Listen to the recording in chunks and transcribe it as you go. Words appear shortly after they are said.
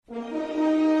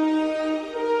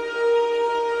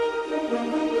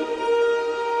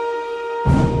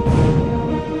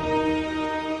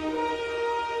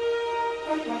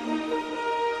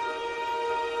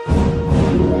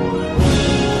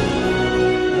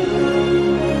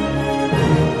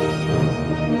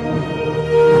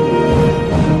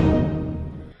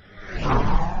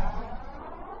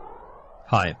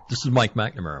Hi, this is Mike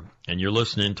McNamara, and you're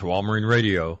listening to All Marine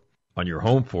Radio on your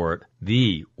home for it,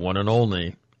 the one and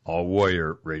only All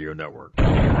Warrior Radio Network.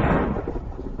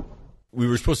 We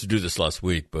were supposed to do this last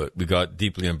week, but we got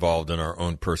deeply involved in our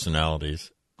own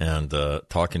personalities and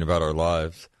talking about our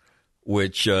lives,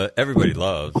 which everybody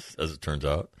loves, as it turns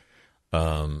out.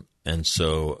 And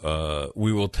so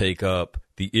we will take up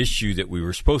the issue that we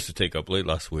were supposed to take up late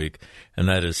last week, and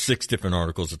that is 6 different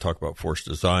articles to talk about Force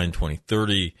Design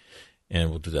 2030, and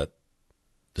we'll do that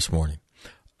this morning.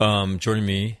 Joining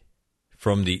me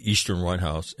from the Eastern White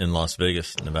House in Las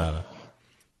Vegas, Nevada,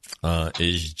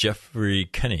 is Jeffrey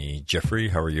Kenny. Jeffrey,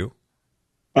 how are you?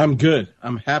 I'm good.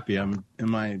 I'm happy. I'm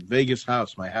in my Vegas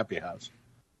house, my happy house.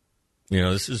 You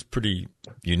know, this is pretty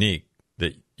unique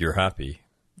that you're happy.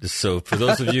 So for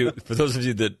those of you,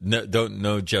 that don't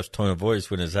know Jeff's tone of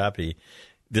voice when he's happy,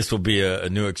 this will be a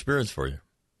new experience for you.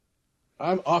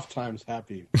 I'm oft times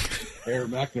happy, Air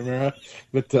McNamara,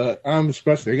 but I'm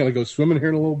especially. I got to go swimming here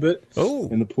in a little bit. Oh,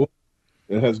 in the pool.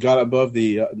 It has got above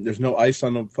the. There's no ice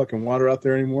on the fucking water out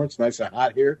there anymore. It's nice and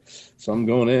hot here, so I'm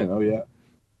going in. Oh yeah.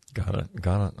 Got it.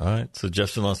 All right. So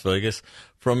Jeff's in Las Vegas.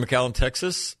 From McAllen,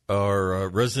 Texas, our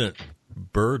resident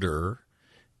birder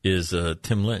is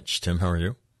Tim Lynch. Tim, how are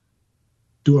you?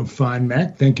 Doing fine,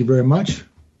 Matt. Thank you very much.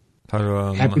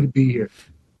 Happy to be here.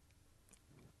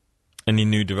 Any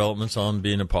new developments on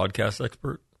being a podcast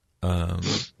expert?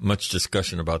 Much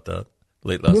discussion about that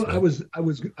late last week.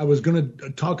 I was going to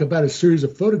talk about a series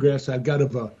of photographs I've got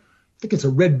of I think it's a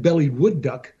red-bellied wood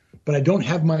duck, but I don't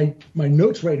have my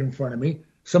notes right in front of me,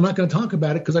 so I'm not going to talk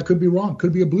about it because I could be wrong.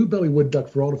 Could be a blue-bellied wood duck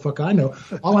for all the fuck I know.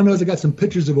 All I know is I got some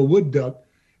pictures of a wood duck,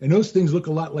 and those things look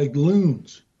a lot like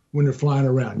loons when they're flying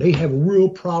around. They have a real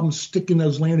problem sticking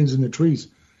those landings in the trees.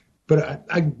 But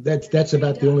that's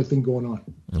about the only thing going on.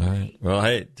 All right. Well,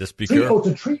 hey, just be careful. Oh, it's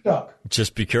a tree duck.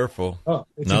 Just be careful. Oh,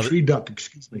 it's a tree duck.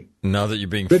 Excuse me. Now that you're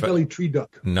being red-bellied tree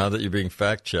duck. Now that you're being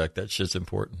fact-checked, that shit's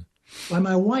important. By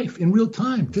my wife in real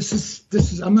time. This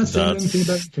is. I'm not saying anything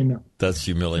about anything now. That's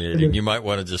humiliating. You might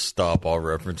want to just stop all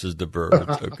references to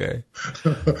birds. Okay.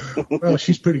 Well,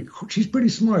 she's pretty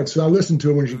smart, so I listen to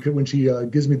her when she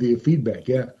gives me the feedback.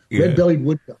 Yeah. Red-bellied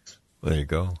wood ducks. There you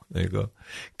go.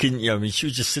 She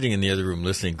was just sitting in the other room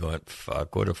listening, going,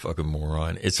 "Fuck, what a fucking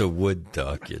moron! It's a wood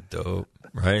duck, you dope,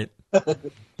 right?"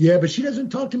 Yeah, but she doesn't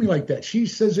talk to me like that. She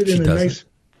says it in a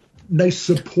nice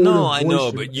supportive No, I know,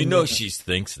 voice, but she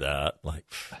thinks that. Like,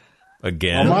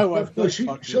 again, my wife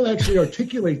she'll actually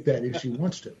articulate that if she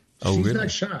wants to. She's really?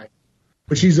 not shy,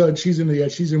 but she's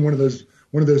in one of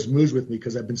those moods with me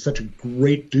because I've been such a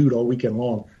great dude all weekend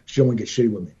long. She won't get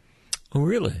shitty with me. Oh,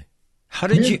 really? How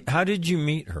did you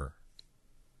meet her?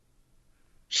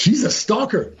 She's a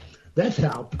stalker. That's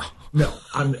how. No,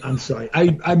 I'm sorry.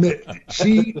 I met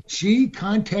she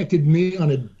contacted me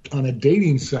on a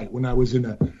dating site when I was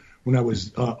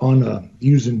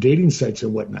using dating sites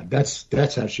and whatnot.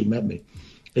 That's how she met me.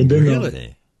 And then,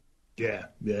 really? Yeah.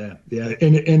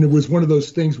 And it was one of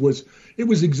those things. It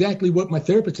was exactly what my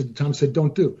therapist at the time said.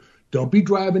 Don't do. Don't be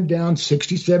driving down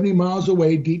 60, 70 miles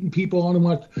away, beating people on and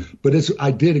what. But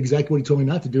I did exactly what he told me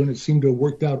not to do, and it seemed to have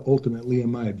worked out ultimately in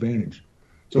my advantage.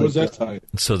 So what does that tell you?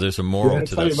 So there's a moral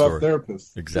to that story. About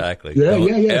therapists. Exactly. Yeah.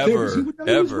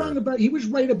 He was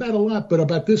right about a lot, but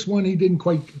about this one, he didn't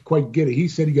quite get it. He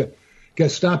said he got to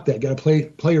stop that, got to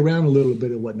play around a little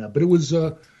bit and whatnot. But it was,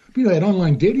 that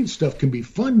online dating stuff can be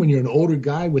fun when you're an older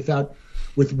guy with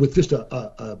just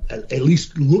at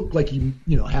least look like you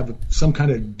have some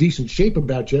kind of decent shape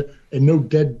about you and no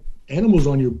dead animals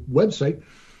on your website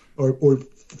or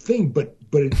thing. But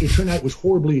it turned out it was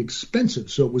horribly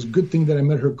expensive. So it was a good thing that I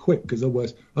met her quick because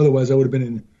otherwise I would have been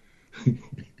in. Do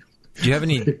you have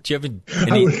any?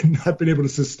 I would have not been able to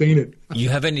sustain it. You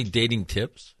have any dating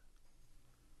tips?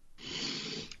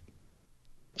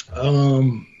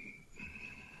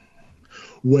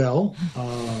 Well,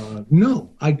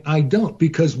 no, I don't,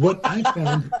 because what I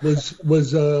found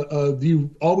was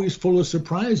you always full of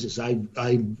surprises. I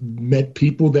met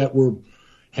people that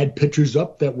had pictures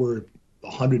up that were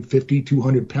 150,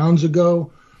 200 pounds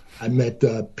ago. I met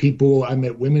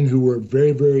women who were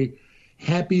very, very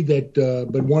happy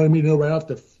but wanted me to know right off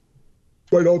the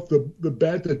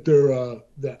bat that they're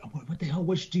what the hell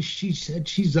was she said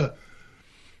she's a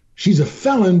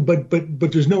felon, but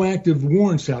there's no active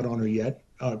warrants out on her yet.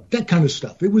 That kind of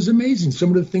stuff. It was amazing. Some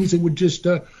of the things that would just,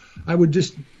 I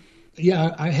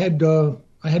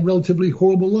had relatively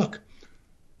horrible luck,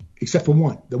 except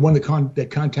for the one that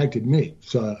contacted me.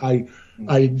 So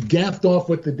I gaffed off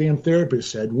what the damn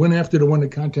therapist said, went after the one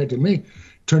that contacted me.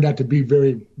 Turned out to be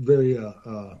very, very,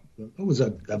 it was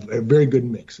a very good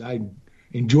mix. I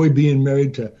enjoy being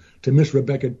married to to miss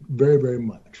Rebecca very, very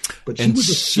much. But she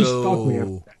stalked me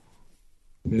after that.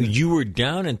 Yeah. You were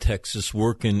down in Texas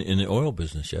working in the oil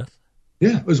business, yes?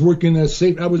 Yeah, I was working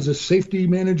I was a safety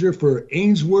manager for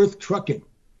Ainsworth Trucking,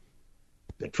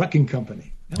 the trucking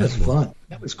company. That was fun.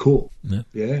 That was cool.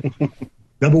 Yeah.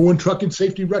 Number 1 trucking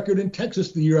safety record in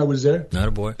Texas the year I was there. Not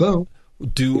a boy. Boom.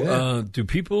 Do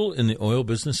people in the oil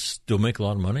business still make a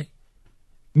lot of money?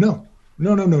 No.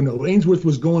 Ainsworth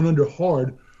was going under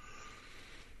hard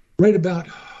right about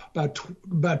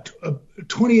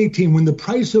 2018 when the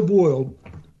price of oil.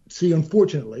 See,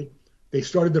 unfortunately, they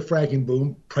started the fracking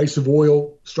boom. Price of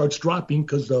oil starts dropping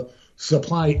because the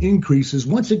supply increases.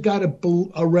 Once it got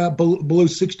around below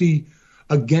 60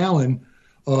 a gallon,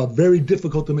 very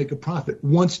difficult to make a profit.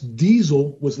 Once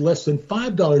diesel was less than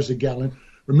 $5 a gallon,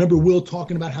 remember Will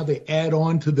talking about how they add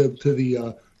on to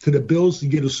the bills to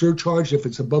get a surcharge if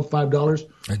it's above $5?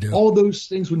 I do. All those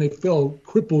things when they fell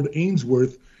crippled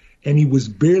Ainsworth, and he was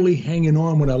barely hanging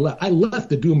on when I left. I left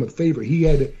to do him a favor. He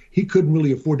couldn't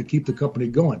really afford to keep the company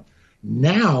going.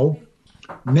 Now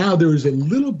there is a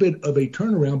little bit of a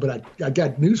turnaround, but I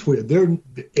got news for you.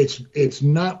 It's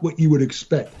not what you would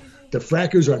expect. The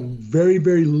frackers are very,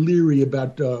 very leery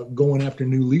about going after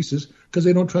new leases because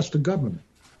they don't trust the government.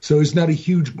 So it's not a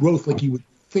huge growth like you would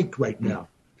think right now.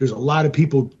 There's a lot of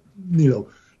people,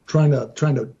 trying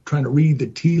to read the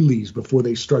tea leaves before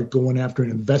they start going after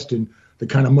and investing the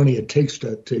kind of money it takes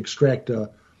to extract,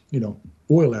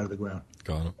 oil out of the ground.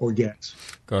 Got it. Or gas.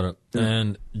 Got it. Yeah.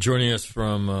 And joining us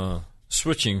from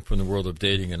switching from the world of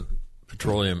dating and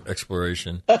petroleum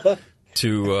exploration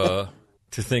to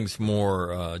things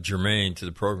more germane to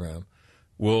the program,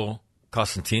 Will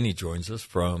Costantini joins us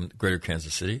from Greater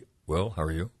Kansas City. Will, how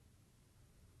are you?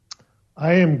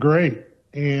 I am great.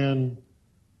 And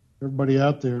everybody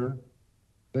out there,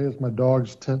 today is my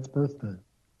dog's 10th birthday.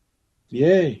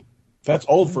 Yay. That's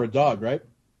old for a dog, right?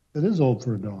 It is old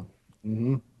for a dog.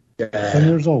 Mm-hmm. 10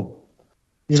 years old.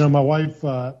 My wife,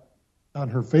 on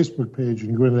her Facebook page, you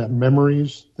can go to that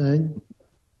memories thing.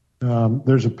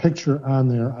 There's a picture on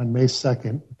there on May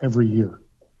 2nd every year.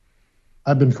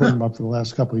 I've been putting them up for the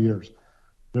last couple of years.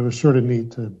 It was sort of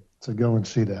neat to go and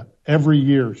see that. Every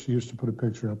year she used to put a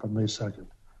picture up on May 2nd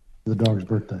for the dog's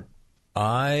birthday.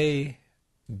 I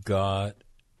got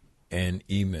an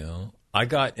email. I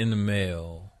got in the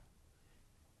mail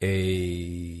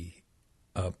a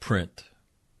print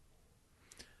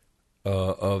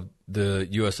of the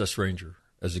USS Ranger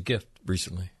as a gift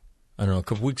recently. I don't know, a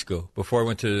couple weeks ago, before I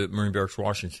went to Marine Barracks,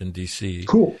 Washington, D.C.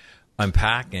 Cool. I'm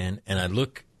packing, and I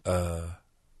look, and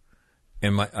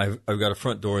I've got a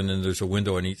front door, and then there's a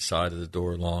window on each side of the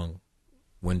door, long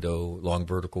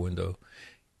vertical window,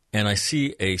 and I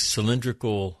see a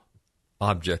cylindrical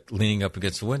object leaning up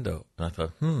against the window, and I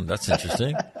thought, that's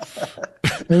interesting.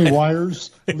 Any wires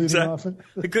leading exactly. off it?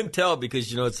 I couldn't tell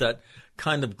because, it's that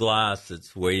kind of glass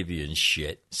that's wavy and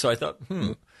shit. So I thought,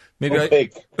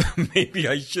 maybe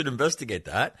I should investigate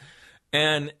that.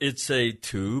 And it's a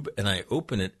tube, and I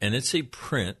open it, and it's a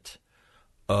print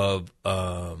of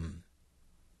an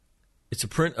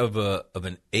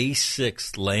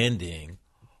A6 landing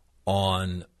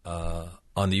on the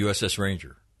USS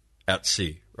Ranger at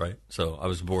sea, right? So I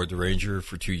was aboard the Ranger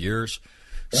for 2 years.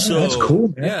 So that's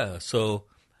cool, man. Yeah. So,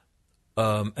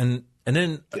 and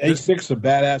then the A6 is a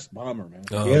badass bomber, man.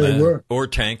 Yeah, they were. Or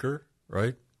tanker,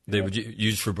 right? They would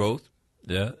use for both.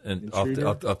 Yeah, and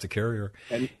off the carrier.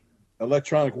 And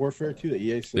electronic warfare too. The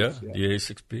EA6. Yeah, the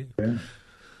EA6B.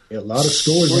 Yeah, a lot of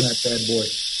stories on that bad boy.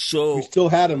 So we still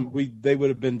had them. They would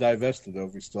have been divested though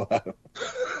if we still had them.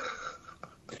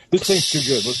 This thing's too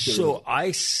good. Let's get rid of it.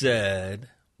 I said,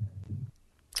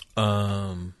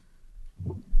 I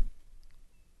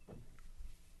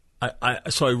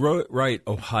write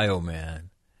Ohio Man,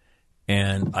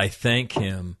 and I thank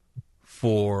him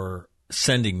for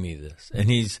sending me this. And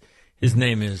his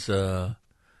name is Bill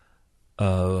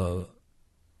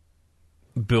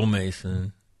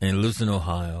Mason, and he lives in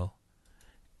Ohio.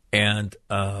 And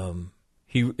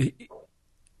he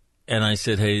and I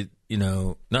said, hey,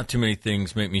 not too many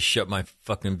things make me shut my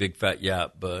fucking big fat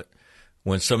yap, but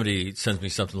when somebody sends me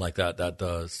something like that, that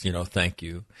does, thank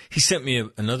you. He sent me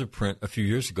another print a few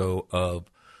years ago of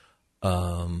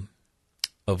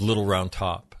Little Round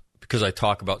Top, because I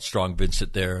talk about Strong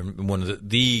Vincent there, and one of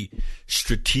the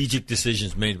strategic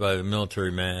decisions made by a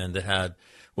military man that had,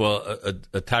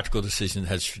 a tactical decision that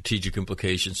had strategic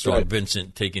implications. Strong right.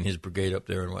 Vincent taking his brigade up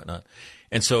there and whatnot.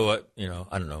 And so, I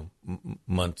don't know,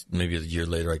 month, maybe a year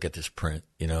later, I get this print,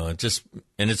 and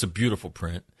it's a beautiful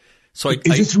print. So is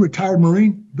this a retired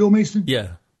Marine, Bill Mason? Yeah.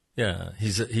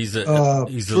 He's a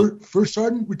first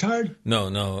sergeant, retired.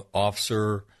 No,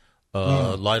 officer.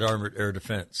 light armored air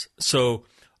defense. So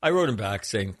I wrote him back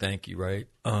saying thank you, right?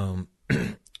 And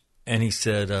he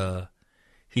said,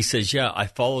 yeah, I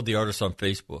followed the artist on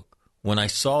Facebook. When I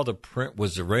saw the print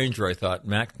was the Ranger, I thought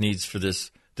Mac needs for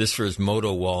this for his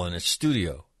moto wall in his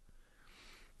studio.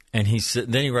 And he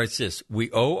said, then he writes this: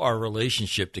 we owe our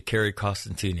relationship to Kerry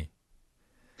Costantini.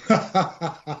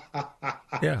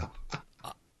 Yeah.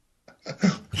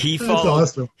 He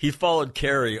followed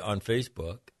Kerry on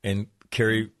Facebook, and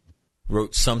Kerry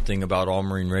wrote something about All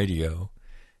Marine Radio,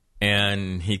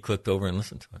 and he clicked over and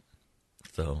listened to it.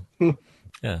 So,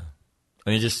 yeah. I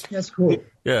mean, that's cool.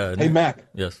 Yeah. Hey, Mac.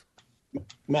 Yes.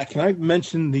 Mac, can I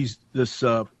mention this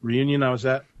reunion I was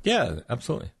at? Yeah,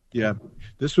 absolutely. Yeah.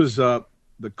 This was the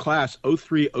class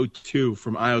 0302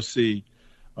 from IOC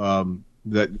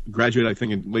that graduated, I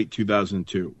think, in late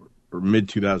 2002 or mid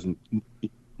to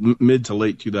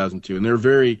late 2002. And they're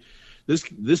this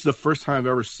is the first time I've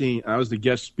ever seen, I was the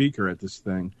guest speaker at this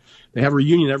thing. They have a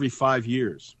reunion every 5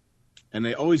 years. And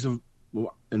they always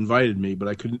invited me, but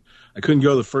I couldn't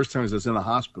go the first time because I was in a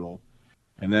hospital.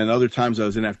 And then other times I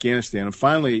was in Afghanistan. And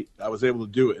finally, I was able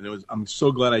to do it. And I'm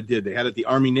so glad I did. They had it at the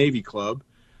Army-Navy Club,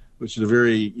 which is a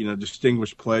very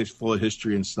distinguished place full of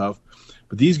history and stuff.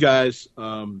 But these guys,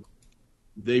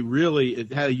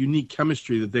 it had a unique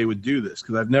chemistry that they would do this,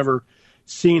 because I've never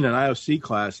seen an IOC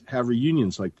class have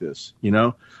reunions like this,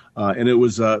 and it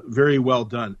was very well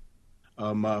done.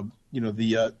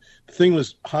 The thing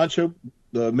was, Honcho,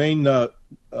 the main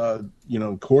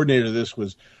coordinator of this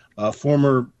was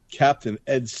former Captain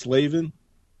Ed Slavin,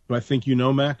 who I think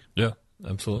Mac. Yeah,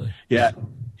 absolutely. Yeah,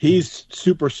 he's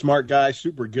super smart guy,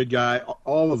 super good guy,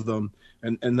 all of them.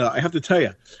 And I have to tell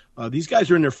you, these guys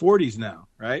are in their 40s now,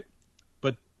 right?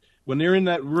 But when they're in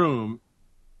that room,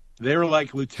 they were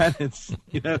like lieutenants,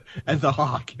 at the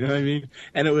Hawk. You know what I mean?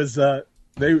 And it was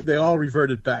they all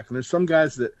reverted back. And there's some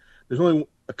guys there's only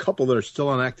a couple that are still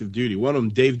on active duty. One of them,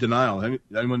 Dave Denial.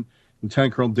 Anyone,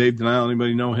 Lieutenant Colonel Dave Denial,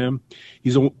 anybody know him?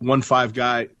 He's a 1-5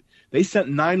 guy. They sent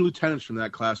 9 lieutenants from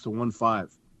that class to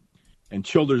 1-5. And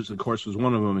Childers, of course, was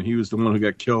one of them, and he was the one who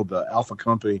got killed, the Alpha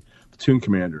Company platoon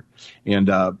commander. And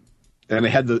they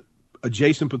had the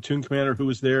adjacent platoon commander who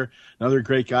was there, another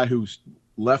great guy who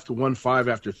left 1-5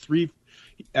 after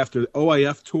the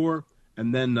OIF tour,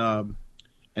 and then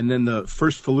the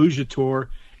first Fallujah tour,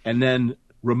 and then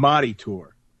Ramadi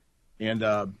tour. And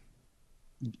I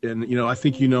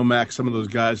think Mac, some of those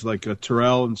guys like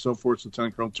Terrell and so forth,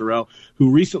 Lieutenant Colonel Terrell,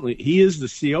 who recently, he is the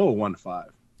CO of 1-5.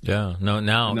 Yeah,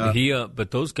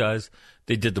 but those guys,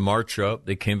 they did the march up.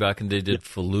 They came back and they did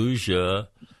Fallujah,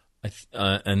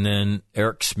 and then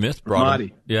Eric Smith brought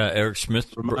him. Yeah, Eric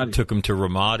Smith took him to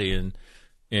Ramadi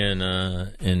in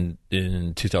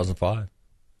 2005.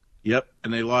 Yep,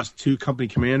 and they lost 2 company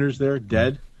commanders there,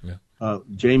 dead. Yeah.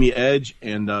 Jamie Edge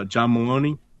and John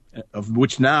Maloney, of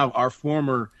which now our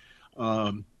former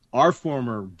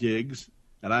digs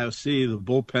at IOC, the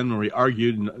bullpen where we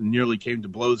argued and nearly came to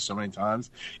blows so many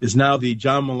times, is now the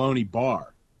John Maloney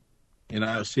Bar in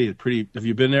IOC. Have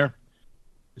you been there?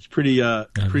 It's pretty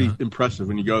impressive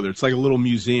when you go there. It's like a little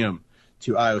museum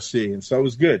to IOC, and so it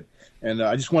was good. And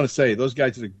I just want to say, those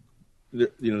guys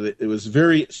it was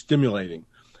very stimulating,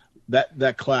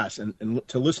 that class, and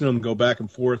to listen to them go back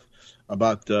and forth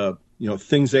about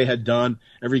things they had done.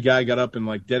 Every guy got up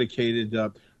and dedicated.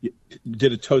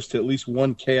 Did a toast to at least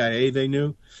one KIA they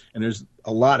knew, and there's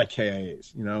a lot of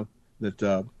KIAs, that.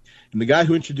 And the guy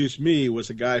who introduced me was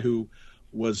a guy who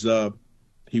was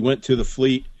he went to the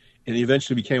fleet and he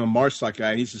eventually became a MARSOC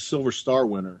guy. He's a Silver Star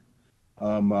winner.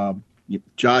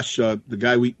 Josh, the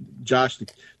guy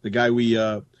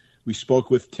we spoke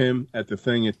with, Tim, at the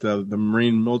thing at the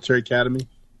Marine Military Academy.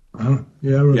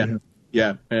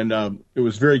 Yeah, and it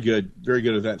was very good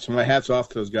event. So my hat's off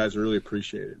to those guys. I really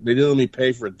appreciate it. They didn't let me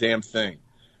pay for a damn thing.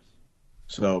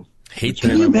 So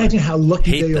can you imagine how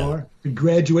lucky they are to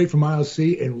graduate from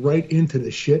IOC and right into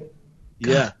the shit?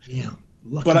 God, yeah.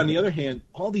 But on the other hand,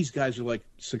 all these guys are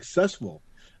successful.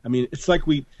 I mean, it's like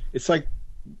we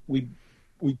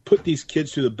put these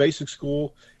kids through the basic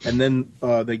school, and then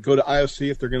they go to IOC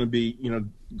if they're going to be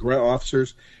grunt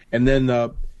officers, and then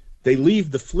they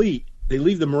leave the fleet. They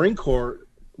leave the Marine Corps.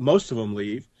 Most of them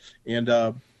leave, and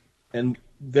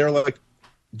they're like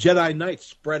Jedi Knights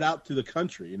spread out through the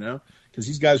country, because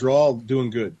these guys are all doing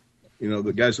good.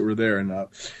 The guys that were there, and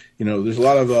there's a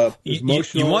lot of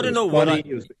emotional. You want to know what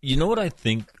I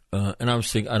think? And I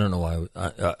was thinking, I don't know why.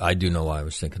 I do know why I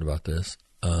was thinking about this.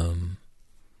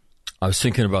 I was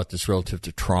thinking about this relative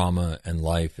to trauma and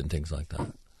life and things like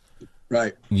that.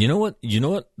 Right. You know what?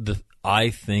 I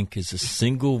think is the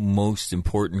single most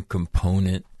important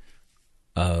component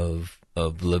of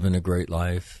living a great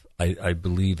life. I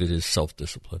believe it is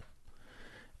self-discipline.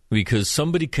 Because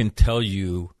somebody can tell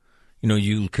you,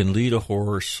 you can lead a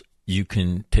horse, you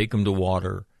can take him to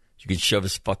water, you can shove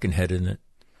his fucking head in it,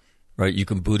 right? You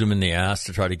can boot him in the ass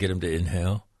to try to get him to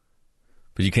inhale,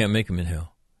 but you can't make him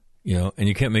inhale, and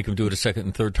you can't make them do it a second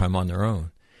and third time on their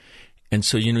own. And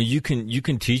so, you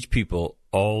can teach people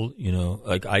all,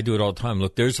 like I do it all the time.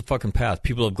 Look, there's a fucking path.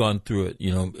 People have gone through it.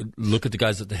 Look at the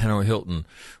guys at the Hanoi Hilton.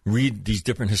 Read these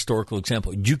different historical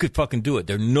examples. You could fucking do it.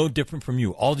 They're no different from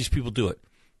you. All these people do it.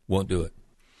 Won't do it.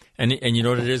 And you know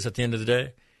what it is at the end of the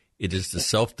day? It is the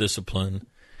self-discipline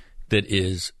that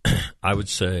is, I would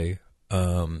say,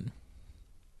 that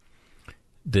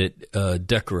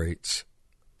decorates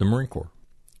the Marine Corps.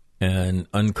 And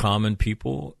uncommon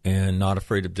people and not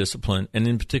afraid of discipline, and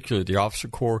in particular the officer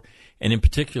corps, and in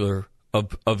particular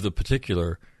the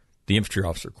infantry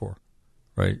officer corps,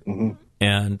 right? Mm-hmm.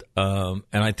 And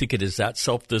I think it is that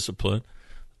self-discipline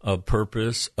of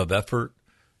purpose, of effort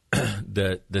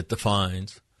that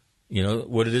defines,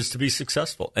 what it is to be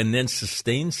successful and then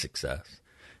sustain success.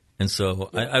 And so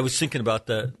I was thinking about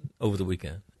that over the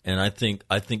weekend, and I think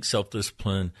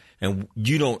self-discipline, and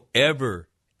you don't ever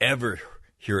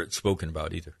hear it spoken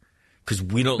about either, because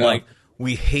we don't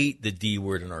we hate the D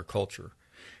word in our culture,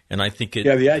 and I think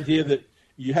the idea that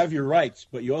you have your rights,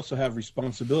 but you also have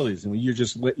responsibilities, and you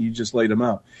just laid them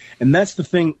out, and that's the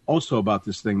thing also about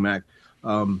this thing, Mac.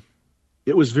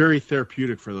 It was very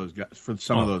therapeutic for those guys, for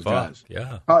some of those guys,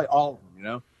 probably all of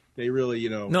them. They really,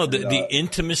 no, the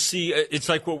intimacy. It's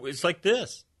like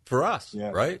this for us,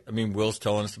 right? I mean, Will's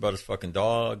telling us about his fucking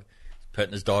dog,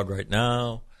 petting his dog right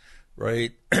now.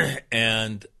 Right,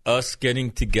 and us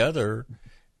getting together,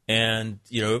 and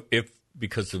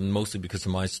mostly because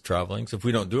of my travelings, if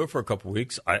we don't do it for a couple of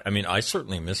weeks, I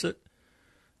certainly miss it.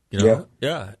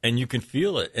 And you can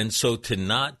feel it, and so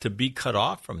to be cut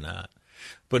off from that.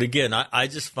 But again, I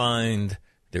just find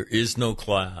there is no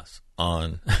class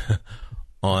on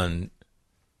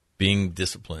being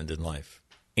disciplined in life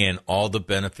and all the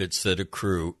benefits that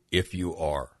accrue if you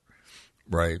are,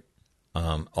 right.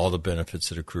 All the benefits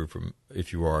that accrue from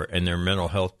if you are, and their mental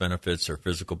health benefits, their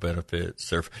physical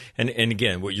benefits, and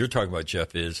again, what you're talking about,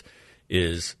 Jeff,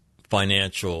 is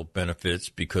financial benefits,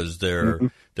 because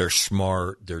they're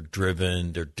smart, they're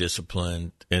driven, they're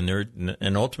disciplined,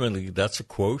 and ultimately that's a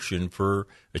quotient for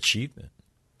achievement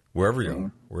wherever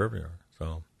you are.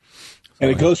 So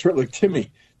it goes for like Timmy.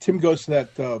 Tim goes to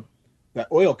that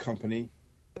oil company,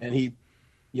 and he's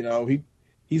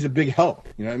a big help.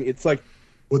 It's like.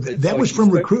 Well, that was from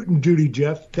recruiting duty,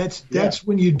 Jeff. That's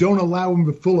when you don't allow them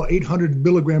to fill 800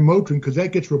 milligram Motrin, because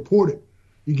that gets reported.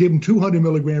 You give them 200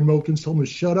 milligram Motrin, tell them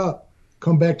to shut up,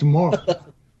 come back tomorrow.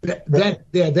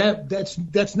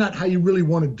 That's not how you really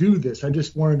want to do this. I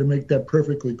just wanted to make that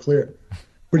perfectly clear.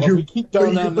 But your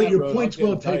point's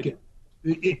well taken.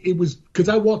 It was because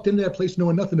I walked into that place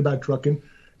knowing nothing about trucking,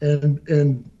 and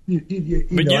you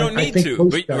don't need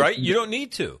to, right? You don't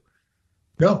need to.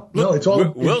 No, it's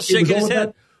all. Will's shaking his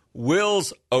head.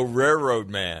 Will's a railroad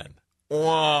man.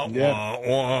 Wah,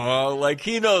 wah. Like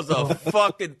he knows a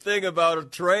fucking thing about a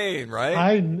train,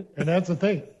 right? And that's the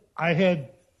thing. I had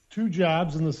 2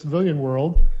 jobs in the civilian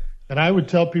world, and I would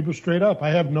tell people straight up, I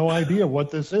have no idea what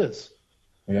this is.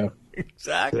 Yeah,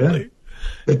 exactly.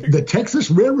 Yeah. The Texas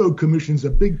Railroad Commission is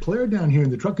a big player down here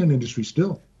in the trucking industry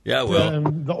still. Yeah, well,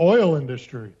 and the oil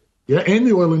industry. Yeah, and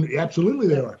the oil industry. Absolutely,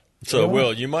 they are. So,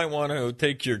 Will, you might want to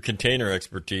take your container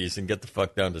expertise and get the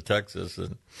fuck down to Texas.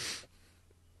 And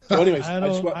so anyways, I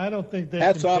don't think they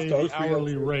can pay the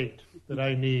hourly rate that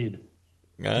I need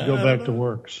to go back to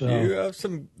work. So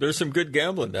there's some good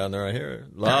gambling down there, I hear.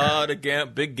 A lot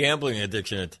of big gambling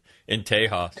addiction in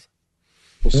Tejas.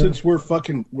 Well, since we're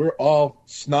all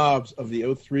snobs of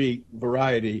the 03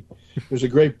 variety, there's a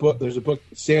great book. There's a book,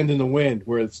 Sand in the Wind,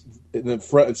 where it's in the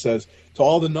front it says, to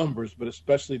all the numbers, but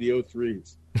especially the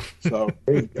 03s. So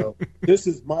there you go. This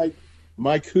is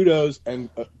my kudos and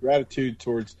gratitude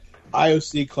towards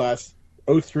IOC class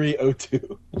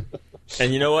 0302.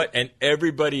 And you know what? And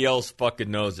everybody else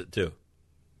fucking knows it too.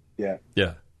 Yeah.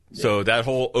 Yeah. So that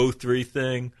whole 03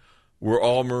 thing, we're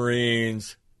all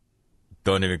Marines.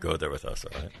 Don't even go there with us,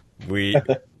 all right?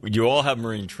 You all have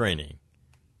Marine training.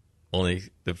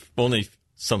 Only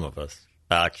some of us,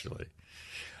 actually.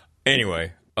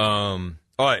 Anyway, all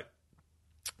right.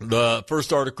 The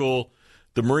first article,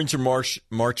 the Marines are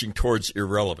marching towards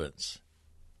irrelevance.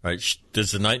 All right.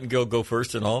 Does the Nightingale go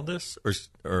first in all of this?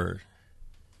 Or?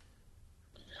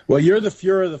 Well, you're the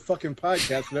Fuhrer of the fucking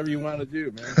podcast, whatever you want to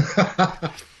do,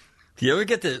 man. Do you ever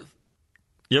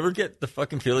get the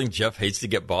fucking feeling Jeff hates to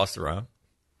get bossed around?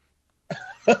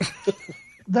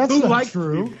 That's Who not likes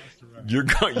true. You're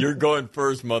going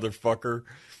first, motherfucker.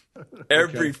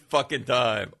 Every fucking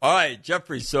time. All right,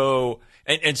 Jeffrey. So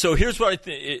so here's what I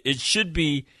think. It should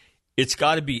be. It's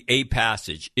got to be a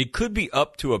passage. It could be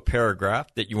up to a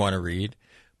paragraph that you want to read,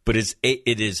 but it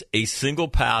is a single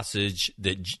passage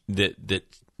that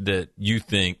you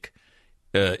think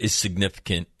is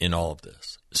significant in all of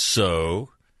this. So,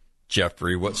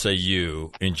 Jeffrey, what say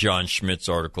you in John Schmidt's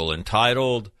article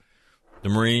entitled "The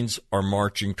Marines Are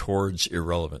Marching Towards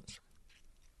Irrelevance"?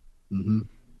 Mm-hmm.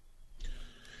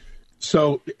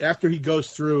 So after he goes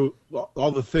through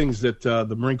all the things that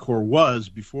the Marine Corps was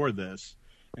before this,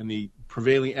 and the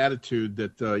prevailing attitude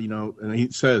that and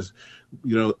he says,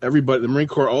 everybody, the Marine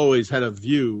Corps always had a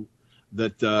view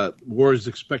that war is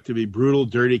expected to be brutal,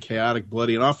 dirty, chaotic,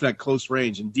 bloody, and often at close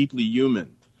range and deeply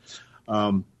human.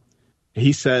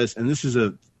 He says,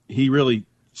 and he really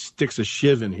sticks a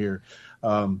shiv in here,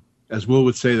 as Will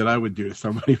would say that I would do to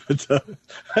somebody, but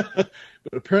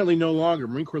apparently no longer.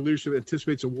 Marine Corps leadership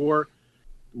anticipates a war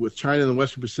with China in the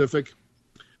Western Pacific.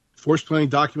 Force planning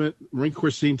document, Marine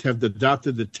Corps seem to have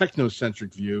adopted the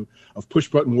technocentric view of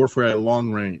push-button warfare at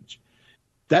long range.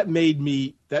 That made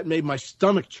my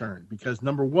stomach churn because,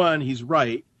 number one, he's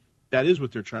right. That is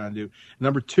what they're trying to do.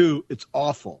 Number two, it's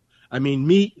awful. I mean,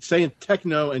 me saying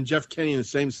techno and Jeff Kennedy in the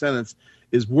same sentence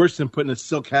is worse than putting a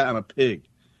silk hat on a pig.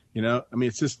 I mean,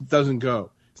 it just doesn't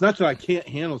go. It's not that I can't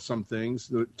handle some things,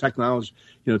 the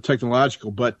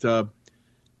technological, but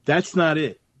that's not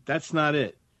it. That's not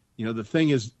it. The thing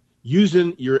is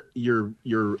using your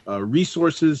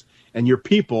resources and your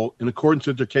people in accordance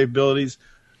with their capabilities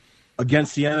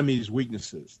against the enemy's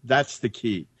weaknesses. That's the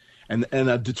key, and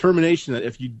a determination that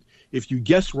if you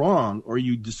guess wrong or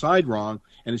you decide wrong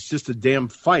and it's just a damn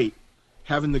fight,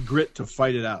 having the grit to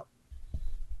fight it out.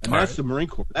 And that's the Marine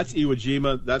Corps. That's Iwo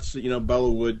Jima. That's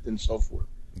Belleau Wood and so forth.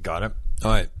 Got it.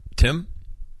 All right, Tim,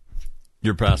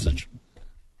 your passage.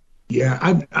 Yeah,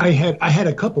 I had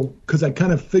a couple because I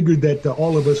kind of figured that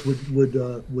all of us would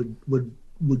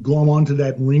glom onto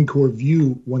that Marine Corps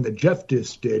view one that Jeff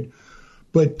just did.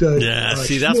 But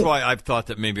that's why I've thought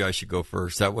that maybe I should go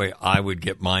first. That way, I would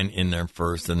get mine in there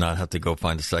first and not have to go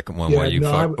find a second one while you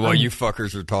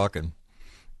fuckers are talking.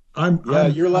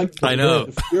 You're like I know.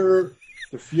 The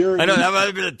Fury. I know that might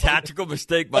have been a tactical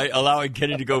mistake by allowing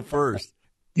Kenny to go first.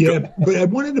 Yeah, but I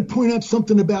wanted to point out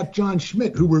something about John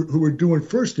Schmidt, who we're doing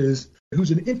first,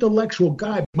 who's an intellectual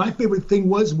guy. My favorite thing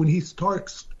was when he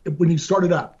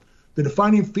started out. The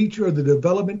defining feature of the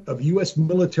development of U.S.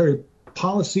 military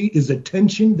policy is a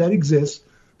tension that exists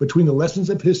between the lessons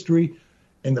of history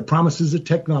and the promises of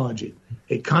technology.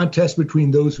 A contest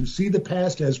between those who see the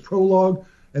past as prologue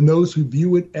and those who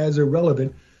view it as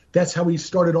irrelevant. That's how he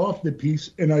started off the piece,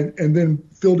 and then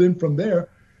filled in from there.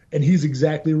 And he's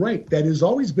exactly right. That has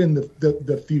always been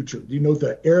the future.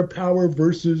 The air power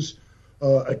versus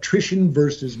attrition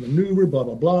versus maneuver, blah,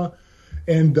 blah, blah.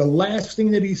 And the last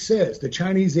thing that he says, the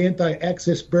Chinese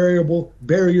anti-access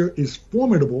barrier is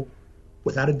formidable,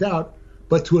 without a doubt,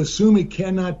 but to assume it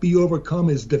cannot be overcome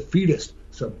is defeatist.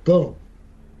 So, boom.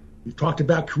 We've talked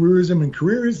about careerism and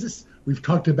careerists. We've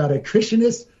talked about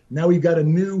attritionists. Now we've got a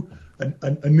new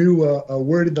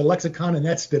word in the lexicon, and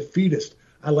that's defeatist.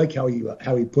 I like how he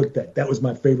put that. That was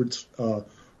my favorite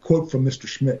quote from Mr.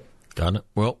 Schmidt. Got it.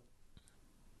 Well,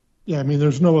 yeah, I mean,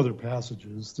 there's no other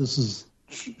passages. This is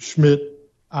Schmidt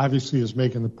obviously is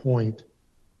making the point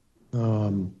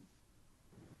of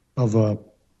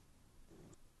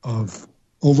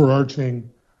overarching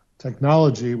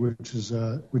technology, which is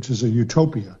a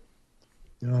utopia.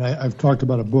 And I've talked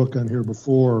about a book on here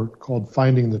before called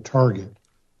Finding the Target,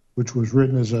 which was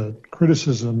written as a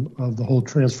criticism of the whole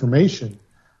transformation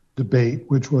debate,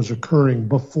 which was occurring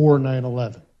before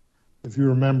 9/11. If you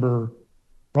remember,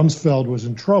 Rumsfeld was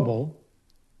in trouble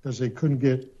because they couldn't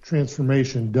get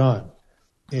transformation done.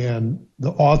 And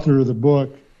the author of the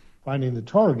book, Finding the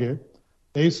Target,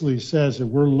 basically says that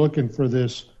we're looking for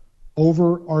this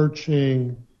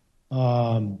overarching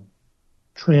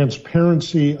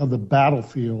transparency of the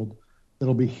battlefield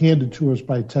that'll be handed to us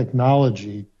by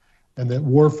technology, and that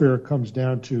warfare comes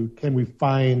down to, can we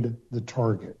find the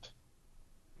target?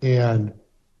 And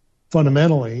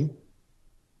fundamentally,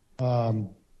 the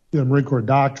Marine Corps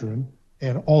doctrine,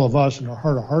 and all of us in our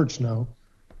heart of hearts know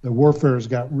that warfare has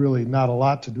got really not a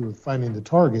lot to do with finding the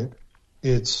target.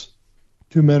 It's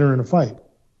two men are in a fight.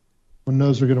 One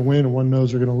knows they're going to win and one knows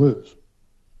they're going to lose.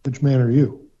 Which man are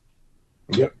you?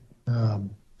 Yep.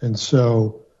 And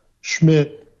so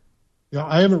Schmidt,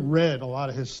 I haven't read a lot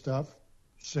of his stuff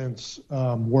since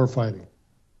Warfighting.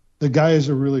 The guy is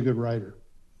a really good writer.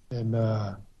 And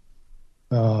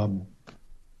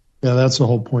that's the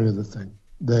whole point of the thing.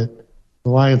 that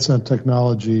reliance on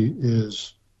technology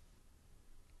is,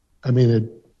 I mean,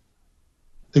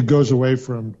 it goes away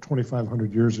from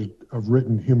 2,500 years of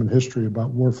written human history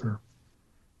about warfare.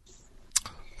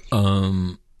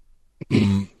 I'll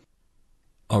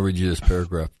read you this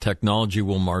paragraph. Technology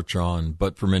will march on,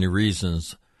 but for many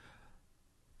reasons,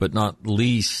 but not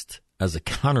least as a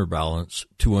counterbalance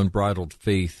to unbridled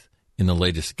faith in the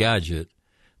latest gadget,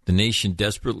 the nation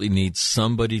desperately needs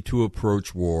somebody to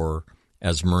approach war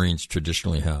as Marines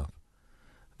traditionally have.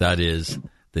 That is,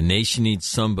 the nation needs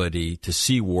somebody to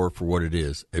see war for what it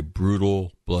is, a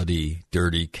brutal, bloody,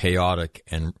 dirty, chaotic,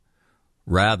 and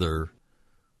rather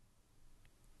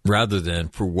than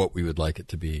for what we would like it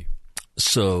to be.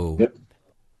 So,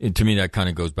 to me, that kind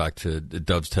of goes back to, it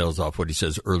dovetails off what he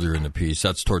says earlier in the piece.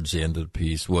 That's towards the end of the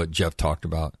piece, what Jeff talked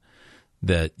about,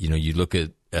 that, you know, you look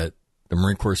at the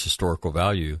Marine Corps' historical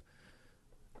value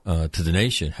to the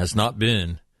nation has not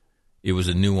been, it was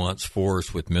a nuanced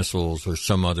force with missiles or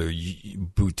some other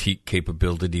boutique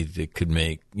capability that could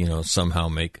make, you know, somehow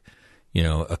make, you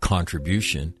know, a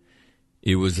contribution.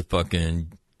 It was a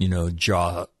fucking, you know,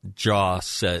 jaw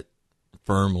set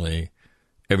firmly,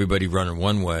 everybody running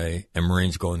one way and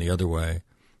Marines going the other way,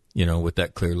 you know, with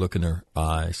that clear look in their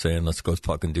eye saying, let's go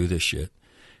fucking do this shit.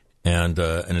 And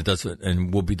it doesn't,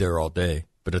 and we'll be there all day.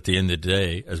 But at the end of the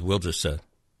day, as Will just said,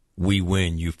 we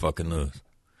win, you fucking lose.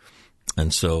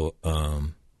 And so,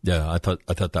 yeah, I thought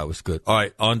that was good. All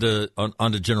right, on to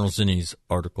General Zinni's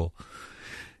article.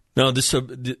 Now,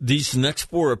 these next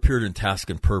four appeared in Task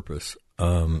and Purpose.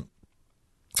 And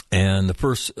the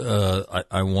first,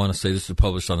 I want to say this was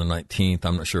published on the 19th.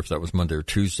 I'm not sure if that was Monday or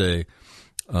Tuesday.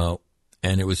 And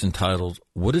it was entitled,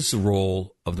 What is the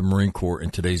Role of the Marine Corps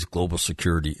in Today's Global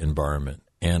Security Environment?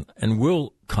 And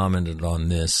Will commented on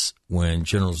this when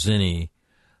General Zinni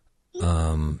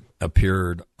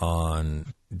appeared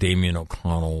on Damien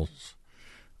O'Connell's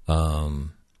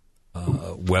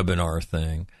webinar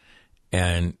thing.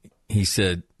 And he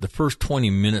said the first 20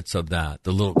 minutes of that,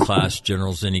 the little class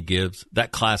General Zinni gives,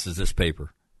 that class is this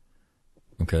paper.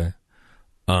 Okay.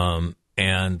 So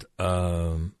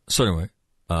anyway,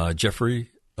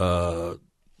 Jeffrey,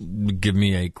 give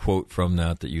me a quote from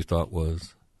that you thought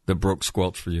that broke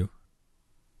squelch for you.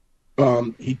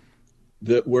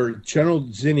 Where General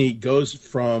Zinni goes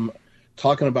from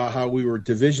talking about how we were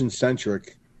division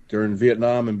centric during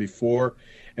Vietnam and before,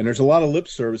 and there's a lot of lip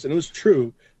service, and it was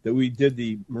true that we did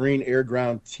the Marine Air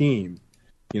Ground team,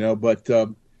 you know, but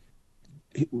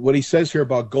what he says here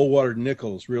about Goldwater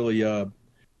Nichols really, you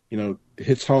know,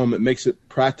 hits home. It makes it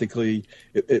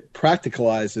it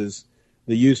practicalizes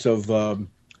the use of,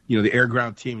 you know, the air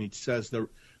ground team. He says the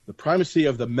primacy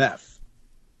of the MEF,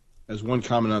 as one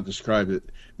commandant described it,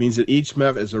 means that each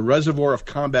MEF is a reservoir of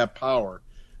combat power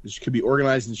which could be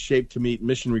organized and shaped to meet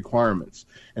mission requirements.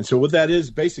 And so what that is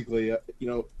basically, you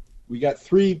know, we got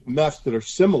three MEFs that are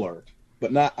similar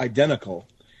but not identical,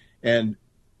 and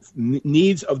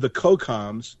needs of the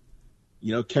COCOMs,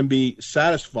 you know, can be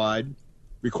satisfied.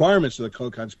 Requirements of the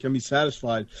COCOMs can be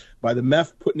satisfied by the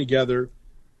MEF putting together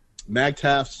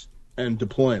MAGTFs and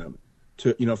deploying them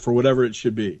to, you know, for whatever it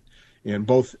should be. And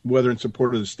both, whether in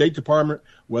support of the State Department,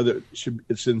 whether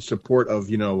it's in support of,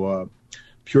 you know,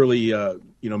 purely,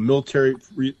 you know, military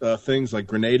things like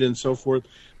Grenada and so forth.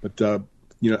 But,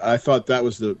 you know, I thought that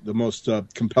was the most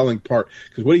compelling part,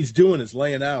 because what he's doing is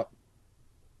laying out,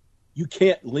 you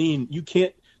can't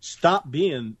stop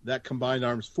being that combined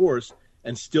arms force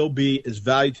and still be as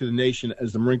valued to the nation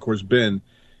as the Marine Corps has been,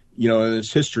 you know, in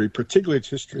its history, particularly its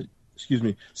history,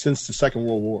 since the Second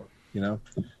World War, you know.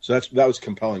 So that was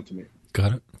compelling to me.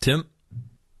 Got it. Tim?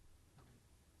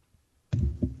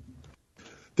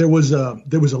 There was a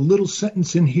little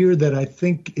sentence in here that I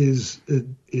think is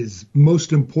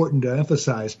most important to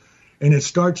emphasize, and it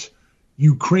starts,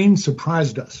 Ukraine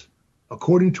surprised us.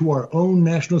 According to our own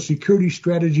national security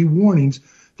strategy warnings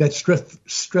that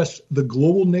stress the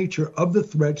global nature of the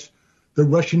threats, the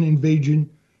Russian invasion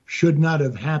should not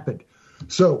have happened.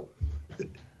 So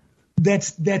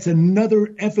that's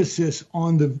another emphasis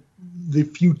on the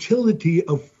futility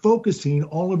of focusing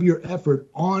all of your effort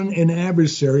on an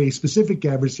adversary, a specific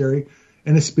adversary,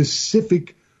 and a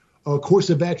specific course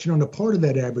of action on the part of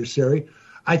that adversary.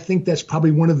 I think that's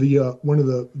probably one of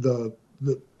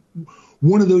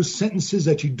those sentences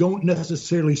that you don't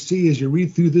necessarily see as you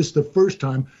read through this the first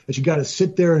time, that you got to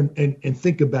sit there and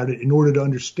think about it in order to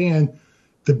understand.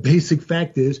 The basic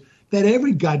fact is that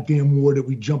every goddamn war that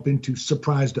we jump into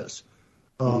surprised us.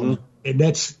 And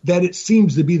that it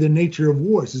seems to be the nature of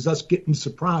wars, is us getting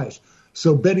surprised.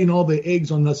 So betting all the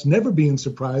eggs on us never being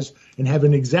surprised and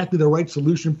having exactly the right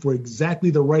solution for exactly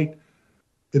the right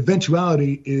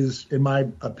eventuality is, in my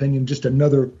opinion, just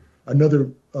another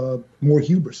more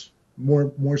hubris,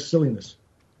 more silliness.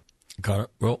 Got it.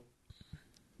 Well,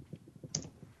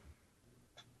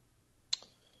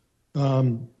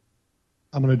 I'm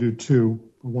going to do two,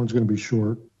 but one's going to be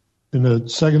short. In the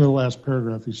second to the last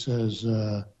paragraph, he says,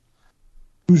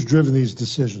 who's driven these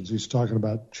decisions? He's talking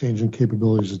about changing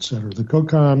capabilities, et cetera. The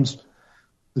COCOMs,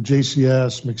 the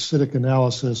JCS, McCitick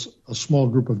Analysis, a small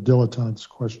group of dilettantes, ?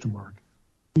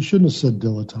 He shouldn't have said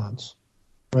dilettantes,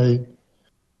 right?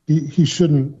 He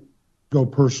shouldn't go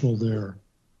personal there.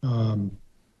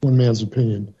 One man's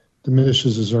opinion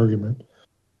diminishes his argument.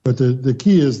 But the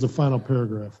key is the final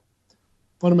paragraph.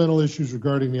 Fundamental issues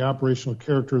regarding the operational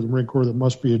character of the Marine Corps that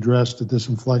must be addressed at this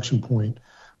inflection point,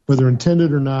 whether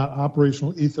intended or not.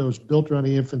 Operational ethos built around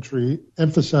the infantry,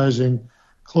 emphasizing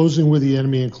closing with the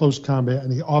enemy in close combat,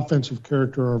 and the offensive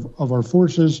character of our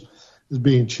forces is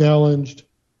being challenged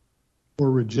or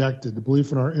rejected. The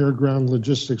belief in our air-ground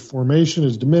logistics formation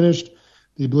is diminished.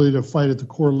 The ability to fight at the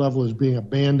corps level is being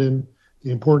abandoned.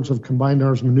 The importance of combined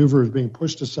arms maneuver is being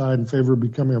pushed aside in favor of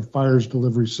becoming a fires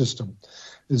delivery system.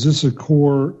 Is this the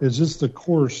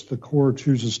course the Corps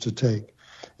chooses to take?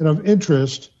 And of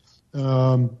interest,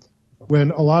 when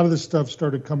a lot of this stuff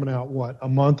started coming out, a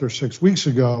month or 6 weeks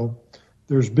ago,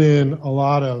 there's been a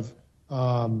lot of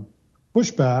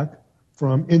pushback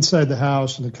from inside the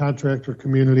house and the contractor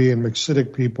community and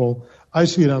McCitick people. I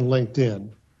see it on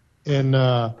LinkedIn. And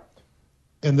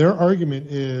their argument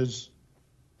is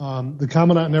the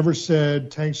Commandant never said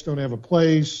tanks don't have a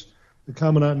place. The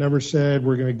Commandant never said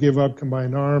we're going to give up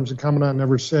combined arms. The Commandant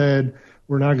never said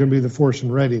we're not going to be the force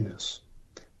in readiness.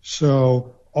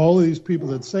 So all of these people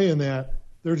that saying that,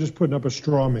 they're just putting up a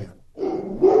straw man.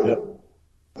 Yep.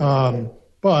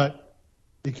 But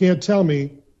you can't tell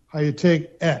me how you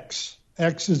take X.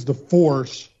 X is the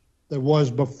force that was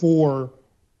before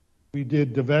we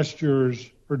did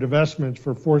divestitures or divestments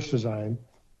for force design.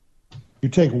 You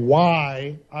take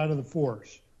Y out of the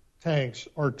force, tanks,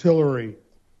 artillery,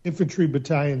 infantry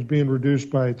battalions being reduced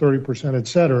by 30%, et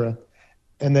cetera,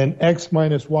 and then X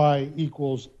minus Y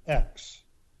equals X.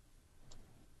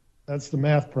 That's the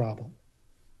math problem.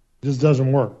 It just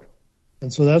doesn't work.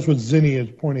 And so that's what Zinni is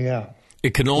pointing out.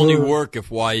 It can only work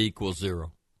if Y equals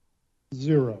 0.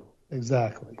 0,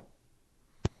 exactly.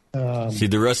 See,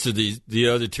 the rest of the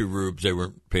other two rubes, they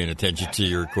weren't paying attention to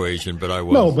your equation, but I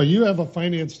was. No, but you have a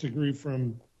finance degree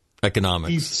from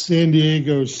economics. East San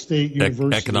Diego State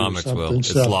University. Economics, well,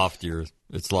 it's loftier.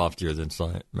 It's loftier than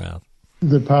science, math.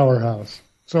 The powerhouse.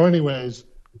 So, anyways,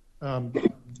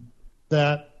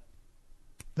 that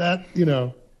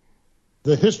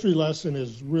the history lesson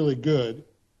is really good,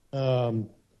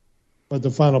 but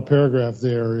the final paragraph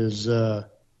there is,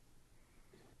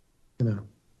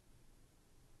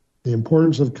 the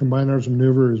importance of combined arms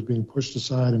maneuver is being pushed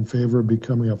aside in favor of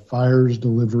becoming a fires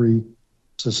delivery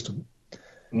system.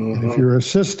 Mm-hmm. And if you're a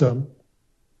system,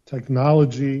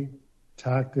 technology,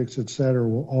 tactics, et cetera,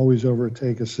 will always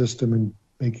overtake a system and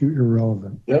make you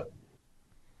irrelevant. Yep.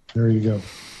 There you go.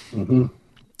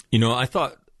 Mm-hmm. I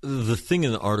thought the thing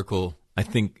in the article, I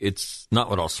think it's not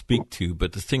what I'll speak to,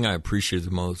 but the thing I appreciate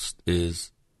the most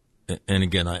is, and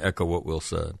again, I echo what Will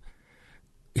said,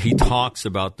 he talks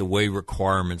about the way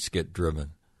requirements get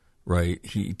driven, right?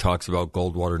 He talks about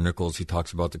Goldwater Nichols. He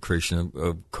talks about the creation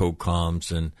of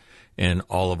COCOMs and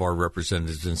all of our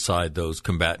representatives inside those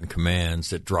combatant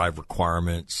commands that drive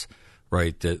requirements,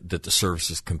 right, that the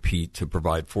services compete to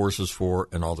provide forces for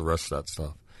and all the rest of that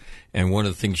stuff. And one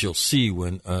of the things you'll see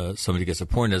when somebody gets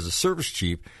appointed as a service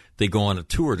chief, they go on a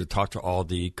tour to talk to all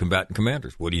the combatant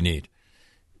commanders. What do you need?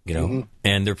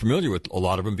 And they're familiar with a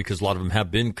lot of them because a lot of them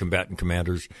have been combatant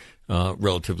commanders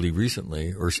relatively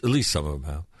recently, or at least some of them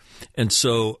have. And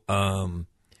so, and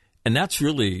that's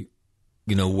really,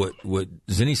 what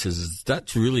Zinni says is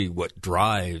that's really what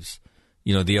drives,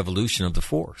 the evolution of the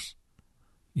force,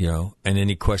 and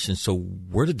any questions. So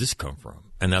where did this come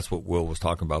from? And that's what Will was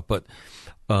talking about. But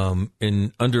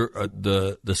under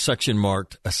the section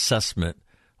marked assessment,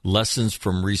 lessons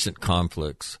from recent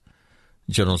conflicts,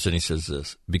 General Zinni says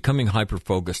this: becoming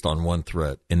hyper-focused on one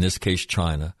threat, in this case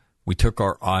China, we took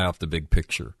our eye off the big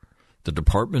picture. The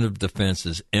Department of Defense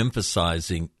is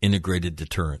emphasizing integrated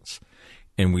deterrence.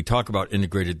 And we talk about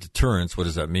integrated deterrence. What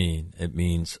does that mean? It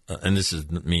means, and this is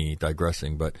me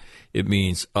digressing, but it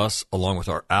means us along with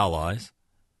our allies,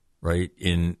 right,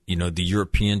 in, the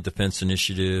European Defense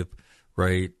Initiative,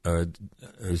 right,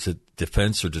 is it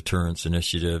Defense or Deterrence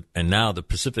Initiative, and now the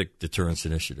Pacific Deterrence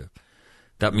Initiative.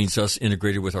 That means us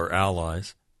integrated with our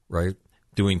allies, right,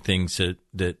 doing things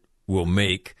that will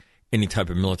make any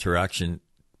type of military action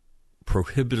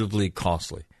prohibitively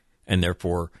costly and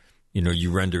therefore,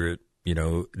 you render it,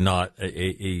 not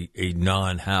a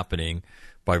non-happening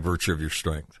by virtue of your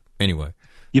strength. Anyway,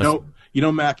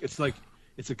 Mac, it's like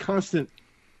it's a constant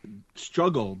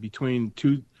struggle between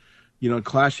two,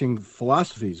 clashing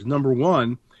philosophies. Number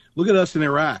one, look at us in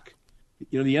Iraq.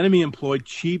 The enemy employed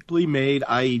cheaply made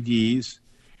IEDs,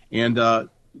 and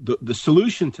the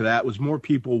solution to that was more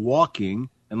people walking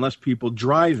and less people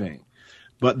driving.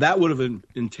 But that would have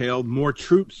entailed more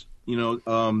troops,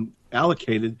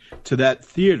 allocated to that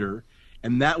theater,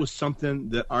 and that was something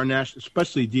that our national,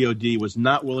 especially DOD, was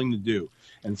not willing to do.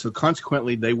 And so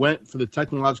consequently, they went for the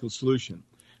technological solution.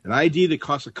 An ID that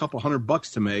costs a couple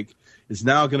 $100 to make is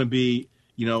now going to be,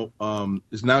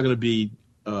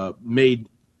 made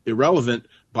irrelevant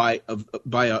by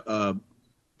a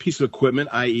piece of equipment,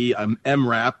 i.e., an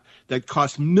MRAP that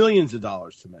costs millions of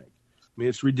dollars to make. I mean,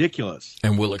 it's ridiculous.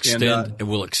 And will extend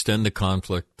the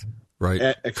conflict,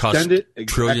 right? Extend it exactly.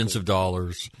 Trillions of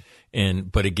dollars.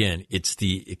 But again, it's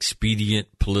the expedient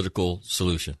political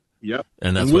solution. Yep.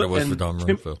 And that's what it was for Don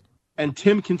Rumsfeld. And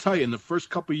Tim can tell you, in the first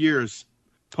couple of years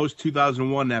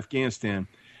post-2001 in Afghanistan,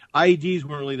 IEDs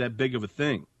weren't really that big of a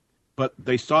thing. But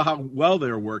they saw how well they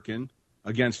were working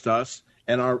against us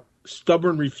and our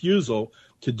stubborn refusal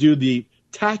to do the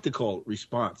tactical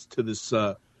response to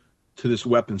this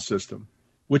weapon system,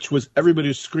 which was everybody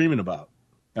was screaming about.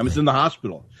 I was in the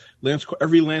hospital.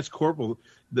 Every Lance Corporal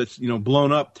that's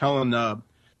blown up telling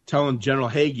General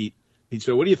Hagee, he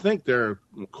said, "What do you think there,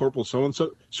 Corporal so and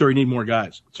so? Sir, we need more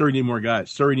guys. Sir, we need more guys.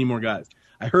 Sir, we need more guys."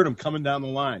 I heard him coming down the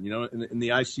line, in the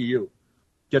ICU.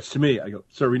 Gets to me, I go,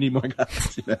 "Sir, we need more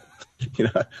guys."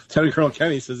 Lieutenant Colonel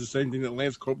Kenny says the same thing that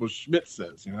Lance Corporal Schmidt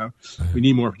says. We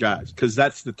need more guys because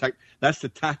that's the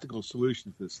tactical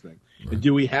solution to this thing. Right. And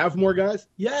do we have more guys?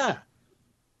 Yeah,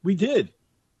 we did,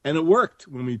 and it worked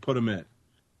when we put them in.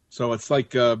 So it's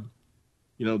like, but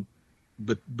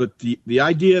the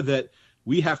idea that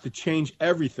we have to change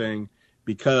everything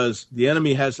because the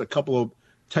enemy has a couple of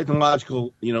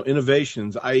technological,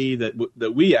 innovations, i.e.,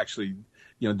 that we actually,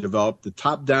 developed, the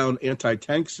top-down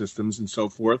anti-tank systems and so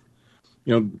forth,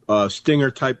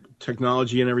 Stinger type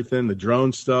technology and everything, the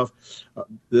drone stuff.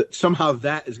 Somehow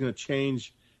that is going to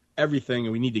change everything,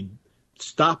 and we need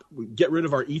to get rid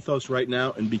of our ethos right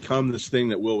now and become this thing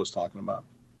that Will was talking about.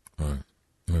 All right.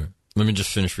 Let me just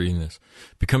finish reading this.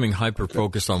 Becoming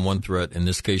hyper-focused on one threat, in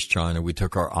this case China, we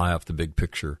took our eye off the big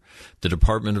picture. The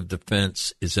Department of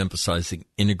Defense is emphasizing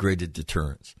integrated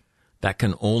deterrence. That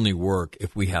can only work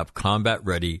if we have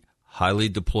combat-ready, highly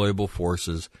deployable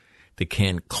forces that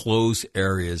can close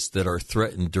areas that are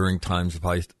threatened during times of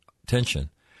high tension.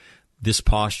 This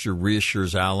posture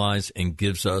reassures allies and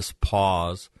gives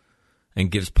pause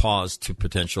to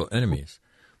potential enemies.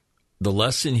 The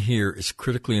lesson here is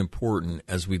critically important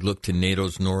as we look to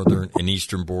NATO's northern and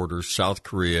eastern borders, South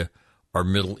Korea, our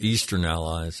Middle Eastern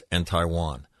allies, and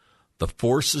Taiwan. The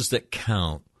forces that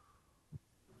count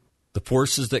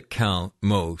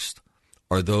most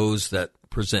are those that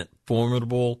present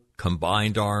formidable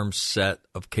combined arms set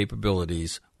of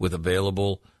capabilities with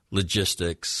available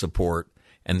logistics support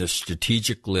and the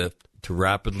strategic lift to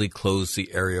rapidly close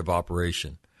the area of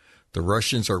operation. The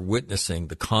Russians are witnessing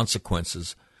the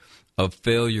consequences of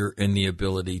failure in the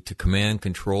ability to command,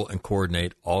 control, and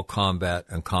coordinate all combat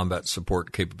and combat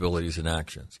support capabilities and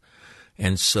actions.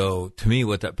 And so, to me,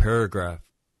 what that paragraph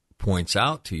points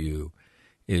out to you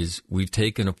is we've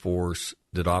taken a force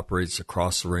that operates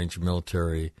across the range of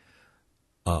military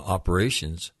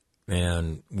operations,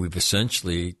 and we've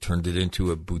essentially turned it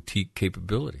into a boutique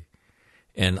capability.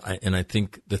 And I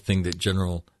think the thing that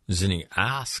General Zinni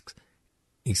asks,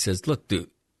 he says, look, did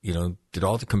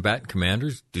all the combatant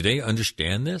commanders, do they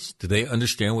understand this? Do they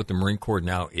understand what the Marine Corps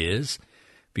now is?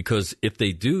 Because if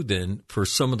they do, then for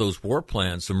some of those war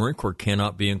plans, the Marine Corps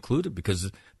cannot be included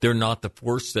because they're not the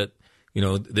force that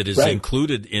is right.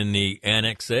 Included in the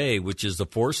Annex A, which is the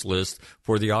force list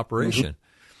for the operation.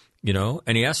 Mm-hmm.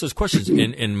 And he asked those questions.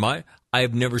 I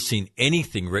have never seen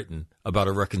anything written about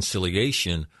a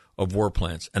reconciliation of war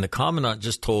plans. And the commandant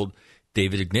just told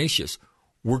David Ignatius,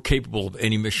 we're capable of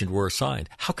any mission we're assigned.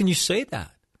 How can you say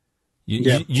that? You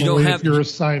don't have. If your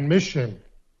assigned mission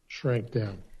shrank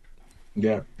down.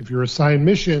 Yeah. If your assigned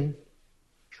mission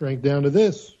shrank down to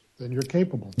this, then you're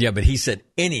capable. Yeah, but he said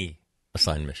any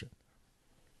assigned mission.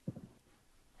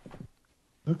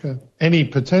 Okay. Any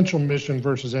potential mission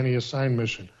versus any assigned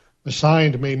mission.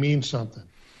 Assigned may mean something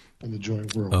in the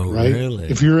joint world, right? Really?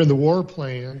 If you're in the war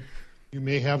plan, you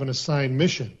may have an assigned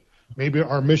mission. Maybe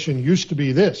our mission used to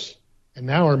be this, and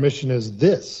now our mission is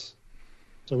this,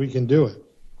 so we can do it.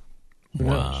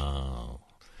 Wow.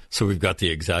 So we've got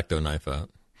the X-Acto knife out.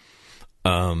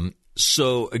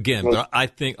 So again, but I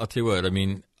think I'll tell you what. I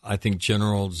mean, I think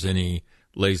General Zinni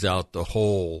lays out the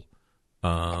whole,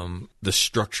 the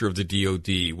structure of the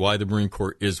DoD, why the Marine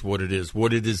Corps is what it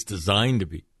is designed to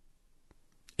be.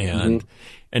 And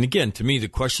and again, to me, the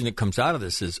question that comes out of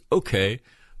this is, okay,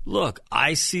 look,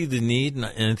 I see the need, and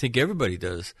I think everybody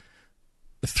does.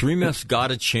 The 3MEF's got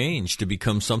to change to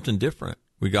become something different.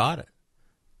 We got it,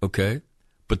 okay?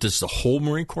 But does the whole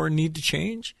Marine Corps need to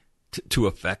change to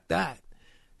affect that?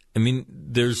 I mean,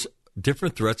 there's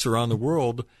different threats around the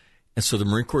world, and so the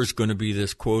Marine Corps is going to be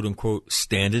this quote-unquote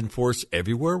stand-in force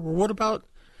everywhere. Well, what about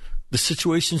the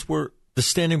situations where the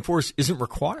stand-in force isn't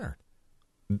required?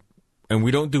 And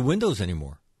we don't do windows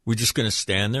anymore. We're just going to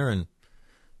stand there and,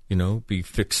 be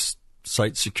fixed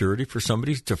site security for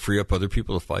somebody to free up other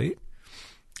people to fight?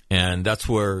 And that's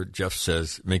where Jeff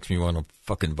says it makes me want to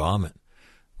fucking vomit,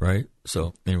 right?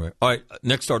 So anyway, all right,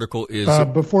 next article is...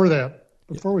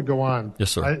 Before we go on,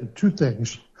 yes, sir. Two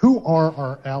things. Who are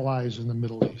our allies in the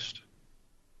Middle East?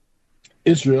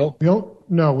 Israel. We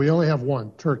only have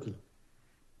one, Turkey.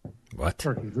 What?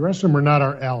 Turkey. The rest of them are not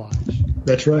our allies.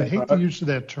 That's right. I hate the use of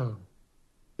that term.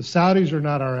 The Saudis are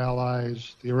not our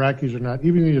allies. The Iraqis are not.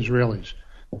 Even the Israelis.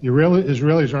 The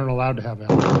Israelis aren't allowed to have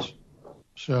allies.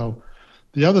 So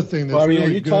the other thing that's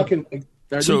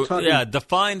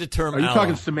define the term. Are you ally.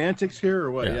 talking semantics here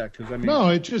or what? Yeah. Yeah, because No,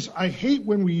 it's just I hate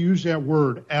when we use that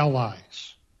word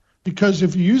allies, because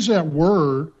if you use that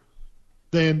word,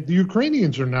 then the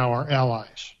Ukrainians are now our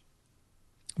allies.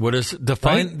 What is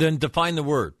define? Right? Then define the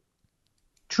word.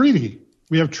 Treaty.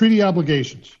 We have treaty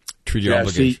obligations.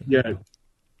 Obligation.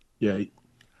 Yeah.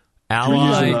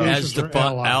 Ally obligations as are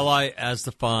allies. ally as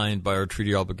defined by our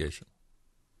treaty obligation.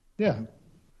 Yeah.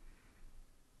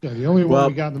 Yeah. The only one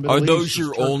we got in the Middle East. Are those is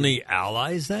your Turkey. only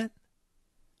allies then?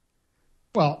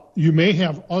 Well, you may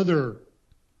have other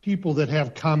people that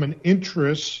have common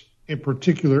interests in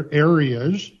particular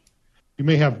areas. You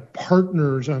may have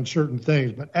partners on certain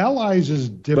things, but allies is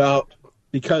different. Well,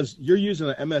 because you're using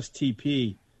an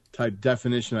MSTP type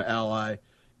definition of ally,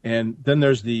 and then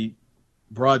there's the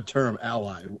broad term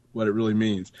ally, what it really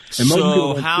means. And most people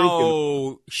So don't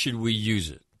how should we use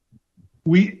it?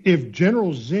 If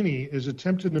General Zinni is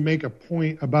attempting to make a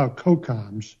point about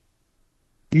COCOMs,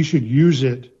 he should use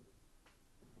it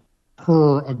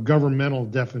per a governmental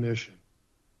definition,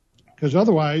 because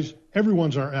otherwise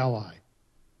everyone's our ally.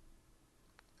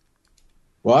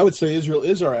 Well, I would say Israel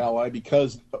is our ally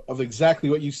because of exactly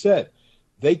what you said.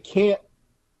 They can't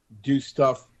do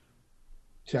stuff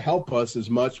to help us as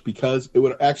much because it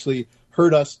would actually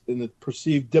hurt us in the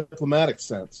perceived diplomatic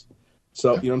sense.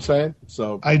 So, you know what I'm saying?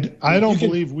 So I don't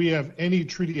believe we have any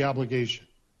treaty obligation.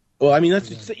 Well, I mean, that's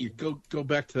just it. You go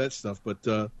back to that stuff, but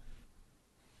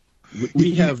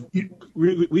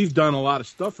we've done a lot of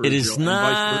stuff for It Israel is and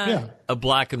vice not versa. a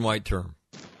black and white term.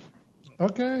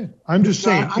 Okay. I'm just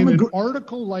saying, in an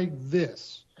article like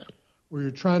this, where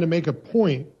you're trying to make a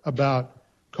point about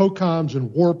COCOMs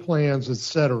and war plans,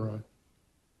 etc.,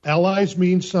 allies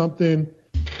mean something,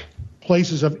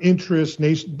 places of interest,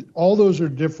 nation, all those are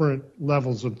different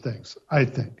levels of things, I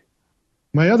think.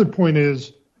 My other point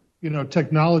is,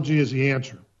 technology is the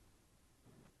answer.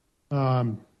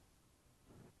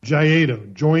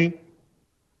 JIATO, Joint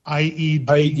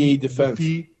IED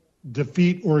Defense.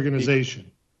 Defeat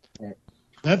Organization. Right.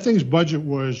 That thing's budget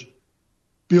was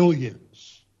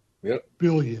billions. Yep.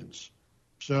 Billions.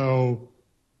 So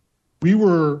we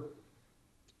were,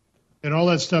 and all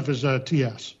that stuff is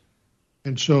TS.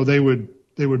 And so they would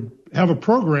have a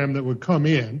program that would come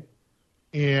in,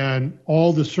 and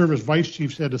all the service vice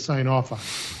chiefs had to sign off on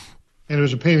it. And it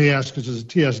was a pain in the ass because it's a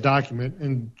TS document,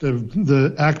 and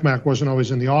the ACMAC wasn't always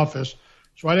in the office.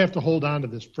 So I'd have to hold on to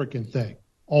this frickin' thing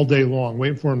all day long,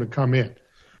 waiting for him to come in.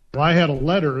 Well, I had a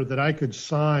letter that I could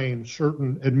sign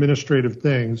certain administrative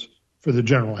things for the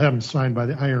general, have them signed by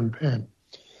the iron pen.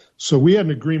 So we had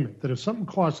an agreement that if something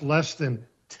costs less than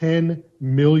 $10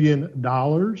 million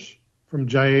from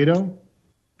JIATO,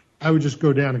 I would just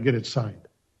go down and get it signed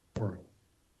for him.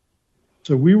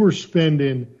 So we were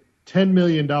spending $10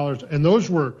 million, and those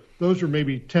were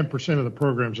maybe 10% of the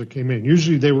programs that came in.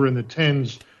 Usually they were in the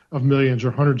tens of millions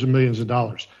or hundreds of millions of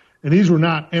dollars. And these were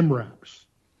not MRAPs,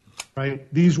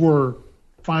 right? These were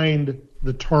find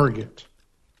the target.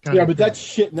 Yeah, but that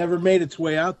shit never made its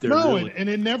way out there. No, really. and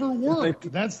it never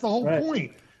worked. That's the whole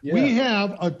point. Yeah. We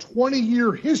have a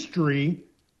 20-year history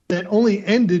that only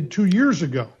ended 2 years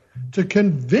ago to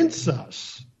convince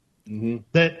us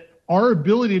that our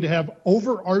ability to have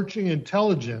overarching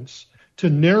intelligence to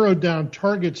narrow down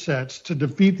target sets to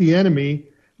defeat the enemy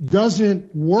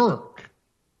doesn't work.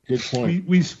 Good point.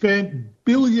 We spent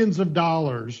billions of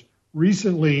dollars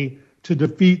recently to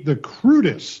defeat the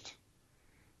crudest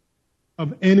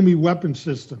of enemy weapon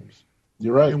systems.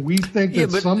 You're right. And we think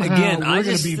that somehow we're going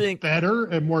to be better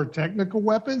and more technical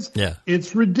weapons. Yeah.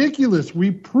 It's ridiculous. We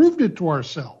proved it to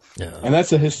ourselves. Yeah. And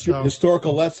that's a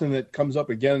historical lesson that comes up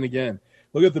again and again.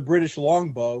 Look at the British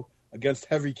longbow against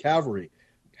heavy cavalry.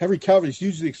 Heavy cavalry is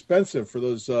hugely expensive for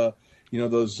those, but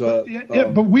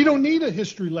we don't need a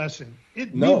history lesson.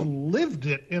 We've lived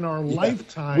it in our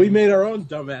lifetime. We made our own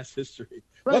dumbass history.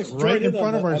 Right in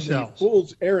front of ourselves. The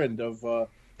fool's errand of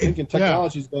thinking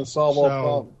technology is going to solve all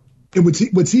problems. And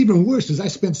what's even worse is I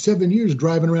spent 7 years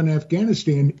driving around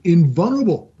Afghanistan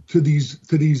invulnerable to these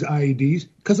IEDs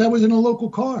because I was in a local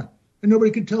car and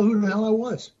nobody could tell who the hell I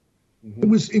was.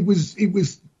 Mm-hmm.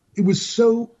 It was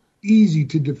so easy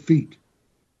to defeat.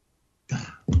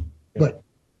 But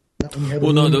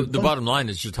the bottom line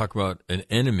is you're talking about an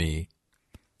enemy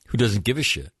who doesn't give a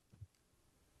shit.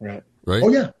 Right. Right? Oh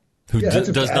yeah. Who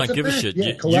does not give a shit.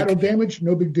 Yeah, collateral damage,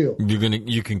 no big deal.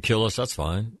 You can kill us, that's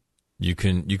fine. You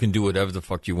can do whatever the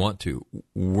fuck you want to.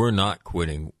 We're not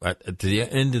quitting. At the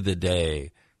end of the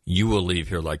day, you will leave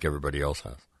here like everybody else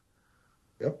has.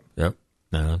 Yep.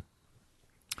 And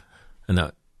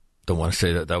that, don't want to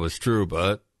say that was true,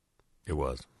 but it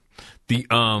was.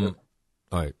 All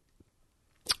right.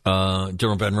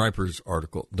 General Van Riper's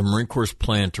article: the Marine Corps'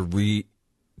 plan to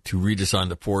redesign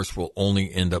the force will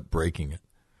only end up breaking it.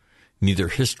 Neither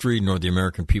history nor the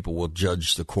American people will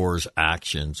judge the Corps'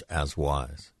 actions as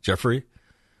wise. Jeffrey?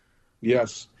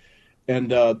 Yes. And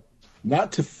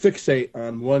not to fixate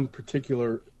on one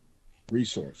particular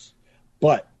resource,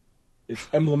 but it's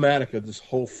emblematic of this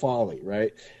whole folly,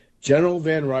 right? General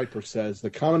Van Riper says the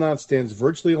Commandant stands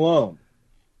virtually alone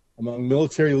among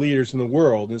military leaders in the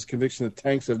world in his conviction that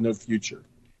tanks have no future.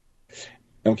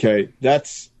 Okay,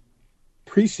 that's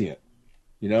prescient.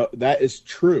 That is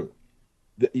true.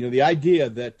 The idea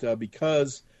that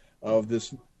because of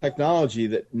this technology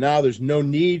that now there's no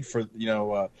need for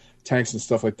tanks and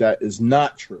stuff like that is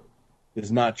not true.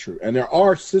 And there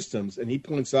are systems, and he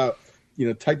points out,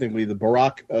 technically the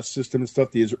Barak system and stuff.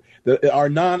 Our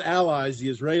non-allies, the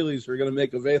Israelis, are going to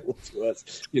make available to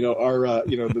us.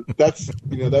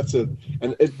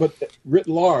 But writ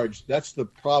large, that's the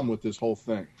problem with this whole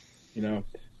thing.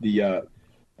 The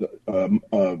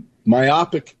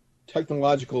myopic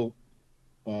technological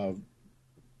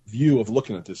view of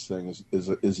looking at this thing is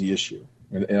the issue,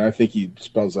 and I think he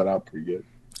spells that out pretty good.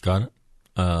 Got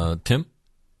it, Tim.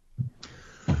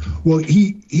 Well,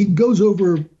 he goes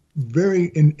over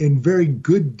in very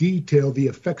good detail the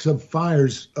effects of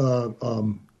fires,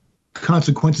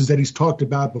 consequences that he's talked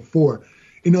about before.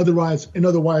 In other words,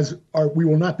 we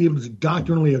will not be able to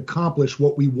doctrinally accomplish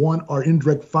what we want our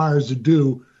indirect fires to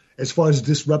do, as far as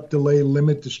disrupt, delay,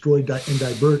 limit, destroy, and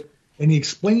divert. And he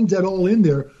explains that all in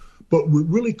there. But what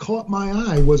really caught my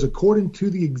eye was, according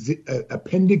to the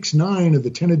Appendix 9 of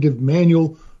the Tentative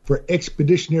Manual for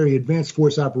Expeditionary Advanced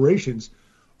Force Operations,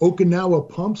 Okinawa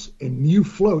pumps and new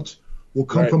floats will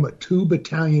come from a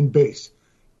 2-battalion base.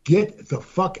 Get the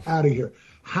fuck out of here.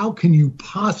 How can you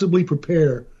possibly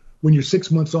prepare when you're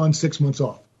 6 months on, 6 months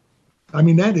off? I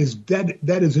mean, that is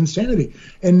insanity.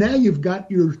 And now you've got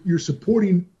your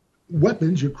supporting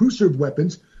weapons, your crew-served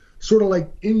weapons, sort of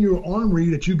like in your armory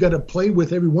that you got to play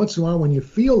with every once in a while when you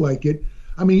feel like it.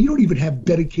 I mean, you don't even have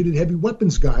dedicated heavy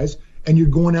weapons guys, and you're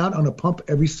going out on a pump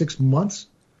every 6 months.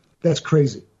 That's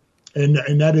crazy, and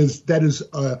that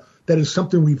is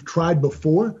something we've tried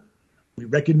before. We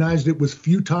recognized it was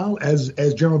futile, as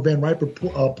General Van Riper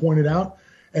pointed out,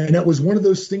 and that was one of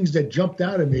those things that jumped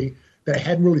out at me that I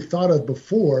hadn't really thought of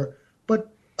before,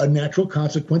 but a natural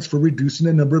consequence for reducing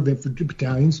the number of infantry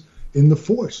battalions in the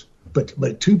force. But a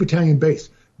 2-battalion base,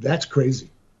 that's crazy.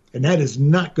 And that is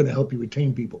not going to help you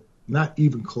retain people. Not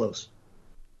even close.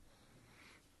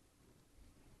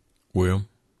 William?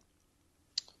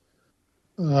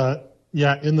 In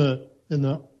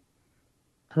the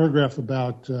paragraph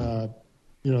about, the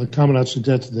Commandant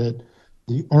suggested that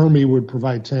the Army would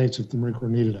provide tanks if the Marine Corps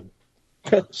needed them.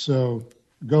 So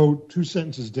go 2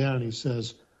 sentences down, he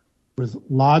says, with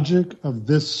logic of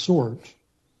this sort,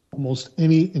 almost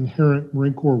any inherent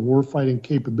Marine Corps warfighting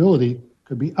capability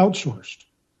could be outsourced.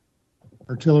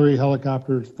 Artillery,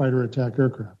 helicopters, fighter attack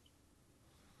aircraft.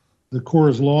 The Corps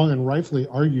has long and rightfully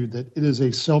argued that it is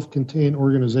a self-contained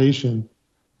organization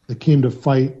that came to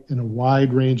fight in a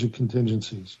wide range of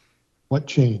contingencies. What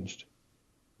changed?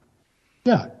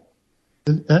 Yeah.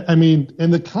 I mean,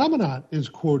 and the Commandant is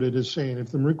quoted as saying,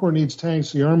 if the Marine Corps needs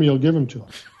tanks, the Army will give them to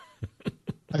us.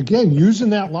 Again, using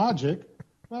that logic,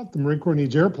 well, if the Marine Corps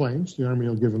needs airplanes, the Army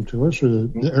will give them to us, or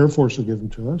the Air Force will give them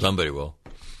to us. Somebody will.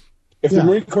 If the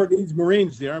Marine Corps needs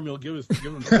Marines, the Army will give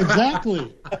them.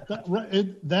 Exactly.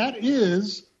 That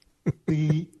is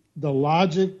the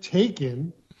logic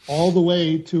taken all the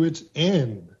way to its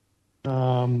end.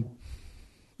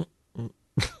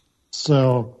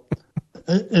 So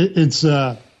it's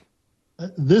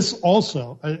this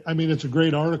also. I mean, it's a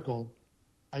great article.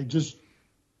 I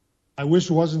wish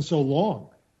it wasn't so long,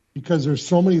 because there's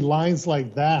so many lines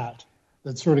like that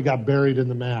sort of got buried in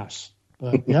the mass.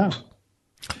 But yeah.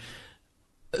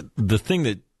 The thing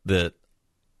that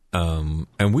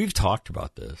and we've talked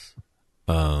about this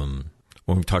when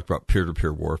we talked about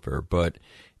peer-to-peer warfare, but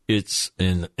it's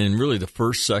in really the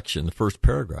first section, the first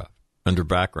paragraph under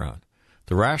background.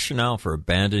 The rationale for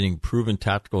abandoning proven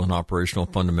tactical and operational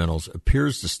fundamentals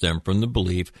appears to stem from the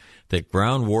belief that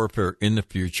ground warfare in the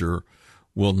future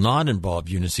will not involve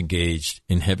units engaged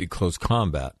in heavy close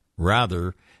combat.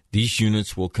 Rather, these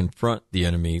units will confront the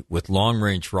enemy with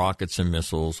long-range rockets and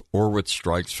missiles, or with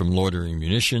strikes from loitering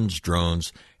munitions,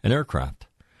 drones, and aircraft.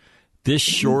 This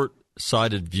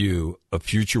short-sighted view of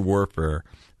future warfare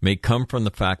may come from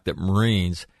the fact that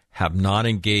Marines have not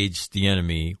engaged the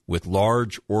enemy with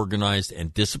large, organized,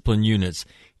 and disciplined units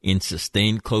in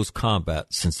sustained close combat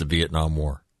since the Vietnam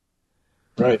War.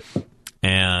 Right.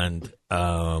 And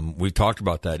we talked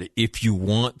about that. If you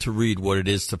want to read what it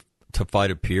is to fight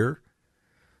a peer,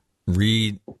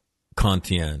 read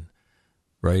Contien,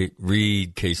 right?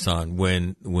 Read Khe Sanh.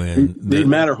 Read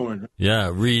Matterhorn. Yeah,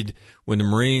 read when the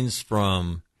Marines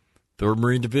from 3rd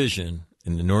Marine Division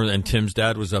in the north, and Tim's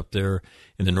dad was up there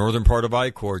in the northern part of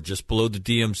I Corps, just below the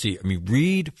DMZ. I mean,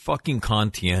 read fucking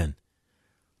Contien.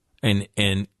 And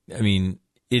I mean,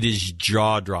 it is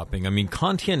jaw-dropping. I mean,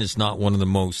 Contien is not one of the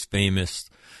most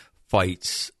famous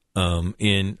fights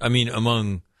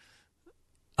among,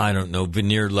 I don't know,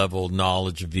 veneer level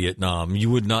knowledge of Vietnam. You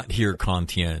would not hear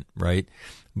Contien, right?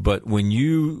 But when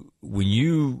you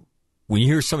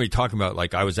hear somebody talking about,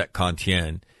 like, I was at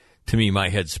Contien, to me my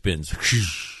head spins.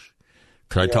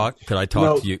 Could I talk to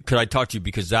you? Could I talk to you?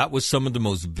 Because that was some of the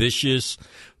most vicious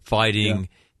fighting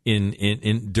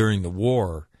in during the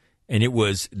war, and it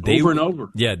was over and over.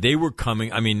 Yeah, they were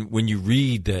coming. I mean, when you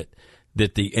read that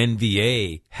the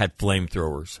NVA had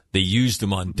flamethrowers, they used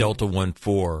them on Delta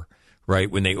 1-4, right,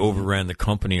 when they overran the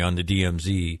company on the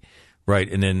DMZ,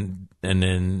 right, and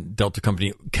then Delta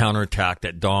Company counterattacked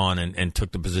at dawn and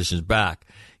took the positions back.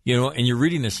 You know, and you're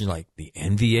reading this and you're like, the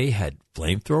NVA had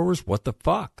flamethrowers? What the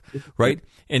fuck? Right?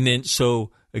 And then, so,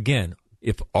 again,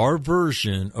 if our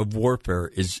version of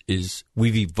warfare is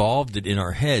we've evolved it in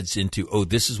our heads into, oh,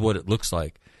 this is what it looks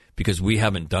like because we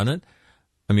haven't done it.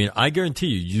 I mean, I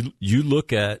guarantee you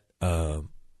look at,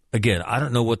 again, I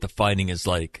don't know what the fighting is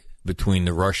like between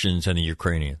the Russians and the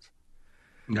Ukrainians.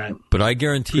 Right. But I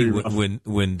guarantee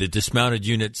when the dismounted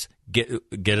units get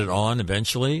it on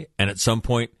eventually, and at some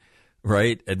point,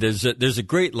 right? There's a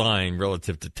great line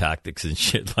relative to tactics and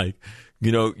shit, like,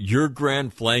 you know, your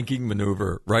grand flanking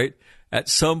maneuver, right? At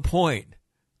some point,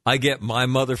 I get my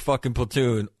motherfucking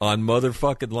platoon on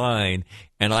motherfucking line,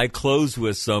 and I close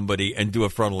with somebody and do a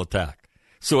frontal attack.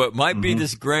 So it might be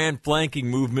this grand flanking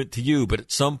movement to you, but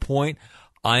at some point,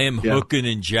 I am hooking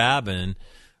and jabbing,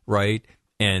 right?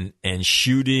 And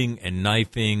shooting and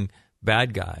knifing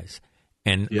bad guys.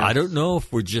 And I don't know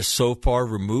if we're just so far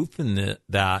removed from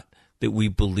that we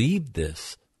believe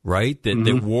this, right?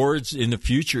 That wars in the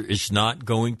future is not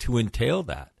going to entail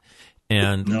that.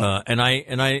 And and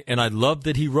I love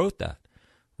that he wrote that,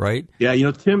 right? Yeah, you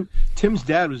know, Tim's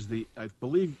dad was I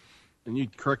believe, and you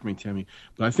correct me, Timmy,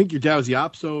 but I think your dad was the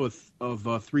OPSO of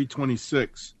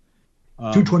 326.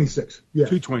 226. Yeah.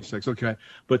 226. Okay.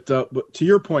 But to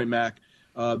your point, Mac,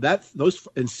 those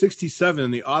in 67,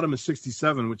 in the autumn of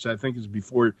 67, which I think is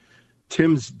before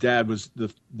Tim's dad was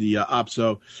the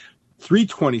OPSO.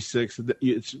 326.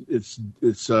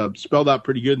 It's spelled out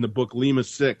pretty good in the book Lima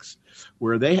 6,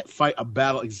 where they fight a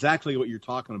battle exactly what you're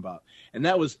talking about. And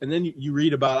then you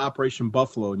read about Operation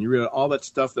Buffalo, and you read all that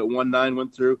stuff that 19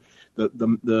 went through,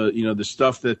 the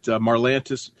stuff that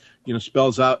Marlantes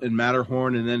spells out in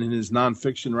Matterhorn, and then in his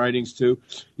nonfiction writings too.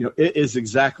 You know, it is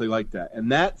exactly like that.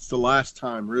 And that's the last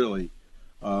time, really,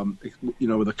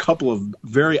 with a couple of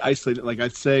very isolated, like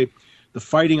I'd say, the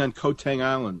fighting on Koh Tang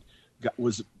Island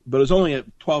but it was only a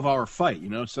 12-hour fight,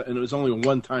 and it was only a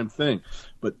one-time thing.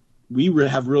 But we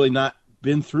have really not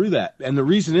been through that. And the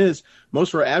reason is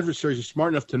most of our adversaries are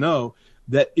smart enough to know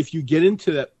that if you get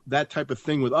into that type of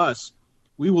thing with us,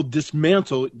 we will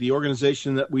dismantle the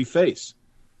organization that we face.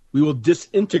 We will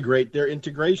disintegrate their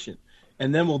integration,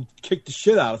 and then we'll kick the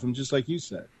shit out of them, just like you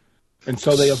said. And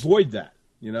so they avoid that,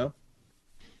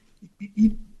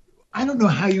 I don't know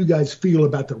how you guys feel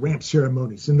about the ramp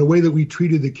ceremonies and the way that we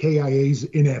treated the KIAs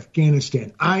in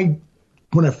Afghanistan.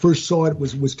 When I first saw it,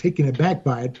 was taken aback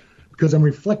by it because I'm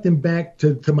reflecting back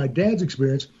to my dad's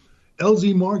experience.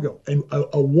 LZ Margot, and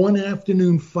a one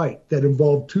afternoon fight that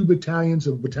involved 2 battalions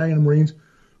of Battalion of Marines,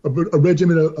 a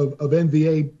regiment of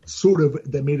NVA, sort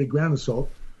of, that made a ground assault.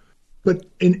 But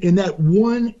in that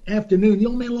one afternoon, the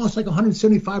old man lost like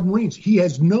 175 Marines. He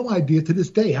has no idea to this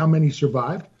day how many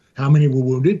survived, how many were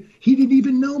wounded. He didn't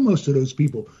even know most of those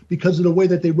people because of the way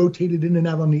that they rotated in and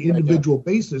out on the individual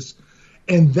basis.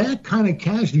 And that kind of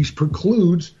casualties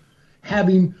precludes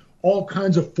having all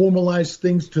kinds of formalized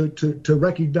things to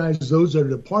recognize those that are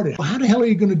departed. How the hell are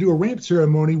you going to do a ramp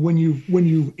ceremony when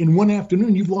you in one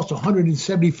afternoon you've lost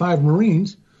 175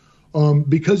 Marines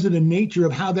because of the nature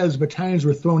of how those battalions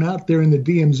were thrown out there in the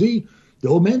DMZ? The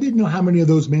old man didn't know how many of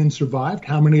those men survived,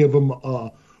 how many of them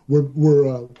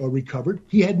were recovered.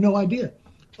 He had no idea.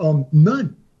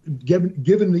 None,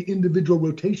 given the individual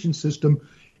rotation system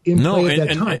in play at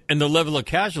that time. And the level of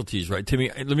casualties, right,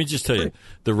 Timmy? Let me just tell you,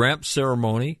 the ramp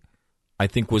ceremony, I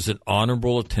think, was an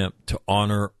honorable attempt to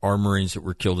honor our Marines that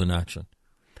were killed in action.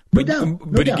 But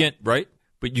again, right?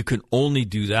 But you can only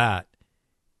do that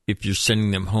if you're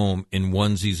sending them home in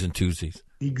onesies and twosies.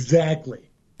 Exactly.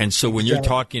 And so when you're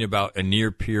talking about a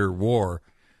near-peer war,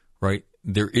 right,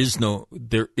 there is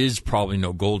probably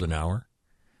no golden hour,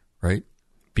 right?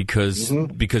 Because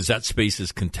that space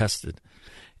is contested.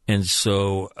 And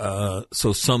so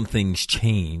some things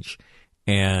change,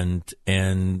 and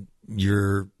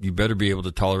you better be able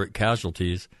to tolerate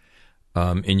casualties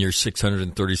in your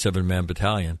 637-man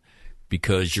battalion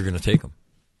because you're going to take them.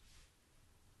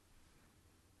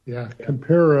 Yeah,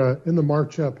 compare in the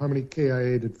march up, how many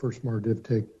KIA did 1st MARDIV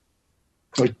take?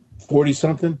 Like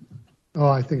 40-something? Oh,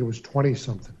 I think it was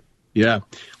 20-something. Yeah.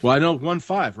 Well, I know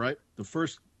 1-5, right? The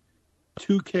first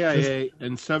 2 KIA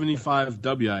and 75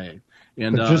 WIA.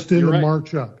 And just in the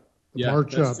march up.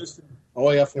 March up.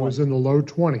 OAF it was in the low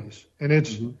 20s. And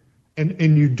it's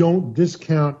and you don't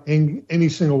discount any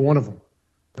single one of them.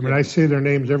 I mean, I say their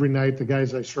names every night, the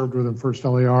guys I served with in 1st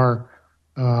LAR.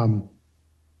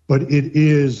 But it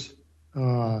is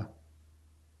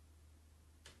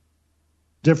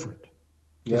different,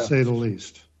 to say the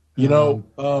least.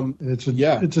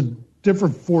 It's a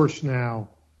different force now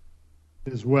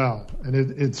as well. And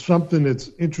it's something that's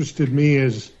interested me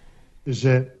is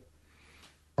that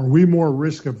are we more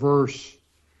risk averse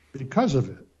because of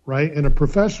it, right? In a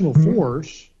professional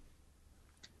force,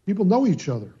 people know each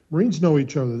other. Marines know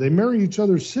each other. They marry each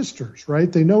other's sisters,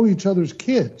 right? They know each other's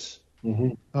kids.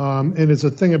 And it's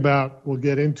a thing about, we'll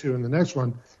get into in the next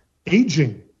one,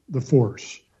 aging the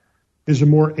force. Is a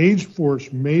more aged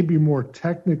force maybe more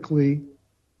technically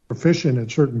proficient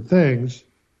at certain things,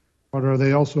 but are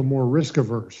they also more risk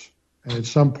averse? And at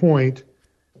some point,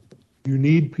 you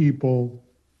need people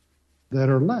that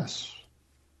are less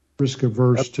risk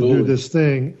averse to do this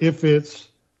thing if it's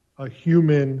a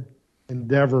human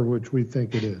endeavor, which we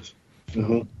think it is.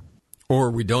 So. Or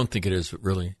we don't think it is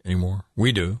really anymore.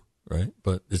 We do, right?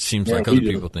 But it seems like other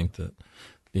people think that.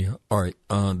 Yeah. All right.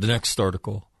 The next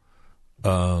article.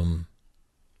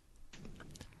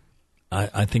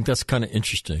 I think that's kind of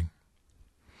interesting.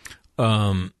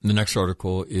 The next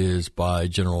article is by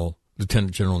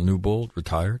Lieutenant General Newbold,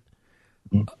 retired.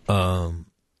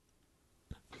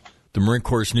 The Marine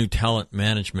Corps' new talent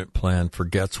management plan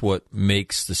forgets what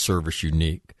makes the service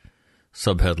unique.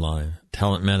 Subheadline,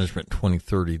 Talent Management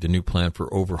 2030, the new plan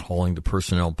for overhauling the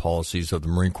personnel policies of the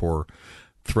Marine Corps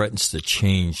threatens to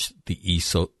change the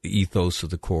ethos of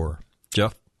the Corps.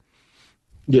 Jeff?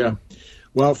 Yeah.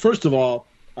 Well, first of all,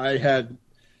 I had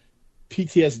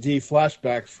PTSD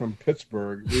flashbacks from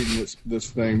Pittsburgh reading this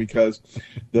thing because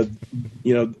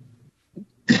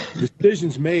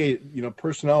decisions made,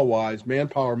 personnel-wise,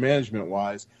 manpower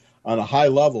management-wise, on a high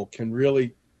level can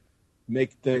really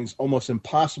make things almost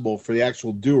impossible for the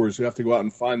actual doers who have to go out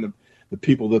and find the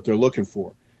people that they're looking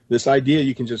for. This idea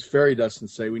you can just fairy dust and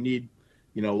say we need,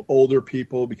 older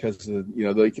people because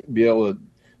they can be able to,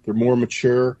 they're more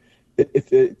mature.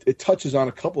 It touches on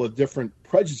a couple of different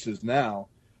prejudices now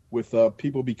with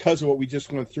people because of what we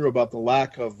just went through about the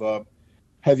lack of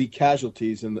heavy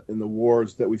casualties in the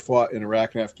wars that we fought in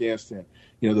Iraq and Afghanistan.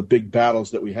 The big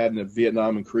battles that we had in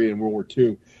Vietnam and Korea and World War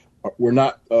II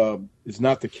is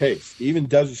not the case. Even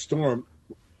Desert Storm,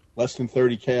 less than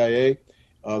 30 KIA.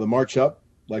 The March Up,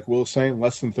 like Will was saying,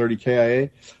 less than 30 KIA.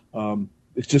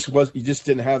 It just was. You just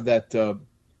didn't have that.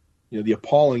 The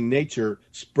appalling nature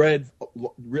spread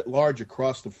writ large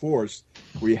across the force,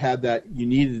 where you had that. You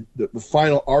needed the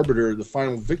final arbiter, the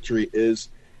final victory is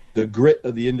the grit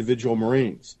of the individual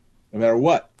Marines, no matter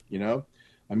what.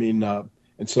 I mean,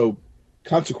 and so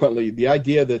consequently, the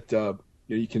idea that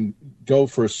you can go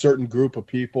for a certain group of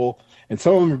people, and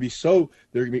some of them would be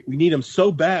we need them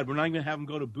so bad, we're not even going to have them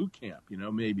go to boot camp,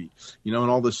 maybe, and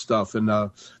all this stuff. And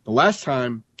the last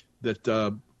time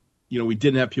that, we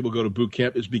didn't have people go to boot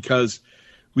camp is because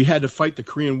we had to fight the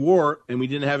Korean War and we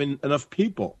didn't have enough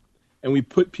people. And we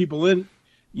put people in,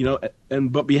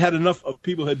 but we had enough of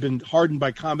people who had been hardened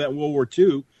by combat in World War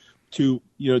II to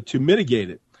mitigate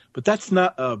it. But that's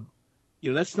not a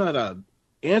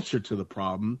answer to the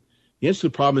problem. The answer to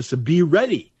the problem is to be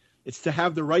ready. It's to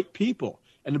have the right people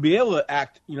and to be able to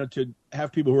act, to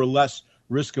have people who are less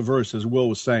risk averse, as Will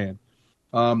was saying.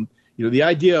 The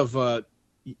idea of,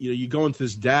 you go into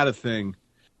this data thing,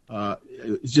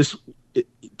 it's just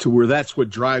to where that's what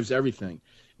drives everything.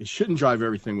 It shouldn't drive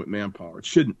everything with manpower. It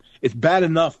shouldn't. It's bad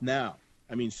enough now.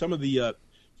 I mean, some of the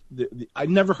I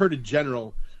never heard a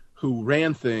general who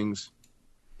ran things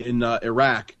in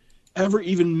Iraq ever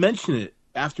even mention it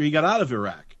after he got out of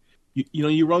Iraq.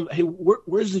 You run. Hey,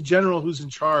 where's the general who's in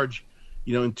charge?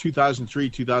 In 2003,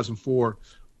 2004.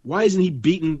 Why isn't he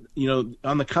beaten?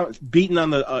 On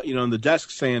the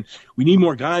desk saying we need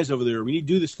more guys over there. We need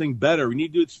to do this thing better. We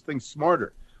need to do this thing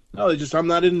smarter. No, I'm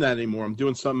not in that anymore. I'm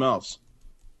doing something else.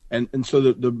 And so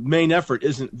the main effort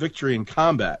isn't victory in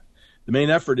combat. The main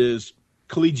effort is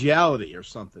collegiality or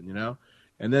something,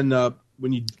 And then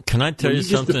when you can I tell you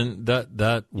something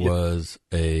that was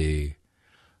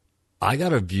I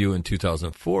got a view in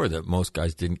 2004 that most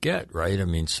guys didn't get, right? I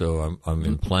mean, so I'm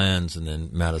in plans, and then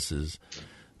Mattis's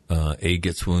aide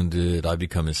gets wounded. I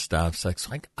become his staff sec.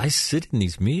 So I sit in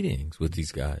these meetings with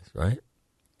these guys, right?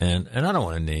 And I don't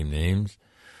want to name names,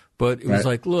 but it was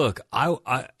like, look,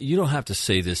 you don't have to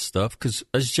say this stuff because,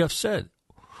 as Jeff said,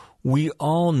 we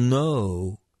all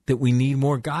know that we need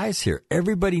more guys here.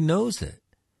 Everybody knows it,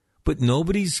 but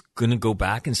nobody's going to go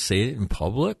back and say it in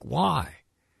public. Why?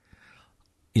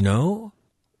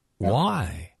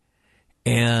 Why?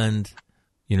 And,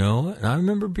 and I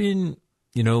remember being,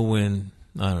 when,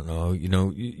 I don't know,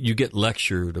 you get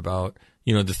lectured about,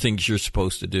 the things you're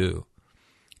supposed to do.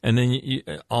 And then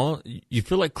you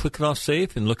feel like clicking off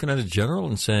safe and looking at a general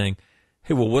and saying,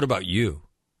 hey, well, what about you?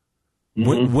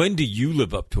 Mm-hmm. When do you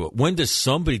live up to it? When does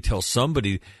somebody tell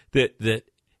somebody that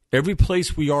every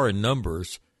place we are in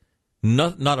numbers,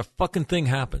 not a fucking thing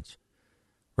happens,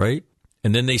 right?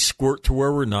 And then they squirt to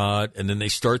where we're not, and then they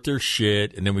start their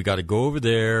shit, and then we got to go over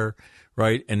there,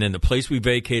 right? And then the place we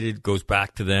vacated goes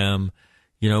back to them.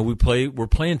 We're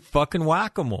playing fucking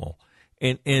whack-a-mole.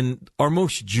 And our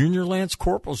most junior lance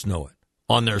corporals know it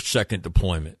on their second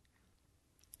deployment.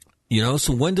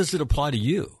 So when does it apply to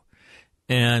you?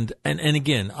 And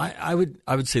again, I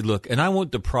would say, look, and I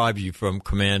won't deprive you from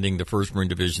commanding the 1st Marine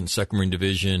Division, 2nd Marine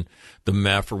Division, the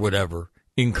MEF or whatever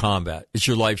in combat. It's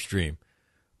your live stream.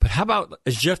 But how about,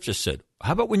 as Jeff just said,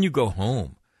 how about when you go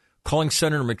home, calling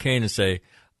Senator McCain and say,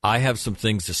 I have some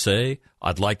things to say.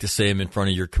 I'd like to say them in front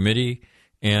of your committee,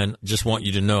 and just want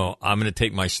you to know I'm going to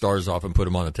take my stars off and put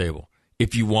them on the table.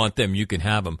 If you want them, you can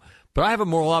have them. But I have a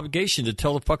moral obligation to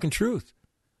tell the fucking truth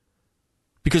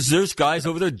because there's guys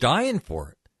over there dying for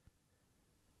it.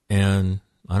 And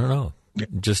I don't know.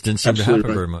 It just didn't seem to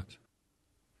happen very much.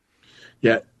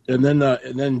 Yeah. And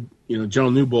then General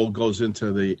Newbold goes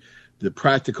into the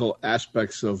practical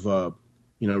aspects of,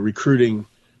 recruiting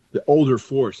the older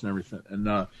force and everything.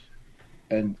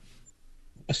 And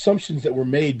assumptions that were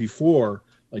made before,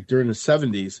 like during the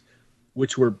 70s,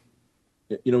 which were,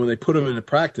 when they put them into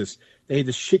practice, they had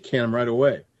to shit can them right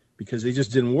away because they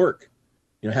just didn't work.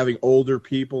 Having older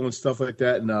people and stuff like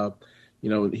that. And,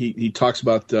 he talks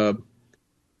about there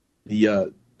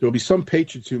will be some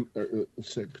patriots who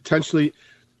potentially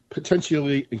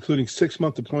including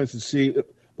 6-month deployments at sea,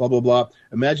 blah, blah, blah.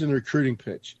 Imagine the recruiting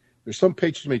pitch. There's some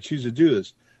patriots who may choose to do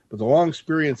this, but the long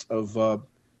experience of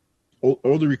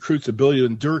older recruits' ability to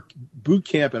endure boot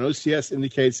camp and OCS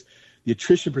indicates the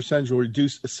attrition percentage will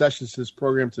reduce accessions to this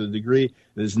program to the degree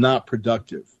that is not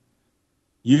productive.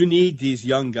 You need these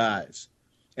young guys.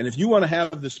 And if you want to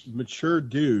have this mature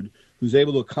dude who's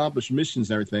able to accomplish missions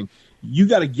and everything, you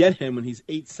got to get him when he's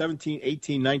 17,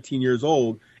 18, 19 years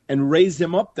old and raise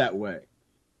him up that way.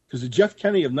 Because the Jeff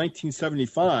Kennedy of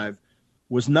 1975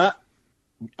 was not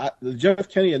the Jeff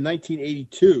Kennedy of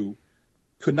 1982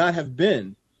 could not have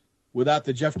been without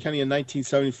the Jeff Kennedy in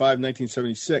 1975,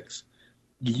 1976.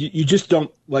 You just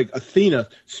don't, like Athena,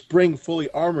 spring fully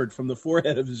armored from the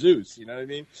forehead of Zeus. You know what I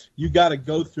mean? You got to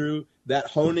go through that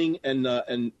honing and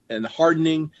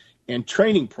hardening and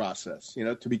training process,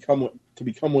 to become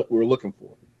what we're looking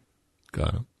for.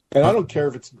 Got it. And I don't care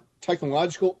if it's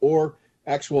technological or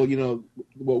actual,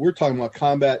 what we're talking about,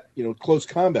 combat, close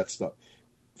combat stuff.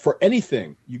 for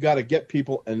anything, you got to get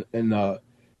people and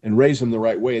raise them the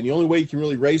right way. And the only way you can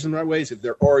really raise them the right way is if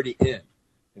they're already in,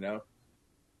 you know.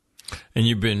 And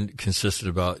you've been consistent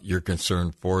about your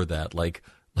concern for that. Like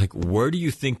where do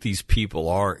you think these people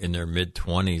are in their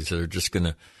mid-20s that are just going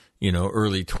to, you know,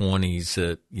 early 20s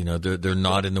that, you know, they're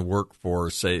not in the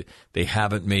workforce, they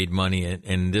haven't made money,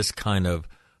 and this kind of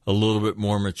a little bit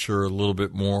more mature, a little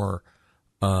bit more,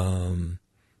 I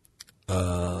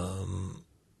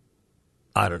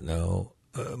don't know,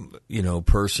 you know,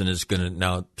 person is going to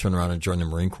now turn around and join the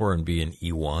Marine Corps and be an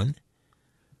E1.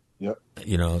 Yep.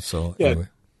 You know, so yeah. Anyway.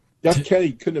 Jeff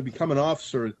Kennedy couldn't have become an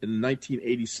officer in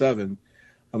 1987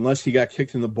 unless he got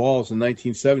kicked in the balls in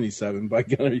 1977 by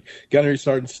Gunnery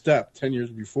Sergeant Stepp 10 years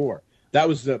before. That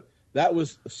was a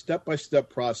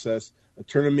step-by-step process that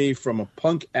turned me from a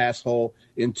punk asshole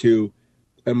into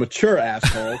a mature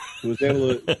asshole who was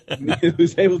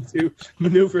able to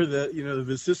maneuver the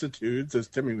vicissitudes, as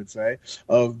Timmy would say,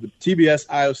 of the TBS,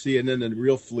 IOC, and then the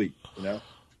real fleet. You know.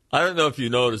 I don't know if you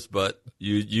noticed, but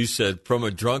you said from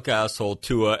a drunk asshole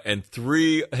to and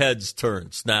 3 heads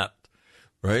turned, snapped,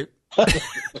 right?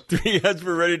 3 heads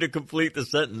were ready to complete the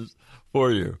sentence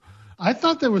for you. I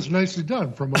thought that was nicely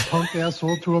done, from a punk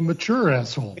asshole to a mature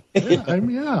asshole. Yeah, I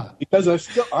mean, yeah. Because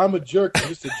I'm a jerk. I'm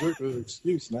just a jerk with an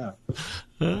excuse now.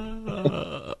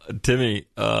 Timmy,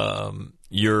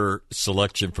 your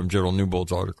selection from General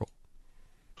Newbold's article.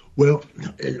 Well,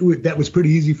 that was pretty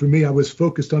easy for me. I was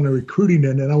focused on the recruiting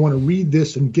end, and I want to read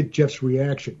this and get Jeff's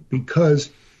reaction, because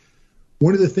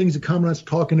one of the things the Commandant's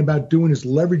talking about doing is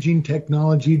leveraging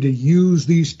technology to use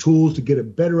these tools to get a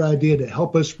better idea to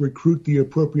help us recruit the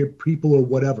appropriate people or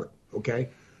whatever, okay?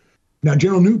 Now,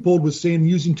 General Newbold was saying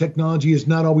using technology is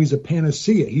not always a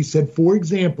panacea. He said, for an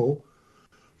example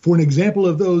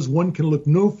of those, one can look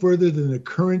no further than the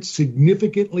current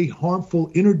significantly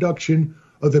harmful introduction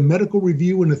of the Medical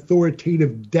Review and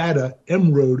Authoritative Data,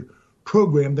 MROAD,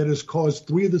 program that has caused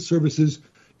 3 of the services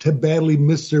to badly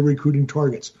miss their recruiting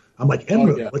targets. I'm like,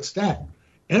 MROAD, What's that?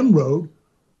 MROAD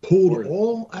pulled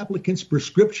all applicants'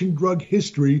 prescription drug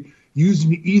history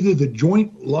using either the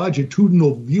Joint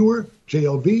Longitudinal Viewer,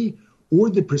 JLV, or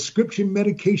the Prescription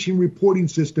Medication Reporting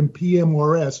System,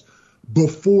 PMRS,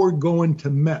 before going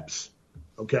to MEPS,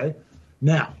 okay?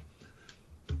 Now,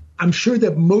 I'm sure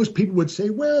that most people would say,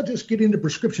 well, just get into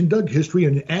prescription drug history,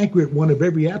 and an accurate one of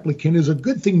every applicant is a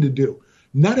good thing to do.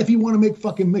 Not if you want to make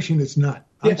fucking mission, it's not.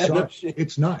 I'm sorry. No,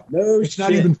 it's not. It's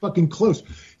not even fucking close.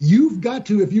 You've got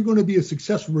to, if you're going to be a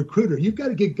successful recruiter, you've got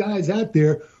to get guys out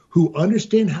there who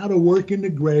understand how to work in the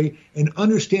gray and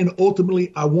understand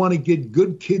ultimately, I want to get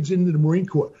good kids into the Marine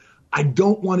Corps. I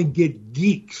don't want to get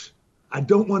geeks. I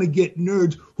don't want to get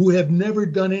nerds who have never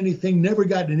done anything, never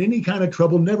gotten in any kind of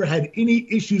trouble, never had any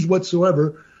issues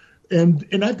whatsoever. And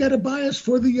I've got a bias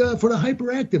for the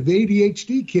hyperactive, the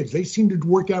ADHD kids. They seem to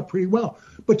work out pretty well,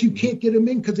 but you can't get them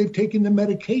in because they've taken the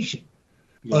medication,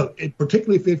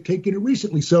 particularly if they've taken it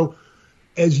recently. So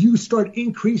as you start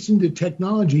increasing the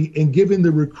technology and giving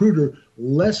the recruiter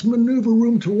less maneuver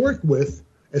room to work with,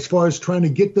 as far as trying to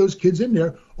get those kids in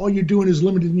there, all you're doing is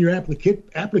limiting your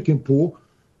applicant pool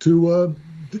to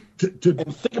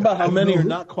and think about how many are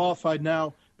not qualified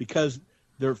now because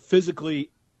they're basically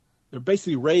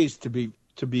raised to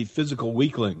be physical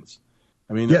weaklings.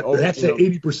 I mean, that's the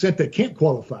 80% that can't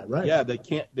qualify, right? Yeah,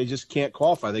 they just can't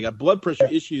qualify. They got blood pressure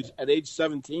issues at age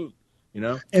 17. You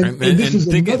know, and this is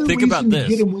another reason about this. To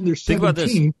get them when they're 17. Think about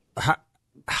this.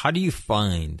 How do you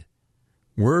find,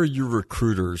 where are your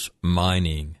recruiters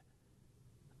mining?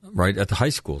 Right at the high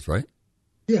schools, right?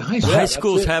 Yeah, high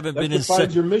schools haven't been in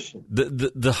session.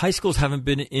 The high schools haven't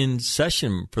been in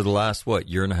session for the last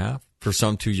year and a half, for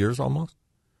some 2 years almost.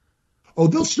 Oh,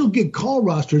 they'll still get call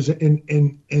rosters and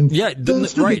they'll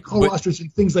still get call rosters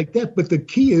and things like that. But the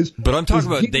key is, but I'm talking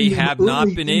about they have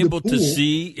not been able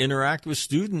to interact with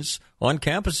students on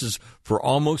campuses for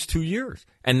almost 2 years,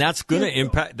 and that's going to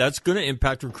impact. That's going to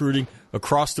impact recruiting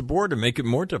across the board and make it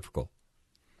more difficult.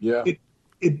 Yeah,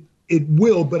 it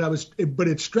will, but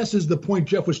it stresses the point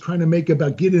Jeff was trying to make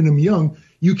about getting them young.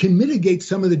 You can mitigate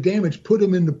some of the damage, put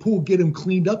them in the pool, get them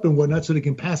cleaned up and whatnot, so they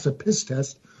can pass a piss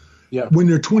test. Yeah. When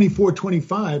they're 24,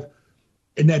 25,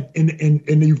 and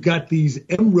you've got these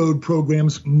MROAD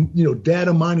programs,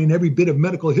 data mining every bit of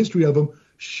medical history of them.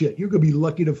 Shit, you're gonna be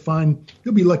lucky to find.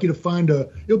 You'll be like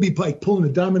pulling a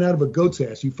diamond out of a goat's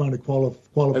ass. You find a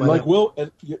qualified. And like Will,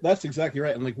 that's exactly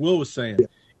right. And like Will was saying,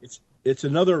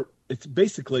 it's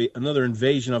basically another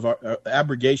invasion of our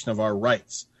abrogation of our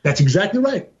rights. That's exactly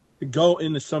right. To go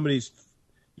into somebody's,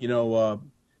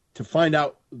 to find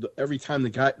out every time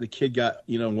the kid got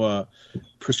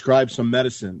prescribed some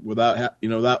medicine without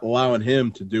allowing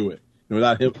him to do it.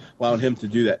 without him allowing him to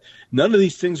do that. None of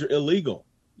these things are illegal,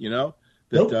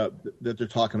 that they're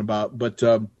talking about, but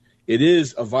it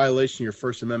is a violation of your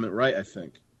First Amendment right, I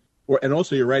think, and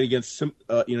also your right against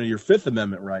your Fifth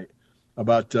Amendment right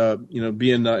about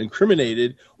being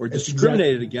incriminated or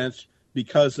discriminated against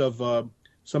because of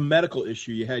some medical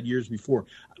issue you had years before.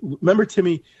 Remember,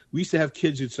 Timmy, we used to have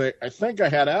kids who'd say, "I think I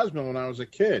had asthma when I was a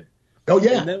kid." Oh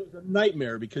yeah, and that was a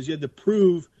nightmare because you had to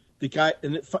prove the guy.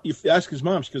 And you ask his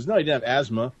mom, she goes, "No, he didn't have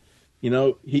asthma. He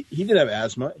didn't have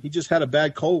asthma. He just had a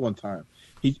bad cold one time."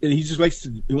 He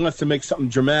wants to make something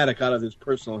dramatic out of his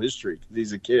personal history because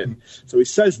he's a kid. So he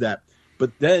says that.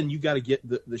 But then you got to get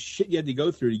the shit you had to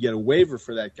go through to get a waiver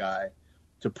for that guy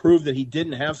to prove that he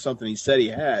didn't have something he said he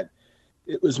had.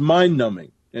 It was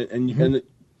mind-numbing. And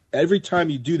every time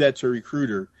you do that to a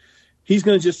recruiter, he's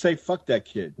going to just say, fuck that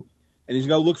kid. And he's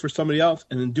going to look for somebody else.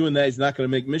 And in doing that, he's not going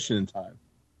to make mission in time.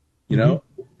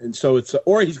 And so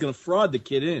or he's going to fraud the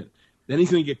kid in. Then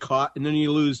he's going to get caught. And then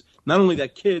you lose not only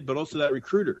that kid, but also that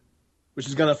recruiter, which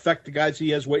is going to affect the guys he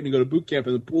has waiting to go to boot camp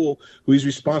in the pool who he's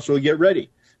responsible to get ready.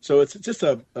 So it's just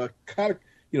a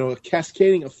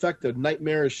cascading effect of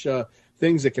nightmarish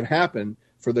things that can happen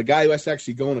for the guy who has to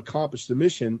actually go and accomplish the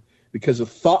mission because of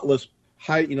thoughtless,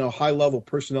 high-level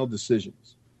personnel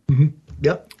decisions. Mm-hmm.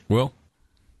 Yep. Well,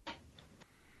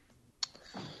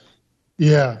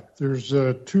 yeah, there's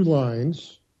 2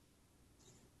 lines.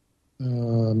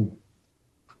 Gotta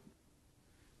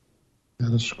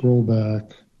scroll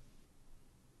back.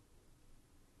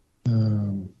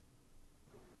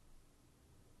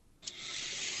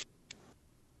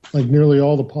 Like nearly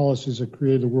all the policies that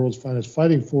created the world's finest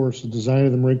fighting force, the design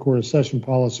of the Marine Corps accession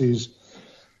policies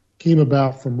came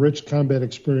about from rich combat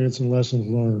experience and lessons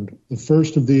learned. The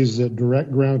first of these is that direct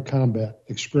ground combat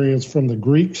experience from the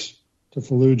Greeks to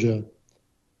Fallujah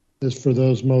is for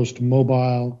those most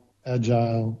mobile,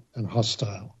 agile, and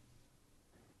hostile.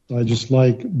 So I just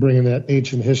like bringing that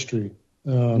ancient history.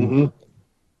 The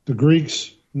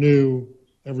Greeks knew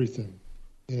everything,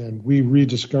 and we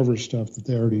rediscover stuff that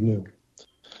they already knew.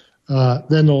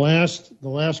 Then the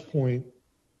last point,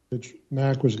 which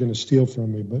Mac was going to steal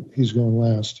from me, but he's going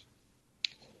last.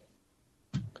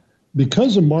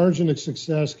 Because a margin of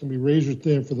success can be razor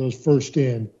thin for those first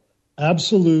in,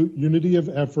 absolute unity of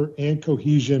effort and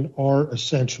cohesion are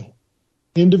essential.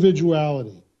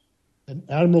 Individuality, an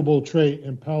admirable trait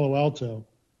in Palo Alto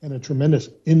and a tremendous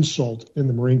insult in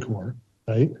the Marine Corps,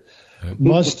 right?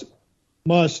 Must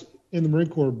in the Marine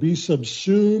Corps be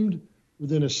subsumed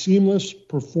within a seamless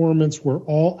performance where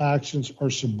all actions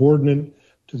are subordinate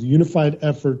to the unified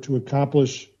effort to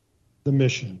accomplish the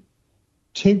mission.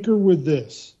 Tinker with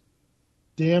this,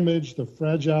 damage the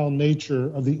fragile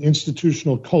nature of the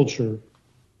institutional culture,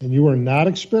 and you are not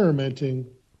experimenting,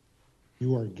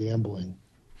 you are gambling.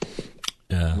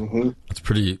 Yeah, that's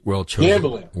pretty well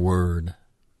chosen word.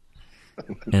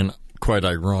 And quite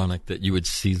ironic that you would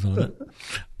seize on it.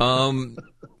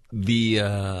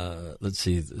 Let's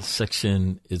see, the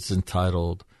section is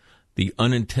entitled The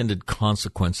Unintended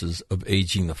Consequences of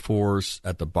Aging the Force.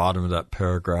 At the bottom of that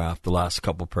paragraph, the last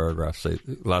couple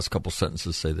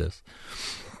sentences say this.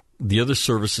 The other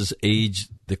services age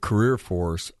the career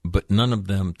force, but none of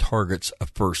them targets a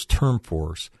first-term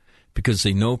force because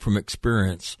they know from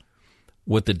experience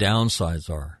what the downsides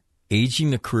are. Aging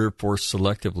the career force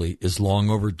selectively is long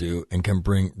overdue and can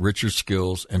bring richer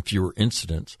skills and fewer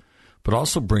incidents, but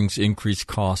also brings increased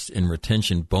costs in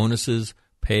retention bonuses,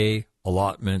 pay,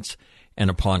 allotments, and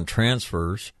upon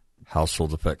transfers,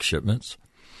 household effect shipments.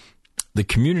 The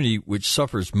community which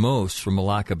suffers most from a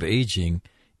lack of aging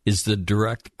is the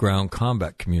direct ground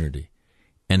combat community,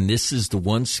 and this is the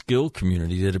one skill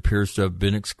community that appears to have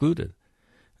been excluded.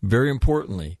 Very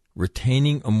importantly,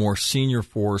 retaining a more senior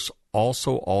force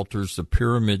also alters the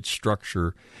pyramid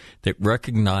structure that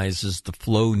recognizes the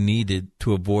flow needed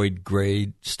to avoid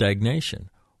grade stagnation.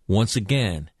 Once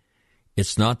again,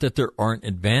 it's not that there aren't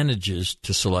advantages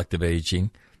to selective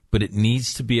aging, but it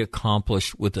needs to be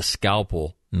accomplished with a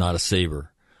scalpel, not a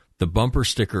saber. The bumper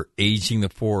sticker aging the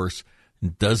force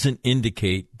doesn't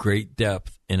indicate great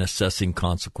depth in assessing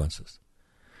consequences.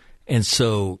 And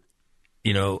so,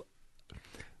 let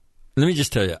me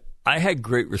just tell you, I had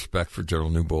great respect for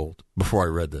General Newbold before I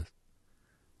read this,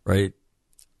 right?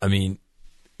 I mean,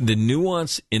 the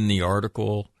nuance in the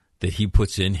article that he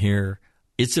puts in here,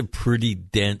 it's a pretty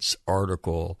dense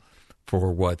article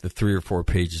for the 3 or 4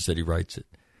 pages that he writes it.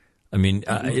 I mean,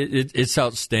 it's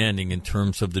outstanding in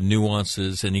terms of the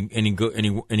nuances, and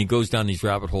he goes down these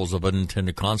rabbit holes of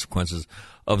unintended consequences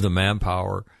of the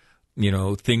manpower.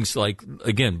 Things like,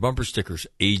 again, bumper stickers,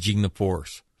 aging the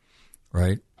force,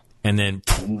 right? And then,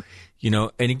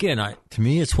 And again, to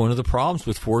me, it's one of the problems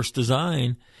with force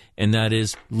design, and that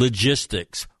is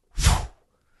logistics,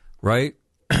 right?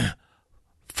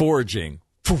 Foraging,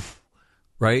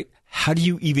 right? How do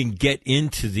you even get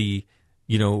into the,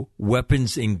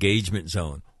 weapons engagement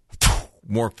zone?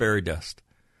 More fairy dust,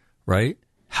 right?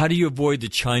 How do you avoid the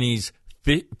Chinese,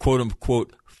 quote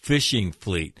unquote, fishing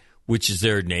fleet, which is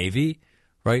their navy,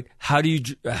 right? How do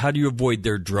you avoid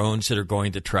their drones that are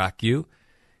going to track you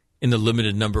in the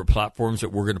limited number of platforms that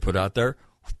we're going to put out there?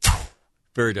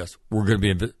 Fairy dust. We're going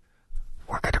to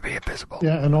be invisible.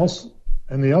 Yeah,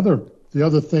 and the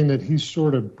other thing that he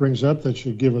sort of brings up that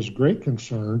should give us great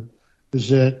concern is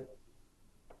that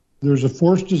there's a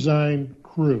force design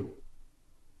crew,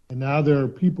 and now there are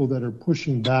people that are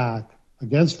pushing back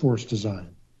against force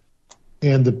design.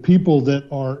 And the people that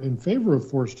are in favor of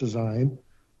force design,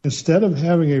 instead of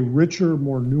having a richer,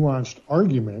 more nuanced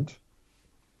argument,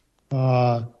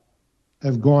 have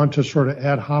gone to sort of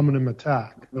ad hominem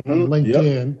attack. On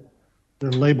LinkedIn,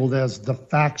 they're labeled as the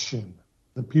faction,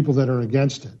 the people that are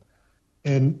against it.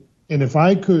 And if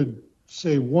I could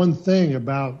say one thing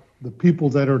about the people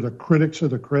that are the critics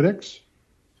of the critics,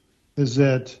 is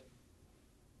that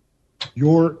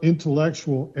your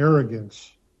intellectual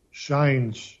arrogance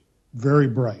shines very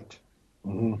bright.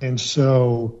 Mm-hmm. And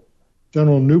so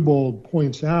General Newbold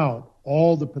points out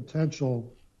all the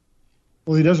potential.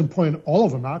 Well, he doesn't point all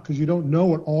of them out because you don't know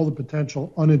what all the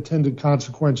potential unintended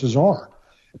consequences are.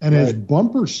 And as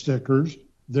bumper stickers,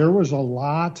 there was a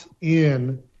lot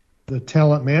in the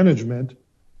talent management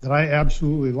that I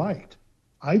absolutely liked.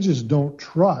 I just don't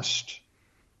trust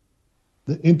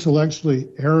the intellectually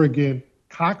arrogant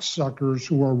cocksuckers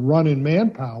who are running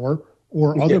manpower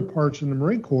or other parts in the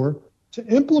Marine Corps to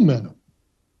implement them.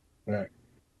 Right.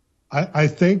 I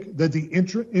think that the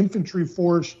infantry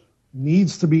force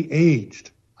needs to be aged.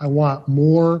 I want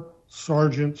more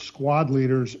sergeant squad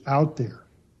leaders out there.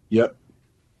 Yep.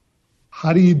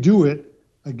 How do you do it?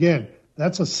 Again,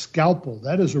 that's a scalpel.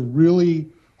 That is a really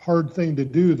hard thing to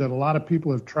do that a lot of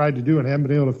people have tried to do and haven't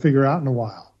been able to figure out in a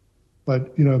while.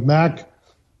 But, Mac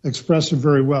expressed it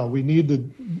very well. We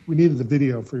needed the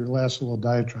video for your last little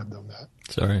diatribe, though, Matt.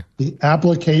 Sorry. The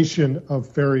application of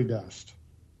fairy dust.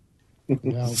 We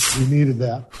needed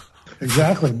that.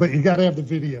 Exactly. But you got to have the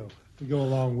video to go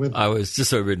along with it. I was, just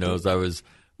so everybody knows, I was,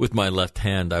 with my left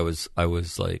hand, I was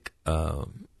like, how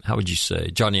would you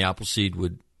say? Johnny Appleseed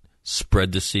would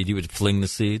spread the seed. He would fling the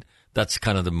seed. That's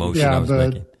kind of the motion I was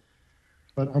making.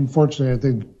 But unfortunately, I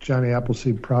think Johnny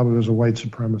Appleseed probably was a white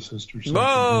supremacist or something.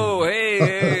 Whoa,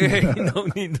 hey, no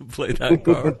need to play that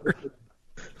card.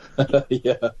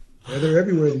 Yeah, they're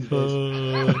everywhere these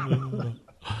days.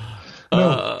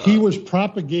 No, he was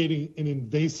propagating an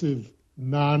invasive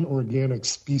non-organic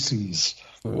species.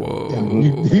 Whoa.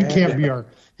 Yeah, he can't be our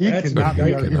cannot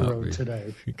be our hero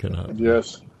today. He cannot.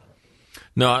 Yes.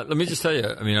 No, let me just tell you.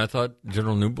 I mean, I thought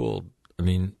General Newbold,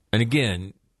 and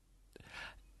again,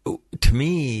 to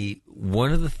me,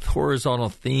 one of the horizontal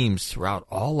themes throughout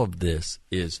all of this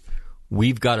is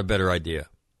we've got a better idea.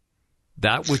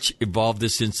 That which evolved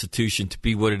this institution to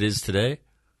be what it is today,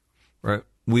 right?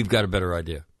 We've got a better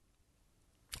idea.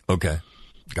 Okay,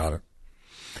 got it.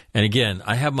 And again,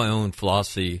 I have my own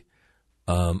philosophy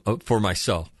for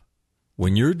myself.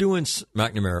 When you're doing,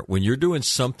 McNamara, when you're doing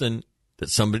something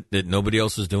that nobody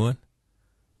else is doing,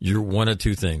 you're one of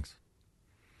two things.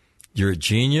 You're a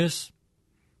genius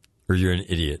or you're an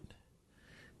idiot.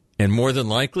 And more than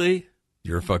likely,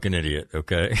 you're a fucking idiot,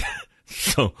 okay?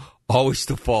 So always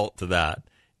default to that,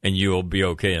 and you'll be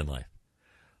okay in life.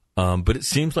 But it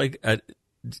seems like,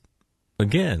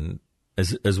 again,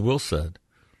 as Will said,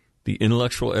 the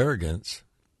intellectual arrogance,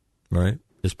 right,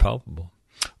 is palpable.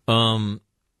 The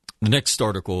next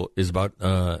article is about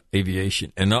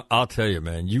aviation, and I'll tell you,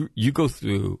 man, you go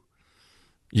through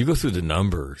the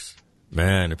numbers,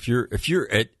 man. If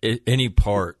you're at any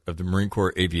part of the Marine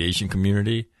Corps aviation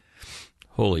community,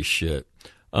 holy shit.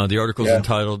 The article is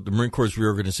entitled "The Marine Corps'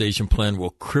 Reorganization Plan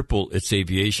Will Cripple Its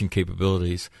Aviation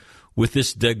Capabilities." With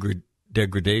this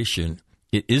degradation,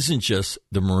 it isn't just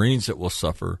the Marines that will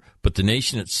suffer, but the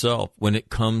nation itself when it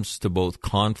comes to both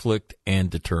conflict and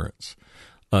deterrence.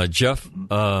 Jeff,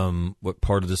 what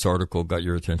part of this article got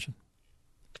your attention?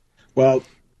 Well,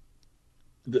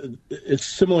 it's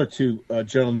similar to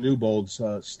General Newbold's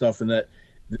stuff in that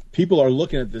people are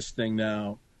looking at this thing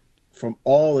now from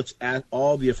all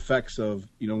the effects of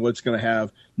what it's going to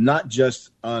have, not just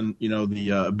on the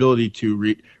ability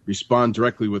to respond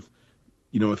directly with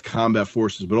combat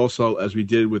forces, but also as we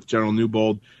did with General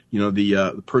Newbold,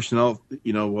 the personnel,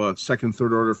 second,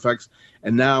 third order effects,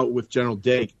 and now with General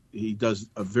Dake, he does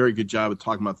a very good job of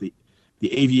talking about the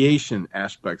the aviation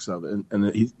aspects of it.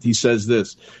 And he says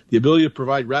this: the ability to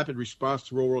provide rapid response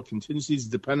to real-world contingencies is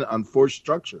dependent on force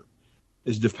structure.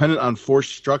 And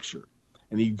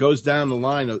he goes down the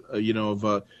line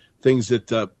of things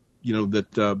that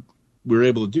we're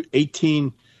able to do.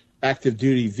 18 active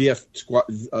duty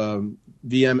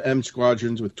VMM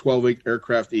squadrons with 12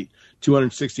 aircraft,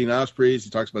 216 Ospreys. He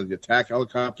talks about the attack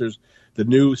helicopters, the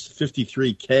new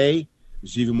 53K,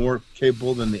 which is even more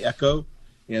capable than the Echo,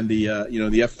 and the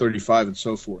F-35 and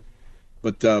so forth.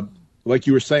 But like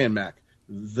you were saying, Mac,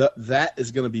 that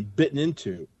is going to be bitten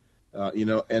into,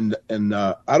 and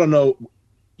I don't know.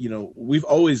 We've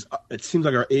always, it seems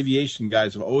like our aviation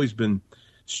guys have always been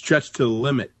stretched to the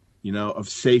limit, of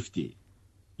safety,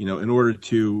 in order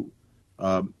to,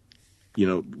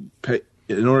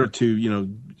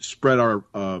 spread our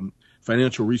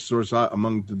financial resource out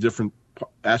among the different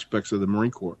aspects of the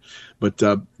Marine Corps. But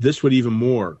this would even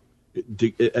more,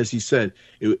 as he said,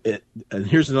 and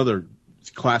here's another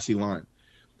classy line.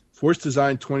 Force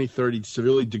Design 2030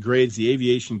 severely degrades the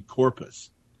aviation corpus,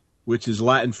 which is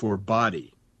Latin for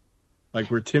body. Like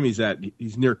where Timmy's at,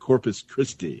 he's near Corpus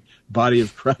Christi, body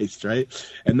of Christ, right?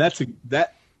 And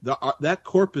that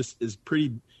corpus is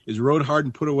rode hard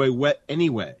and put away wet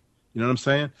anyway. You know what I'm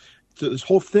saying? So this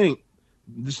whole thing,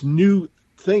 this new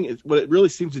thing, what it really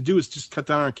seems to do is just cut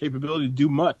down our capability to do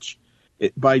much.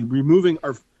 By removing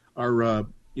our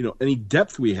any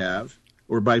depth we have,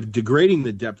 or by degrading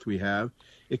the depth we have,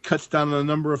 it cuts down on the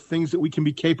number of things that we can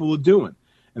be capable of doing,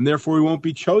 and therefore we won't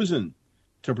be chosen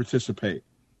to participate.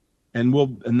 And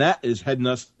that is heading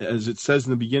us, as it says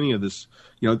in the beginning of this,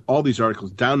 all these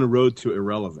articles, down the road to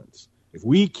irrelevance. If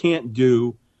we can't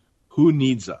do, who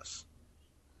needs us?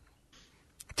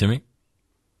 Timmy?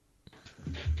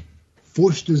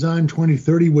 Force Design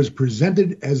 2030 was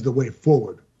presented as the way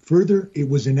forward. Further, it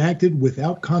was enacted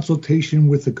without consultation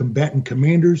with the combatant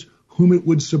commanders whom it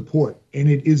would support, and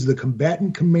it is the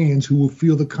combatant commands who will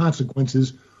feel the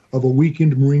consequences of a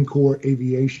weakened Marine Corps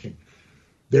aviation.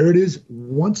 There it is,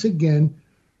 once again,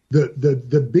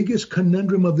 the biggest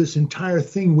conundrum of this entire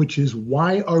thing, which is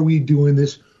why are we doing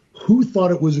this? Who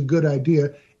thought it was a good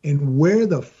idea? And where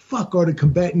the fuck are the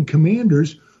combatant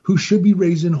commanders who should be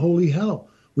raising holy hell?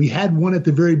 We had one at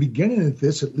the very beginning of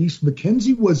this. At least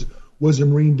McKenzie was a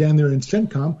Marine down there in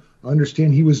CENTCOM. I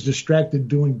understand he was distracted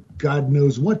doing God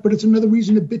knows what, but it's another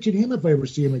reason to bitch at him if I ever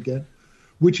see him again,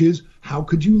 which is, how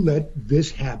could you let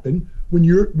this happen when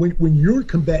your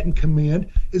combatant command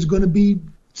is going to be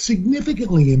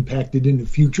significantly impacted in the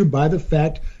future by the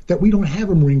fact that we don't have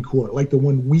a Marine Corps like the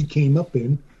one we came up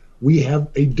in? We have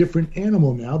a different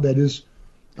animal now that is,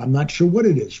 I'm not sure what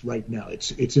it is right now.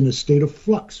 It's in a state of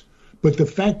flux. But the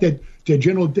fact that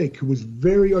General Dick, who was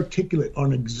very articulate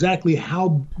on exactly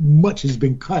how much has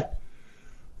been cut,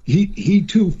 he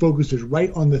too focuses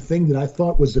right on the thing that I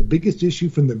thought was the biggest issue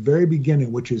from the very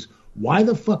beginning, which is, why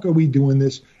the fuck are we doing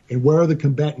this, and where are the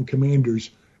combatant commanders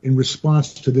in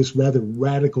response to this rather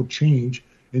radical change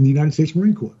in the United States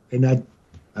Marine Corps? And I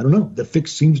don't know. The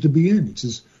fix seems to be in. It's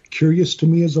as curious to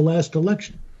me as the last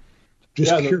election.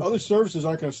 The other services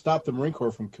aren't going to stop the Marine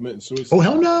Corps from committing suicide. Oh,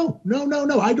 hell no.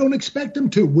 No. I don't expect them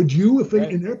to. Would you, if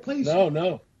in their place?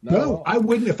 No, I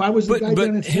wouldn't if I was the guy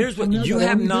down in here's what you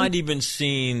have not even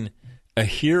seen a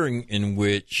hearing in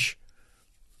which,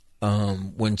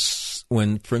 when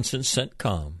for instance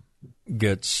CENTCOM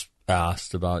gets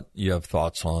asked about, you have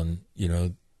thoughts on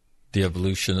the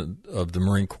evolution of the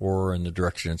Marine Corps and the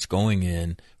direction it's going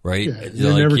in, right? Yeah,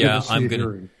 you're never going to see a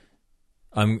hearing.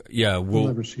 We'll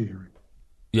never see a hearing.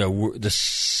 Yeah,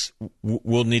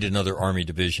 we'll need another Army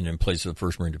division in place of the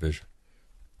 1st Marine Division.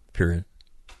 Period.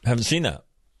 Haven't seen that.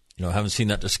 Haven't seen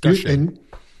that discussion.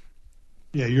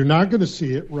 You're not going to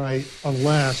see it, right,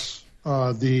 unless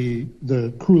the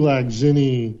Krulak,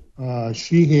 Zinni,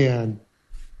 Sheehan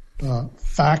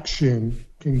faction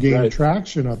can gain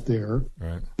traction up there,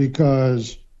 right?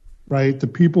 Because, right, the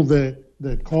people that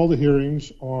call the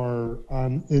hearings are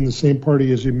in the same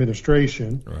party as the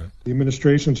administration. Right. The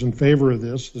administration's in favor of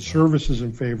this. The service is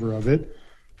in favor of it.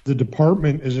 The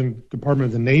Department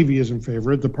of the Navy is in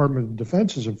favor. The Department of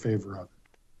Defense is in favor of it.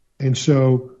 And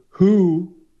so,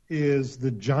 who is the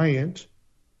giant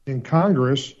in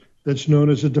Congress that's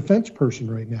known as a defense person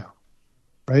right now?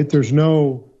 Right? There's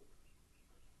no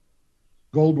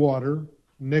Goldwater,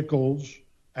 Nichols,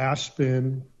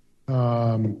 Aspen.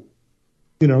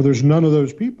 There's none of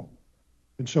those people.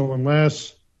 And so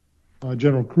unless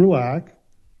General Krulak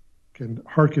can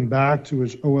harken back to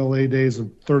his OLA days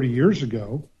of 30 years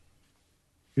ago,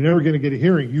 you're never going to get a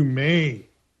hearing. You may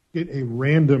get a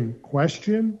random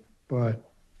question, but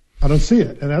I don't see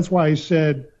it. And that's why I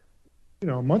said,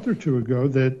 a month or two ago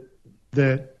that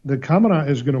that the Commandant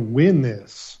is going to win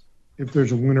this if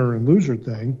there's a winner and loser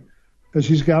thing, because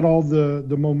he's got all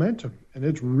the momentum, and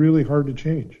it's really hard to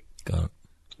change. Got it.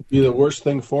 It'd be the worst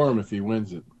thing for him if he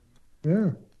wins it.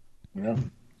 Yeah. Yeah.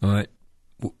 All right.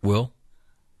 Will?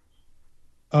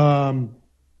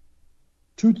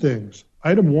 Two things.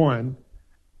 Item one,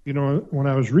 when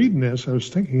I was reading this, I was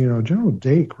thinking, General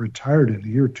Dake retired in the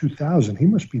year 2000. He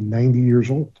must be 90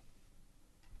 years old.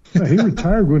 Yeah, he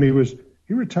retired when he was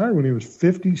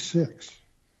 56.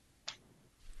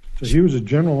 So he was a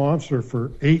general officer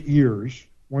for 8 years,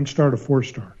 1-star to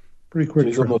 4-star. Pretty quick.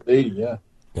 He's almost 80, yeah.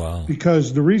 Wow.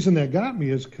 Because the reason that got me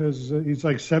is because he's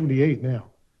like 78 now.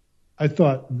 I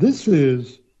thought this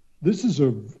is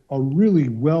a really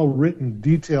well written,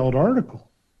 detailed article,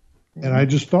 and I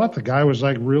just thought the guy was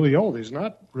like really old. He's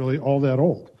not really all that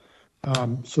old.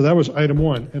 So that was item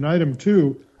one. And item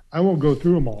two, I won't go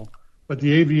through them all, but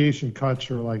the aviation cuts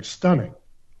are like stunning.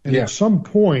 And at some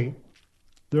point,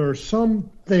 there are some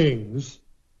things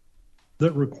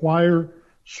that require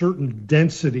certain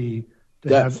density to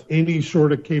have any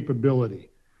sort of capability.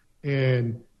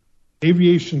 And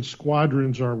aviation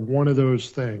squadrons are one of those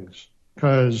things,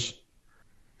 because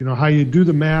how you do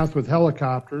the math with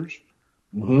helicopters.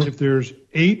 Mm-hmm. If there's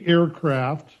 8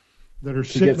 aircraft that are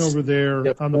sitting over there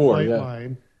on the flight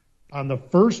line, on the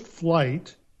first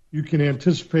flight, you can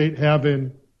anticipate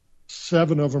having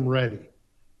 7 of them ready.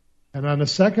 And on the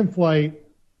second flight,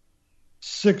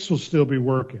 6 will still be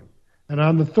working. And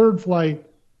on the third flight,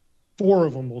 4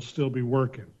 of them will still be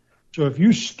working. So if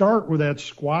you start with that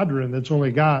squadron that's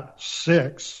only got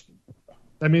 6,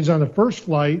 that means on the first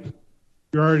flight,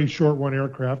 you're already short 1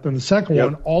 aircraft. And the second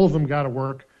one, all of them got to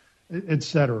work, et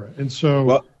cetera. And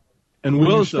so,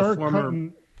 Will is a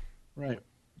former, right?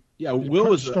 Yeah, Will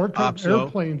was start cutting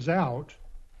airplanes out.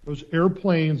 Those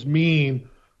airplanes mean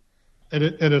at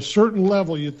a certain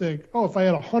level, you think, if I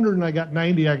had 100 and I got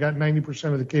 90, I got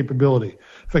 90% of the capability.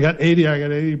 If I got 80, I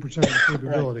got 80% of the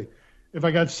capability. Right. If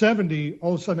I got 70,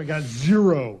 all of a sudden I got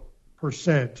 0%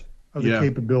 of the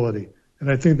capability.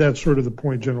 And I think that's sort of the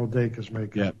point General Dake is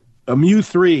making. Yeah. A Mu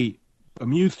 3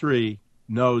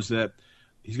 knows that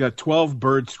he's got 12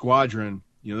 bird squadron.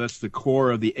 That's the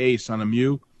core of the ace on a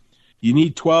Mu. You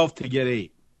need 12 to get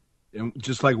 8. And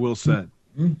just like Will said,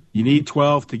 you need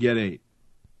 12 to get 8.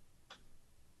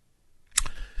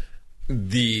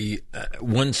 The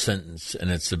one sentence, and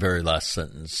it's the very last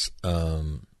sentence,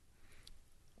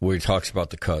 where he talks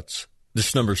about the cuts.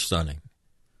 This number's stunning.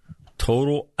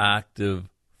 Total active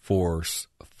force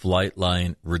flight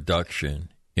line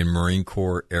reduction in Marine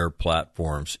Corps air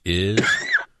platforms is,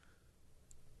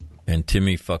 and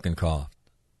Timmy fucking coughed.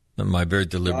 My very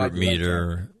deliberate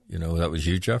meter, that was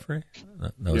you, Jeffrey?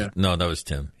 No, that was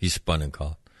Tim. He spun and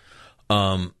coughed.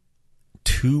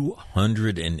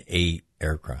 208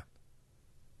 aircraft.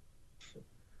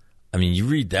 I mean, you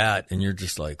read that and you're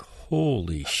just like,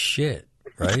 holy shit,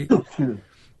 right?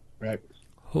 Right.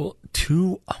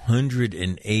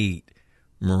 208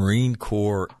 Marine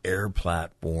Corps air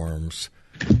platforms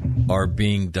are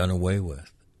being done away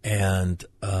with. And,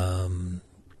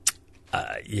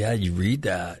 you read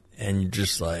that and you're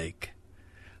just like,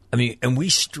 and we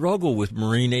struggle with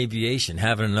marine aviation,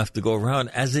 having enough to go around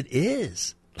as it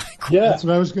is. That's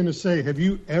what I was going to say. Have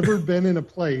you ever been in a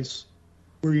place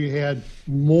where you had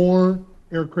more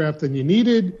aircraft than you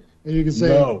needed, and you can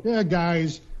say, yeah,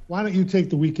 guys, why don't you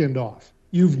take the weekend off?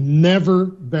 You've never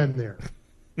been there.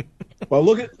 Well,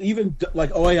 look at even like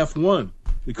OAF-1.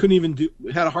 We couldn't even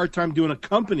we had a hard time doing a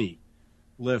company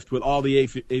lift with all the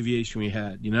aviation we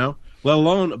had, let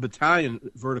alone a battalion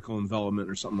vertical envelopment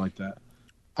or something like that.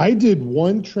 I did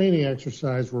one training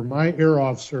exercise where my air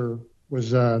officer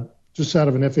was just out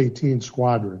of an F-18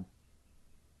 squadron.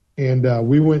 And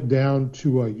we went down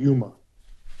to Yuma.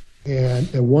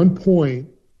 And at one point,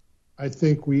 I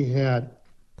think we had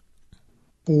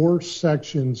 4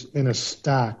 sections in a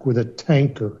stack with a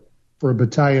tanker for a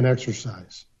battalion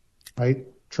exercise, right?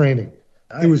 Training.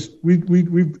 It was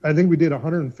I think we did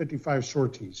 155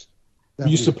 sorties. Were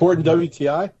you supporting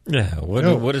WTI? Yeah.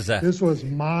 What is that? This was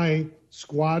my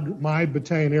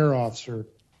battalion air officer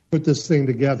put this thing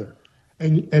together.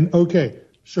 And okay,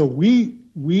 so we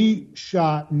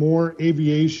shot more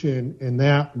aviation in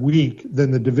that week than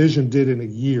the division did in a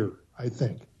year, I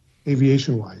think,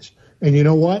 aviation-wise. And you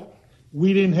know what?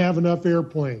 We didn't have enough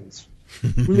airplanes.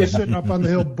 We were sitting up on the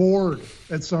hill bored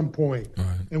at some point,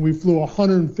 and we flew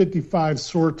 155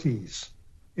 sorties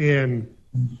in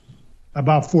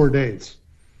about 4 days.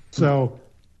 So,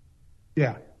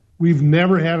 yeah, we've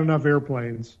never had enough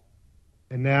airplanes,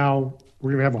 and now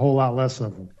we're going to have a whole lot less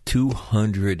of them.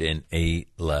 208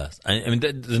 less. I mean,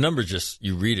 the number just,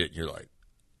 you read it, you're like,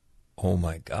 oh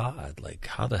my God, like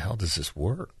how the hell does this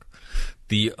work?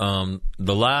 The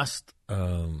last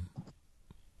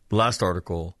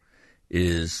article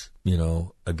is,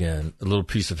 again, a little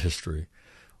piece of history.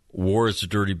 War is a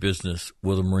dirty business.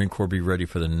 Will the Marine Corps be ready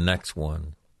for the next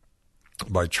one?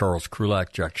 By Charles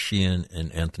Krulak, Jack Sheehan,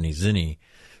 and Anthony Zinni.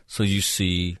 So you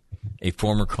see a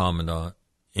former commandant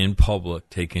in public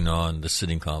taking on the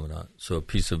sitting commandant. So a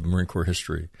piece of Marine Corps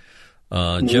history.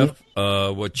 Jeff,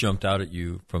 what jumped out at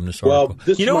you from this article? Well,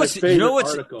 this is my favorite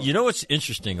article. You know what's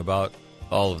interesting about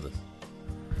all of this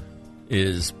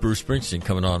is Bruce Springsteen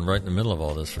coming on right in the middle of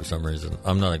all this for some reason.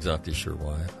 I'm not exactly sure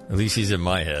why. At least he's in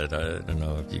my head. I don't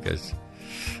know if you guys.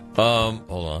 Hold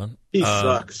on. He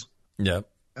sucks. Yep.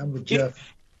 I'm with Jeff.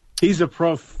 He's a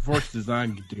pro force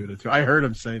design dude. I heard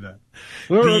him say that.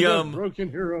 Broken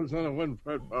heroes on a one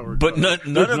front power. But none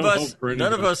of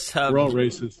us have. We're all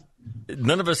racist.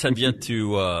 None of us have yet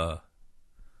to. A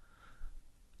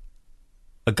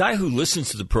guy who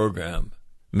listens to the program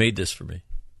made this for me.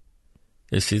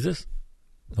 You see this?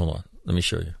 Hold on. Let me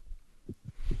show you.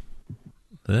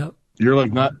 Yep.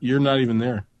 You're not even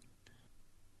there.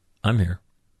 I'm here.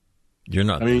 You're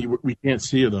not. I mean, we can't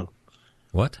see you though.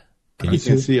 What? I can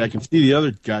see the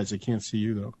other guys. I can't see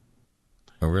you though.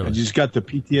 Oh, really? I just got the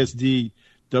PTSD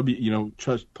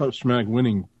post-traumatic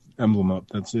winning emblem up.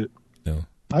 That's it. No.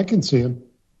 I can see him.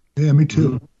 Yeah, me too.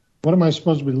 Mm-hmm. What am I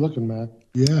supposed to be looking, man?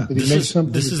 Yeah. Did he make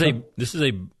something?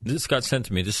 This got sent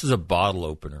to me. This is a bottle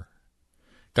opener.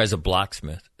 Guy's a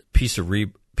blacksmith. Piece of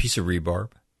rebarb.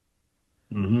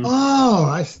 Mm-hmm.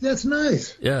 Oh, that's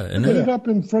nice. Yeah. And Put it up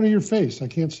in front of your face. I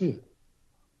can't see it.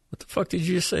 What the fuck did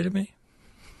you just say to me?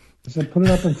 I said, put it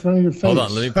up in front of your face. Hold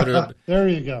on, let me put it up. There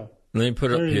you go. Let me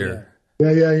put it up here.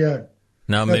 Yeah.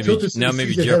 Now maybe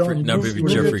Jeffrey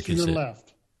can your see.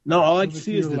 Left. No, all I can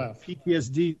see is the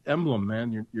PTSD emblem,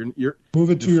 man. You're move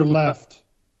it to your left.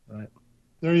 Right.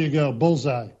 There you go.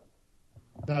 Bullseye.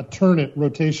 Now turn it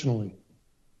rotationally.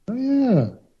 Oh yeah.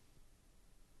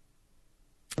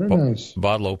 Very nice.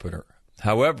 Bottle opener.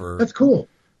 However, that's cool.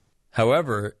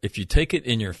 However, if you take it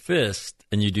in your fist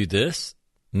and you do this,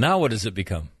 now what does it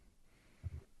become?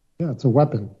 Yeah, it's a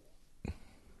weapon.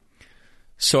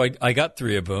 So I got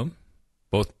 3 of them.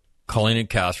 Both Colleen and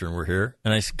Catherine were here.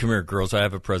 And I said, come here, girls, I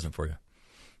have a present for you.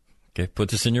 Okay, put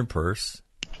this in your purse.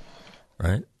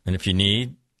 Right? And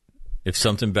if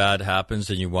something bad happens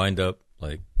and you wind up,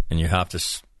 and you have to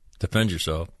defend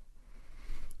yourself,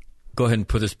 go ahead and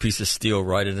put this piece of steel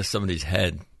right into somebody's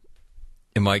head.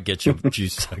 It might get you a few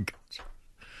seconds.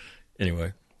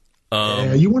 Anyway.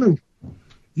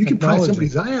 You can pry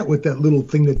somebody's eye out with that little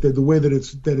thing the way that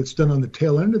it's done on the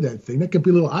tail end of that thing. That could be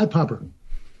a little eye popper.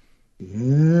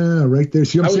 Yeah, right there.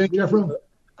 See what I'm saying, Jeffrey?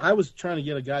 I was trying to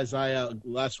get a guy's eye out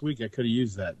last week. I could have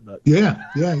used that, but yeah,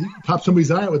 you can pop somebody's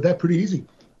eye out with that pretty easy.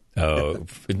 Oh,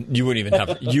 you wouldn't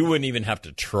even have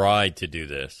to try to do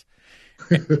this,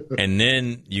 and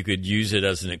then you could use it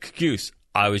as an excuse.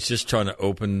 I was just trying to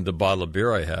open the bottle of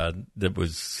beer I had that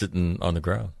was sitting on the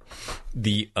ground.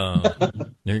 There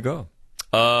you go.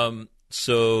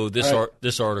 So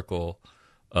this article,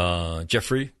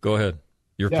 Jeffrey, go ahead.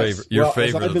 Your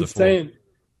favorite I've of been the 4. saying,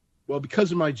 well,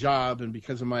 because of my job and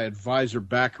because of my advisor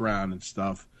background and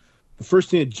stuff, the first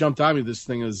thing that jumped out at me this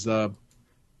thing is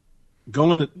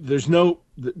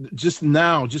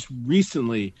just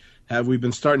recently have we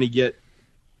been starting to get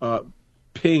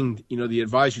pinged, the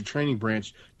advisory training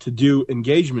branch to do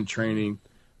engagement training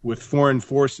with foreign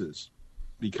forces,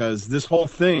 because this whole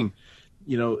thing,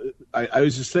 I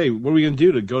was just say, what are we going to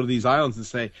do to go to these islands and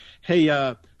say, hey,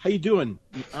 how you doing?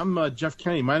 I'm Jeff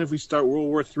Kenny. Mind if we start World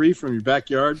War III from your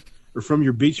backyard or from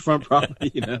your beachfront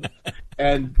property?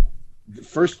 And the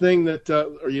first thing that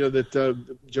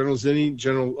General Zinni,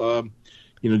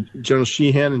 General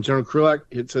Sheehan, and General Krulak,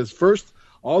 it says, first,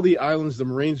 all the islands the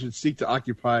Marines would seek to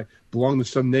occupy belong to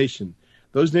some nation.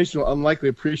 Those nations will unlikely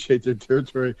appreciate their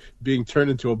territory being turned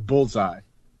into a bullseye.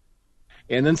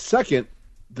 And then second,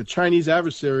 the Chinese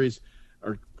adversaries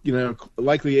are,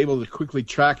 likely able to quickly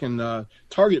track and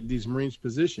target these Marines'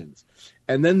 positions.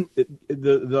 And then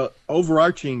the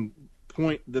overarching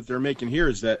point that they're making here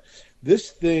is that this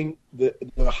thing,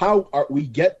 we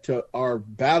get to our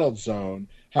battle zone,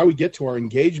 how we get to our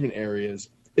engagement areas,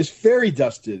 is fairy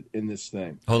dusted in this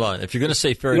thing. Hold on. If you're going to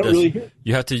say fairy dust,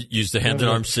 you have to use the hand and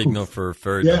arm signal for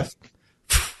fairy dust.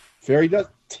 Fairy dust.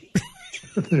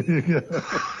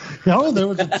 Oh, there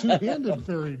was a 2-handed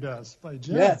fairy dust by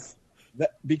Jeff. Yes,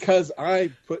 because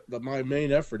I put my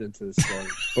main effort into this thing.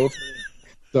 Both.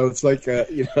 So it's like,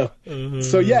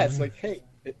 So yeah, it's like, hey,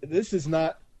 this is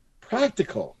not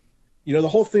practical. The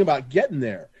whole thing about getting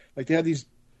there. Like they have these.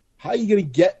 How are you going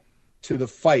to get to the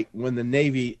fight when the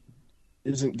Navy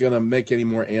isn't going to make any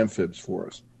more amphibs for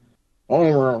us.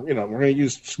 Oh, we're going to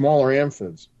use smaller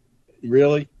amphibs.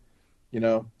 Really?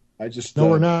 I just no,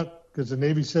 we're not, because the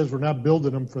Navy says we're not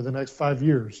building them for the next 5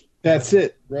 years. That's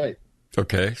it, right?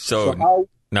 Okay, so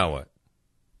now what?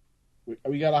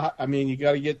 We got to. I mean, you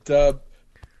got to get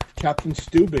Captain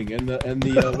Stubing and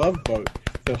the Love Boat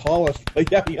to haul us.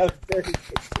 Yeah, we got to ferry.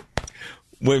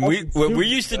 When we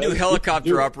used to do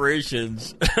helicopter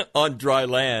operations on dry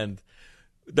land,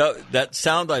 that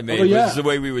sound I made was the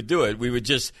way we would do it. We would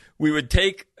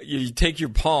take your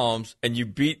palms and you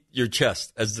beat your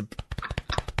chest as the.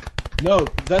 No,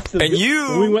 that's the. And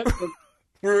we went from,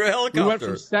 we're a helicopter. We went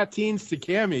from Satines to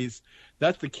camis.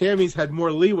 That's the camis had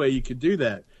more leeway. You could do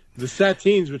that. The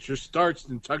Satines, which are starched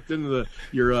and tucked into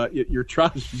your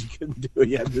trousers, you couldn't do it.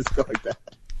 You had to just go like that.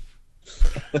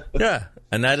 Yeah,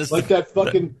 and that is like that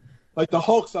fucking like the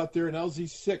Hulks out there in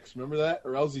LZ6. Remember that,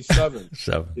 or LZ7?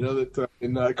 7. That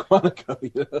in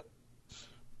Quantico.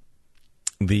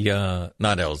 The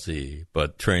not LZ,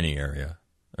 but training area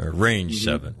or range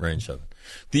 7. Range 7.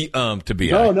 The to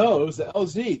be no, it was the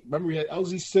LZ. Remember, we had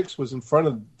LZ6 was in front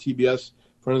of TBS,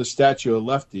 in front of the statue of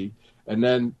Lefty, and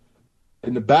then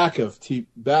in the back of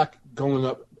back going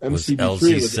up MCB3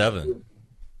 LZ7.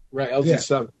 Right,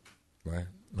 LZ7. Yeah. Right.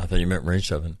 I thought you meant range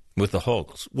 7 with the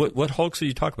Hulks. What Hulks are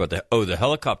you talking about? The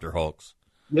helicopter Hulks.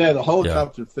 Yeah, the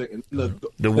helicopter thing. And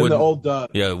the old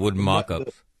wooden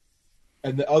mock-ups.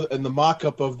 And the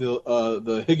mock-up of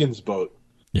the Higgins boat.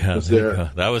 Yeah, was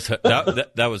there. That was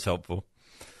that was helpful.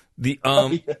 The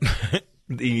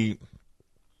the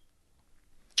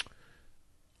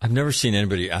I've never seen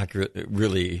anybody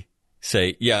really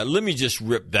say, yeah, let me just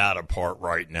rip that apart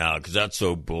right now because that's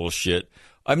so bullshit.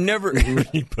 I've never heard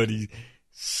anybody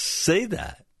say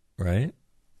that, right?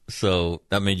 So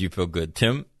that made you feel good.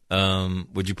 Tim,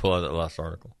 would you pull out that last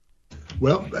article?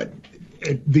 Well,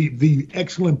 the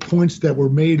excellent points that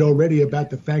were made already about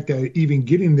the fact that even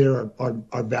getting there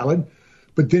are valid.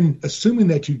 But then assuming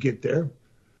that you get there,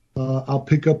 I'll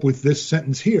pick up with this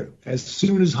sentence here. As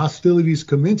soon as hostilities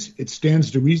commence, it stands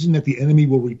to reason that the enemy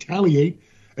will retaliate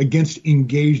against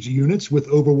engaged units with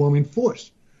overwhelming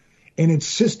force, and its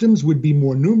systems would be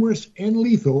more numerous and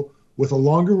lethal with a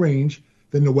longer range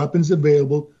than the weapons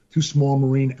available to small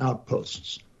marine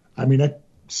outposts. I mean, that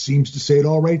seems to say it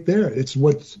all right there. It's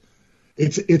for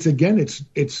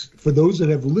those that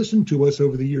have listened to us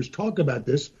over the years talk about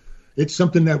this. It's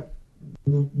something that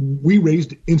we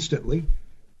raised instantly,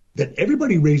 that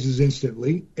everybody raises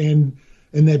instantly, and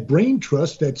that brain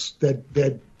trust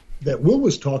that Will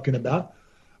was talking about.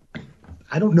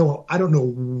 I don't know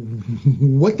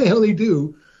what the hell they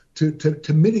do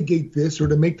to mitigate this or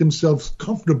to make themselves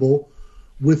comfortable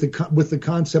with the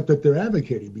concept that they're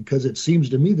advocating, because it seems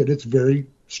to me that it's very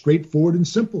straightforward and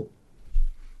simple.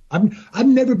 I've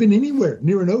never been anywhere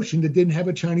near an ocean that didn't have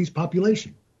a Chinese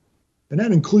population, and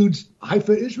that includes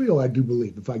Haifa, Israel, I do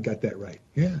believe, if I got that right.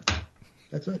 Yeah,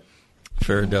 that's right.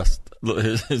 Fair dust.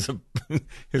 Here's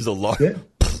a lot. Yeah.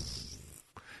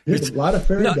 There's a lot of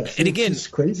fairy dust. And again, it's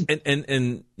crazy.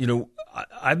 And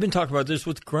I've been talking about this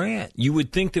with Grant. You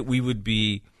would think that we would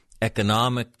be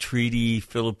economic treaty,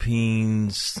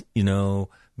 Philippines,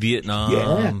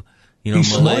 Vietnam,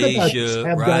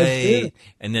 Malaysia, right?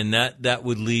 And then that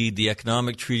would lead, the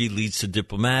economic treaty leads to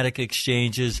diplomatic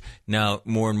exchanges. Now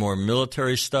more and more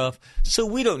military stuff. So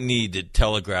we don't need to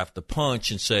telegraph the punch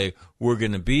and say we're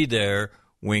going to be there,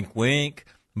 wink, wink.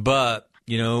 But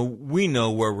we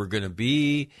know where we're going to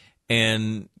be,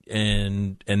 and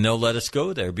they'll let us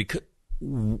go there because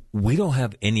we don't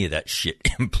have any of that shit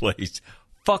in place.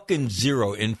 Fucking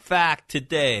zero. In fact,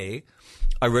 today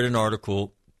I read an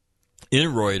article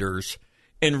in Reuters,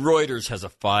 and Reuters has a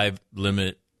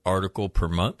 5-limit article per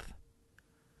month,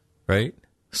 right?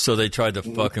 So they tried to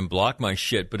fucking block my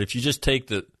shit, but if you just take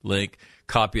the link,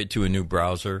 copy it to a new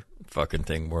browser, fucking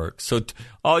thing works. So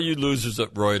all you losers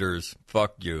at Reuters,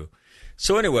 fuck you.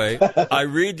 So anyway, I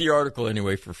read the article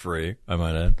anyway for free, I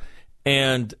might add.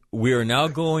 And we are now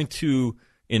going to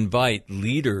invite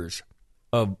leaders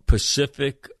of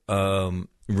Pacific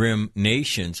Rim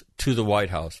nations to the White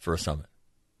House for a summit.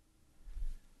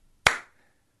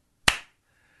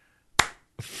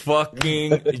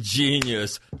 Fucking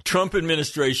genius. Trump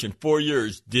administration, 4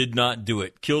 years, did not do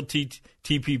it. Killed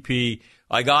TPP.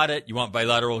 I got it. You want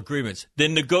bilateral agreements.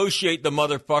 Then negotiate the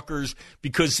motherfuckers,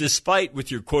 because this fight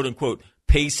with your quote-unquote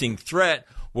pacing threat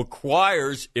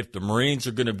requires, if the Marines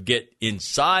are going to get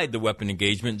inside the weapon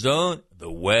engagement zone,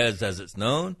 the WEZ as it's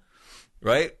known,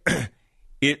 right?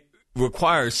 It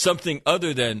requires something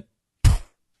other than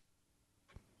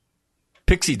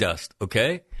pixie dust,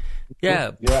 okay?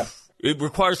 Yeah. Yeah. It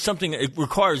requires something. It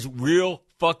requires real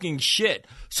fucking shit.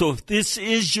 So if this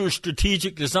is your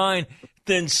strategic design,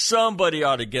 then somebody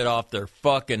ought to get off their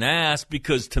fucking ass,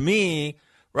 because to me,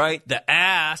 right, the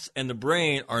ass and the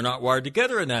brain are not wired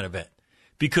together in that event.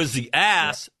 Because the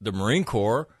ass, the Marine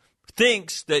Corps,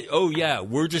 thinks that, oh, yeah,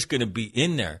 we're just going to be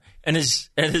in there. And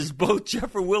as both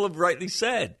Jeff and Will have rightly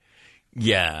said,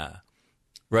 yeah,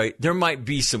 right, there might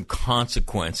be some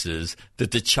consequences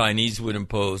that the Chinese would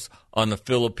impose on the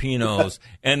Filipinos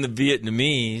and the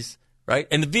Vietnamese, right?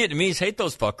 And the Vietnamese hate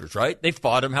those fuckers, right? They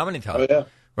fought them how many times? Oh, yeah.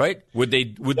 Right? Would they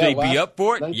be up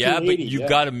for it? Yeah, but you've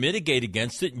got to mitigate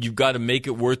against it. You've got to make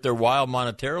it worth their while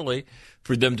monetarily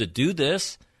for them to do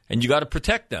this, and you got to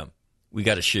protect them. We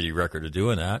got a shitty record of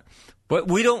doing that. But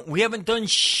we haven't done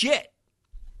shit,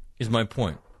 is my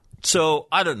point. So,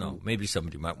 I don't know. Maybe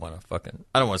somebody might want to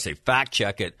I don't want to say fact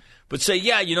check it, but say,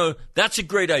 yeah, that's a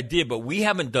great idea, but we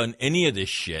haven't done any of this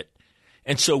shit.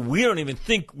 And so we don't even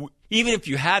think, even if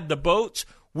you had the boats,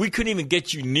 we couldn't even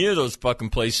get you near those fucking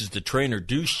places to train or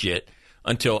do shit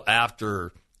until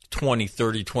after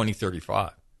 2030,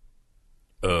 2035.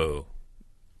 Oh,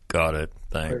 got it.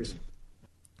 Thanks. Crazy.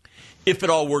 If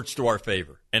it all works to our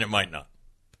favor, and it might not.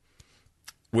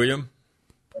 William?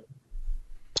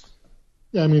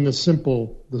 Yeah, I mean, the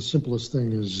simplest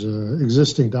thing is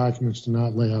existing documents do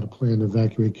not lay out a plan to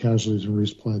evacuate casualties and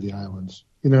resupply the islands.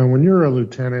 When you're a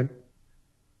lieutenant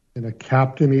and a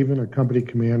captain, even a company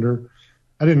commander,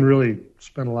 I didn't really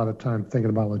spend a lot of time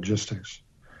thinking about logistics.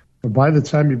 But by the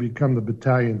time you become the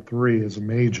Battalion 3 as a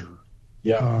major,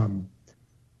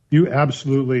 you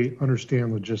absolutely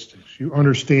understand logistics. You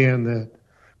understand that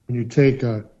when you take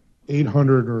a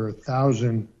 800 or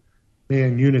 1,000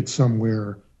 man unit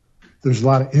somewhere, there's a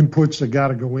lot of inputs that got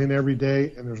to go in every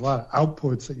day, and there's a lot of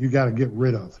outputs that you got to get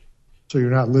rid of, so you're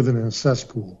not living in a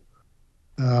cesspool.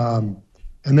 And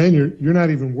then you're not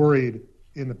even worried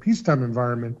in the peacetime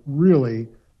environment. Really,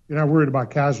 you're not worried about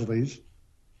casualties.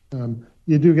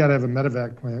 You do got to have a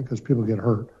medevac plan because people get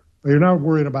hurt, but you're not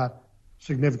worried about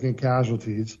significant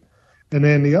casualties. And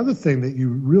then the other thing that you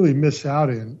really miss out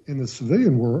in the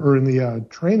civilian world or in the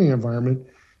training environment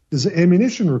is the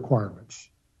ammunition requirements.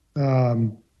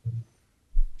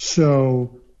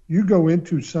 So you go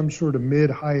into some sort of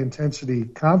mid-high intensity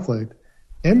conflict,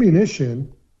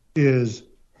 ammunition is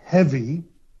heavy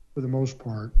for the most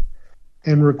part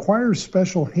and requires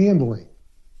special handling.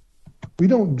 We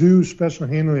don't do special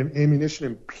handling of ammunition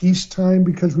in peacetime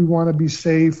because we want to be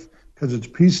safe, because it's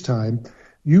peacetime.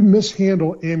 You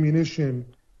mishandle ammunition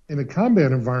in a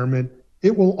combat environment,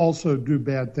 it will also do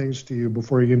bad things to you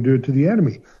before you can do it to the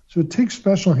enemy. So it takes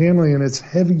special handling, and it's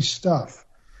heavy stuff.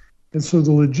 And so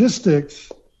the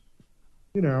logistics,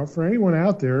 for anyone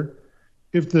out there,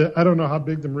 I don't know how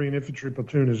big the Marine Infantry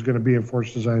Platoon is going to be in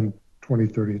Force Design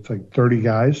 2030. It's like 30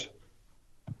 guys.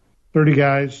 30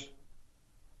 guys,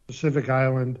 Pacific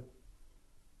Island,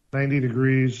 90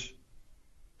 degrees,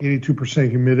 82%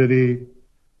 humidity.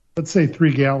 Let's say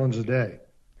 3 gallons a day.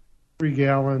 3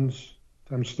 gallons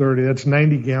times 30, that's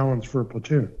 90 gallons for a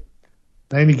platoon.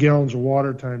 90 gallons of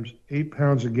water times 8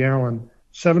 pounds a gallon,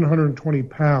 720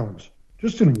 pounds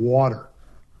just in water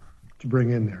to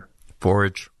bring in there.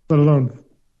 Forage. Let alone,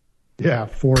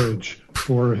 forage.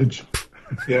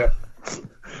 Yeah.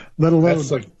 Let alone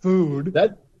food.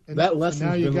 That lesson's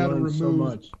now you been got to learned remove so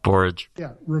much. Forage.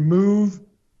 Yeah, remove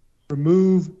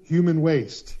human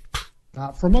waste,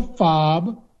 not from a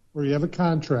fob where you have a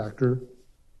contractor,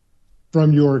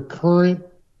 from your current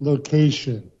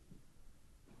location.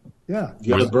 Yeah,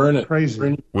 You got to burn it.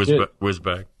 Crazy. Whiz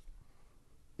bag.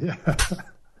 Yeah.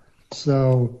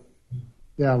 So,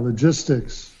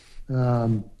 logistics,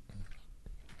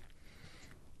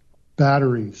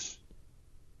 batteries,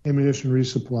 ammunition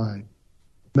resupply,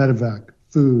 medevac,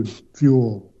 food,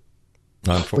 fuel,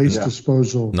 waste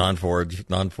disposal. Non-forage.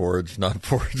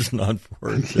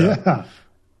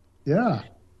 Yeah.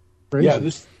 Crazy. Yeah,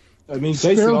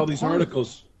 basically all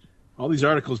these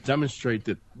articles demonstrate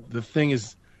that the thing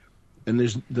is, and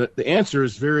there's the answer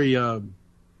is very,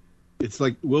 it's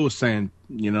like Will was saying,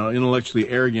 intellectually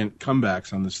arrogant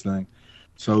comebacks on this thing.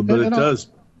 So, but it does.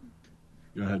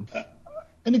 Go ahead.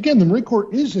 And again, the Marine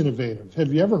Corps is innovative.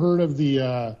 Have you ever heard of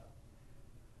the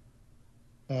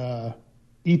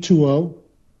E2O,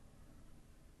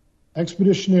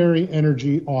 Expeditionary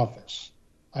Energy Office?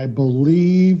 I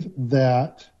believe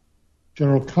that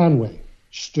General Conway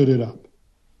stood it up,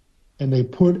 and they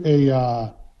put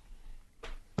a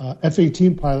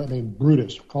F-18 pilot named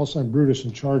Brutus, call sign Brutus,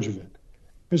 in charge of it,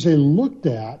 because they looked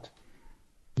at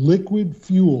liquid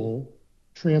fuel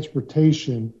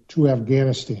transportation to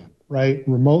Afghanistan, right?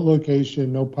 Remote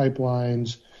location, no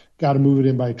pipelines, got to move it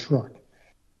in by truck.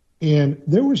 And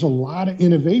there was a lot of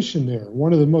innovation there.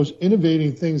 One of the most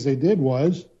innovating things they did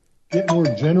was get more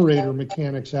generator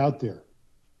mechanics out there.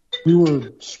 We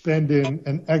were spending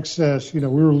an excess, we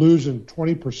were losing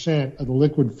 20% of the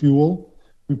liquid fuel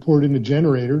we poured into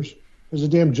generators because the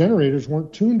damn generators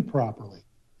weren't tuned properly.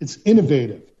 It's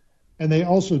innovative. And they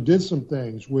also did some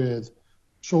things with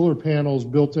solar panels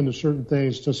built into certain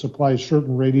things to supply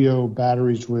certain radio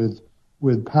batteries with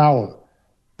power.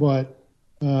 But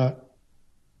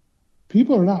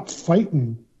people are not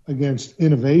fighting against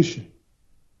innovation.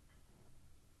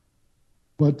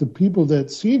 But the people that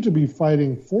seem to be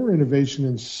fighting for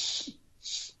innovation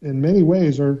in many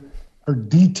ways are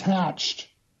detached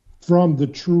from the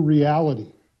true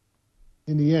reality.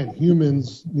 In the end,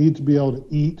 humans need to be able to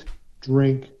eat,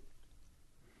 drink,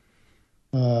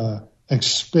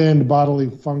 expend bodily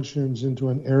functions into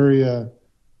an area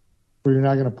where you're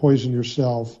not going to poison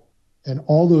yourself, and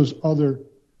all those other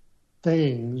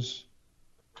things.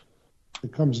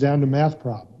 It comes down to math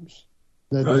problems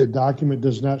that the document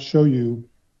does not show you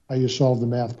how you solve the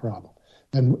math problem.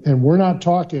 And we're not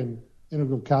talking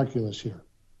integral calculus here,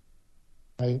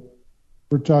 right?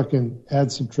 We're talking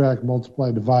add, subtract,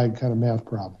 multiply, divide kind of math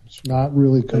problems, not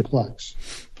really complex.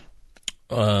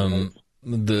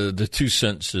 The two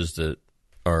sentences that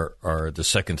are the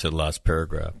second to the last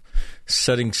paragraph.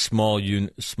 Setting small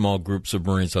groups of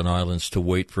Marines on islands to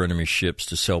wait for enemy ships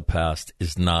to sail past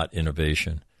is not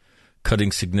innovation.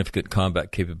 Cutting significant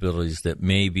combat capabilities that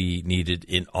may be needed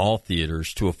in all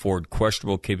theaters to afford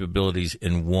questionable capabilities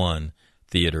in one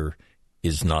theater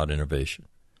is not innovation.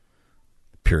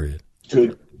 Period.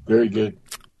 Good. Very good.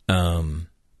 Let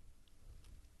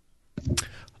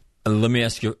me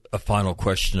ask you a final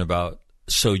question about,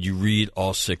 so you read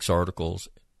all 6 articles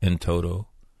in toto.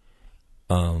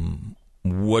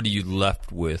 What are you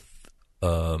left with,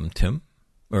 Tim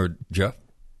or Jeff?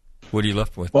 What are you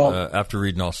left with after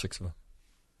reading all 6 of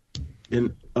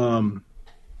them?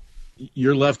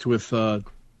 You're left with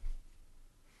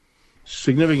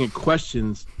significant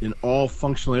questions in all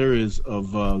functional areas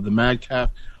of the MAGTF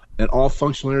and all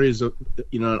functional areas of,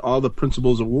 and all the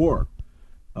principles of war.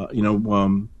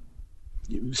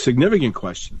 Significant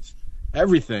questions.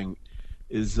 Everything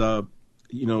is,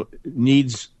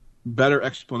 needs better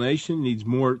explanation, needs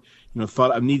more,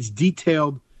 thought, needs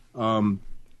detailed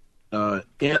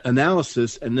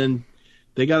analysis, and then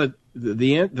they got to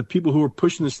the people who are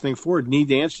pushing this thing forward need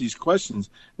to answer these questions,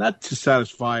 not to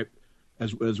satisfy,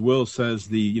 as Will says,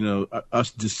 the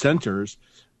us dissenters,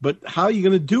 but how are you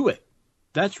going to do it?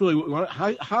 That's really what we want.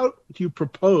 How do you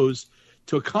propose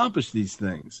to accomplish these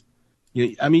things?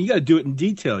 You got to do it in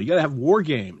detail. You got to have war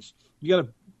games. You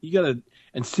got to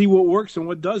and see what works and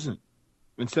what doesn't.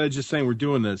 Instead of just saying we're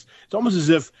doing this, it's almost as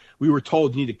if we were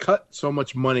told you need to cut so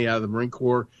much money out of the Marine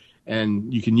Corps,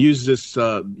 and you can use this,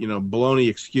 baloney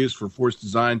excuse for force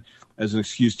design as an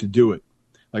excuse to do it.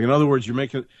 Like, in other words, you're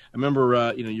making. I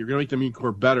remember, you're going to make the Marine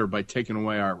Corps better by taking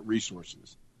away our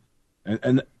resources,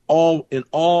 and all in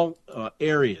all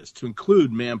areas, to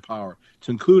include manpower,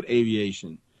 to include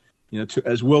aviation,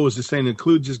 as Will was just saying,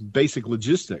 include just basic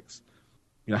logistics.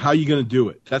 How are you going to do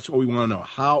it? That's what we want to know.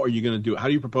 How are you going to do it? How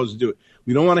do you propose to do it?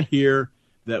 We don't want to hear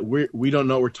that we don't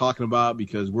know what we're talking about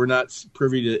because we're not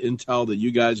privy to intel that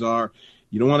you guys are.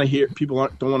 You don't want to hear, people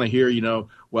don't want to hear, you're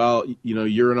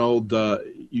an old,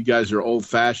 you guys are old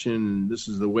fashioned and this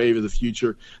is the wave of the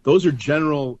future. Those are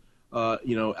general,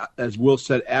 as Will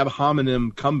said, ad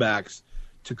hominem comebacks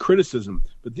to criticism.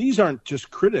 But these aren't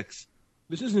just critics.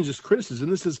 This isn't just criticism.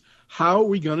 This is how are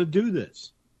we going to do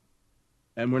this?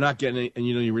 And we're not getting,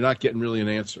 we're not getting really an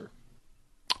answer.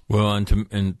 Well,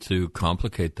 and to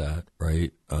complicate that,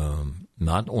 right?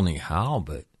 Not only how,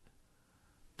 but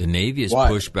the Navy has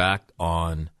pushed back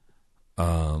on.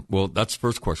 Well, that's the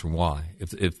first question. Why?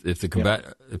 If the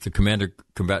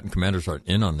combatant commanders aren't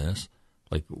in on this,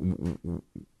 like,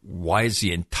 why is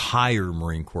the entire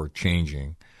Marine Corps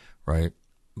changing, right?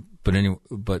 But anyway,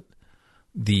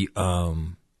 the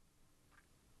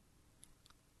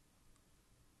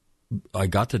I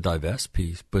got the divest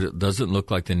piece, but it doesn't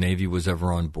look like the Navy was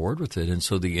ever on board with it. And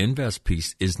so the invest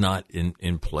piece is not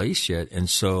in place yet. And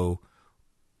so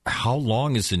how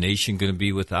long is the nation going to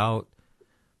be without,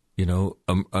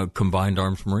 a combined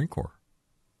arms Marine Corps?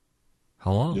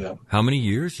 How long? Yeah. How many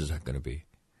years is that going to be?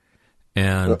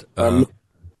 And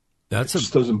that's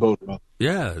just doesn't bode well.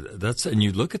 Yeah, and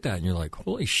you look at that and you're like,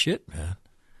 holy shit, man.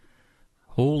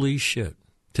 Holy shit.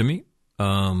 To me,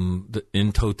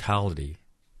 in totality,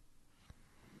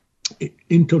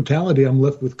 I'm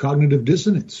left with cognitive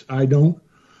dissonance. I don't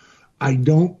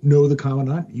know the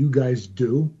commandant. You guys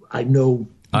do. I don't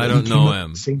know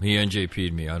him. He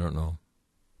NJP'd me. I don't know.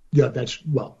 Yeah,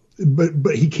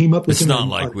 but he came up with. It's not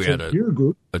like we had a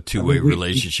group. A two-way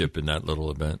relationship in that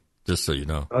little event. Just so you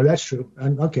know. Oh, that's true.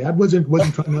 Okay, I wasn't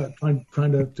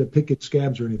trying to pick at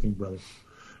scabs or anything, brother.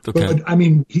 Okay. But I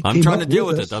mean, I'm trying to deal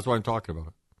with it. That's what I'm talking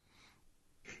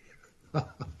about.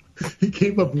 He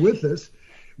came up with us.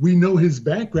 We know his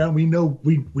background. We know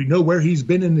where he's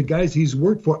been and the guys he's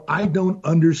worked for. I don't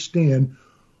understand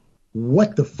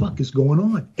what the fuck is going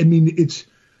on. I mean, it's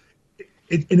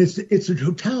a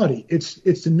totality.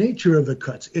 It's the nature of the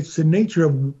cuts. It's the nature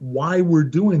of why we're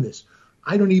doing this.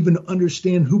 I don't even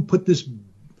understand who put this.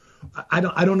 I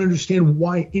don't understand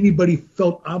why anybody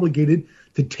felt obligated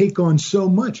to take on so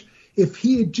much. If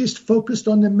he had just focused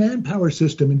on the manpower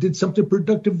system and did something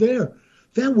productive there,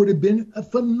 that would have been a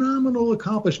phenomenal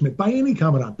accomplishment by any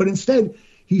commandant. But instead,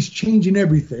 he's changing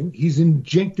everything. He's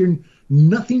injecting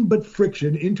nothing but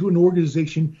friction into an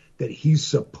organization that he's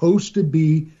supposed to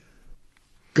be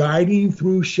guiding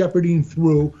through, shepherding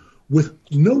through with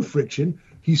no friction.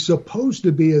 He's supposed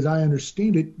to be, as I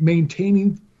understand it,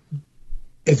 maintaining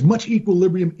as much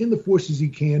equilibrium in the force as he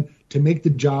can to make the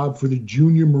job for the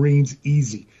junior Marines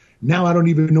easy. Now I don't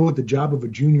even know what the job of a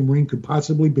junior Marine could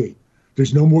possibly be.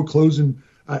 There's no more closing.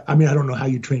 I mean, I don't know how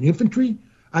you train infantry.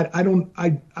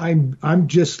 I'm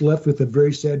just left with a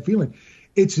very sad feeling.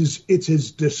 It's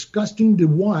as disgusting to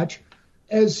watch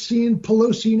as seeing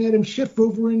Pelosi and Adam Schiff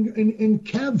over in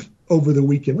Kev over the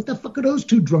weekend. What the fuck are those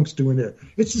two drunks doing there?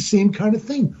 It's the same kind of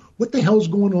thing. What the hell's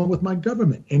going on with my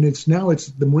government? And it's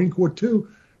the Marine Corps too,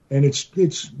 and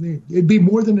it'd be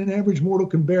more than an average mortal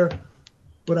can bear,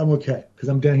 but I'm okay because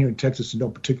I'm down here in Texas and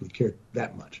don't particularly care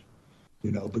that much,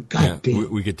 But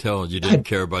goddamn, we could tell you didn't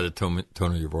care by the tone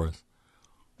of your voice.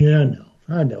 Yeah,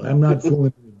 I know. I'm not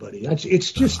fooling anybody.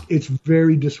 It's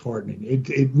very disheartening.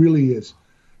 It really is,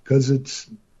 because it's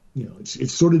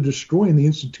sort of destroying the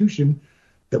institution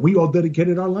that we all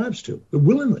dedicated our lives to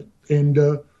willingly, and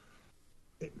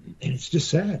it's just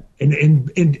sad.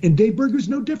 And Dave Berger's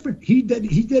no different. He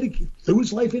threw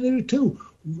his life into it too.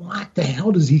 What the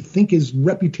hell does he think his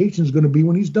reputation is going to be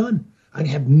when he's done? I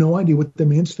have no idea what the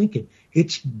man's thinking.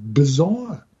 It's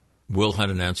bizarre. Will had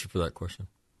an answer for that question.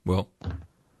 Will?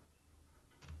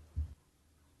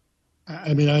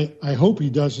 I mean, I hope he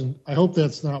doesn't. I hope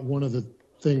that's not one of the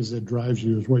things that drives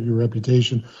you, is what your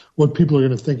reputation, what people are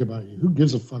going to think about you. Who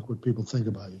gives a fuck what people think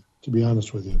about you, to be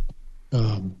honest with you?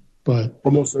 But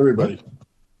almost everybody.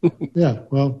 Yeah,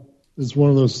 well, it's one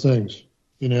of those things,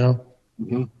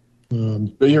 Mm-hmm.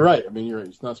 But you're right. I mean, you're right.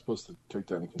 He's not supposed to take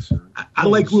that into consideration. I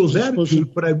like Will's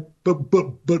attitude, but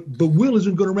Will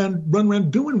isn't going to run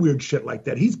around doing weird shit like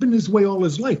that. He's been this way all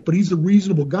his life, but he's a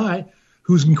reasonable guy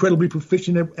who's incredibly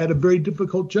proficient at a very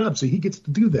difficult job, so he gets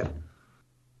to do that.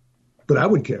 But I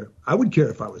would care. I would care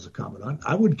if I was a commandant.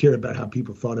 I would care about how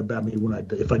people thought about me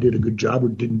if I did a good job or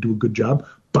didn't do a good job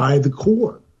by the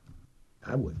Corps.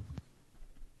 I would.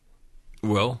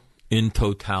 Well, in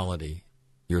totality,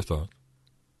 your thoughts?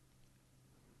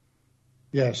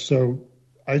 Yeah, so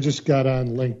I just got on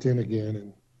LinkedIn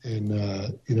again, and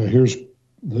here's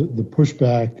the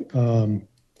pushback.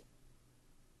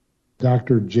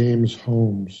 Dr. James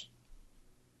Holmes,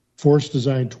 Force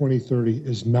Design 2030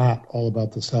 is not all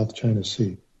about the South China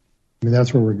Sea. I mean,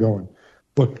 that's where we're going.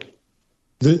 But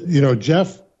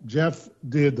Jeff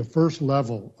did the first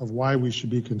level of why we should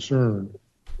be concerned.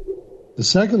 The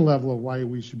second level of why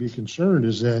we should be concerned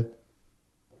is that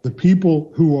the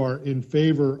people who are in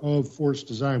favor of force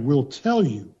design will tell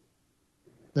you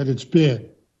that it's been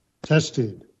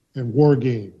tested and war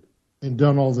gamed and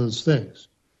done all those things.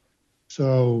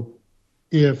 So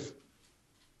if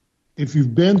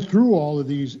you've been through all of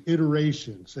these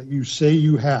iterations that you say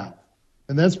you have,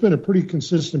 and that's been a pretty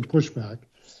consistent pushback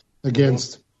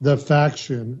against the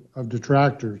faction of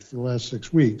detractors for the last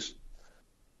 6 weeks,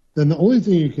 then the only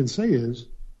thing you can say is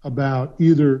about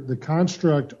either the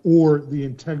construct or the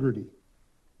integrity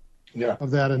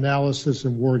of that analysis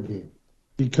and war game.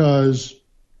 Because,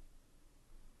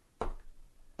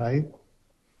 right,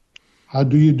 how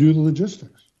do you do the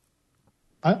logistics?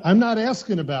 I'm not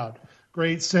asking about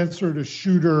great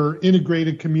sensor-to-shooter,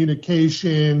 integrated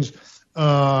communications,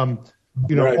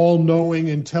 all-knowing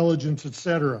intelligence,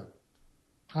 etc.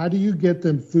 How do you get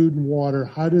them food and water?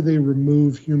 How do they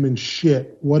remove human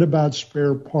shit? What about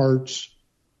spare parts,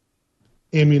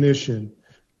 ammunition?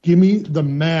 Give me the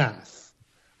math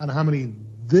on how many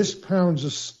this pounds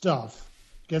of stuff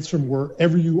gets from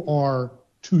wherever you are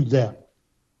to them.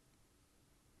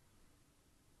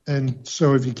 And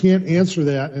so if you can't answer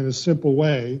that in a simple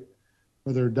way,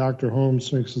 whether Dr. Holmes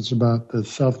thinks it's about the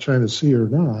South China Sea or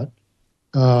not,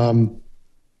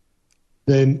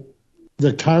 then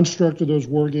the construct of those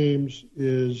war games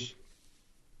is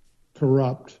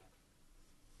corrupt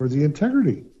or the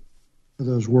integrity of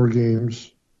those war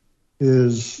games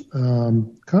is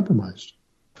compromised.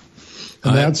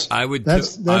 And that's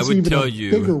even tell a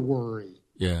you, bigger worry.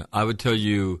 Yeah, I would tell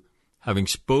you, having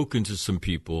spoken to some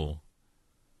people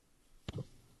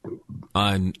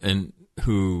and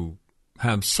who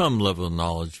have some level of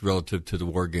knowledge relative to the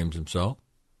war games themselves,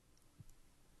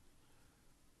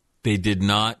 they did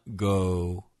not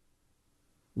go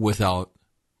without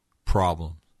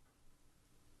problems.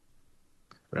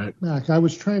 Right. Mac, I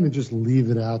was trying to just leave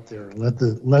it out there and let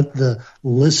the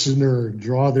listener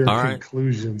draw their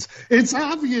conclusions. It's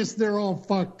obvious they're all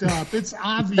fucked up. It's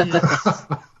obvious.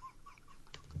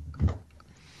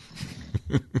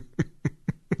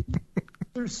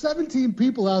 There's 17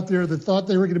 people out there that thought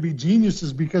they were going to be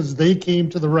geniuses because they came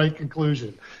to the right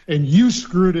conclusion, and you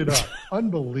screwed it up.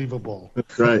 Unbelievable.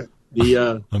 That's right.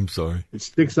 I'm sorry. It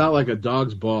sticks out like a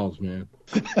dog's balls, man.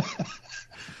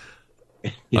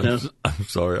 I'm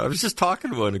sorry. I was just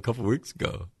talking to one a couple weeks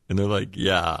ago, and they're like,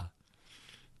 "Yeah,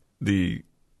 when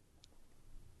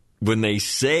they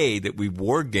say that we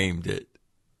war gamed it,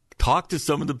 talk to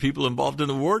some of the people involved in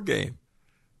the war game,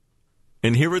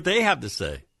 and hear what they have to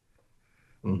say.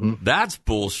 Mm-hmm. That's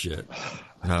bullshit."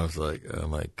 And I was like, "Oh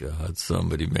my God,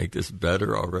 somebody make this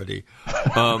better already."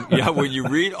 Yeah, when you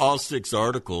read all 6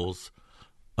 articles,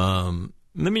 let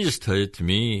me just tell you, to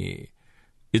me,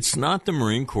 it's not the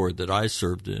Marine Corps that I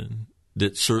served in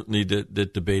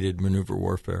that debated maneuver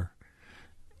warfare.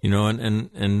 You know,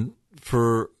 and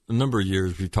for a number of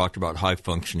years we've talked about high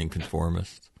functioning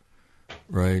conformists,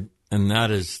 right? And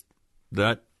that is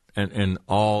that, and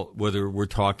all, whether we're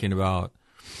talking about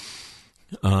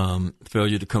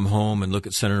failure to come home and look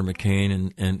at Senator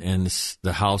McCain and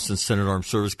the House and Senate Armed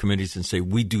Service Committees and say,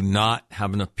 we do not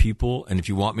have enough people, and if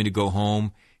you want me to go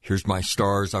home, here's my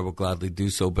stars, I will gladly do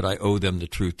so, but I owe them the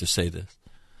truth to say this,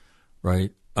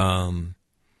 right?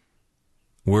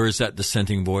 Where is that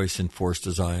dissenting voice in force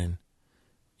design,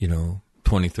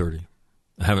 2030?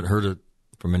 I haven't heard it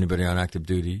from anybody on active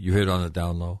duty. You hit it on the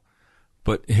down low.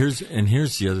 But here's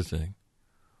the other thing.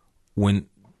 When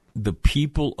the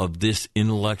people of this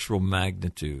intellectual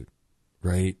magnitude,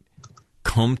 right,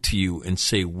 come to you and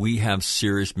say, we have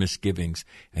serious misgivings,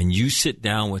 and you sit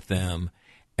down with them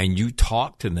and you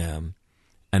talk to them,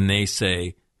 and they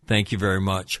say, thank you very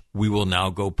much. We will now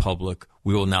go public.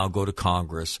 We will now go to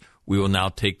Congress. We will now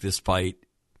take this fight,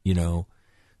 to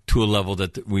a level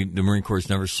that the Marine Corps has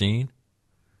never seen.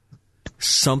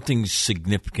 Something's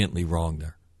significantly wrong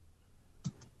there.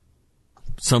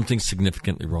 Something's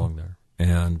significantly wrong there.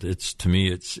 And to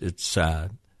me, it's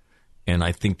sad. And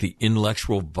I think the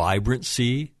intellectual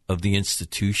vibrancy of the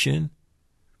institution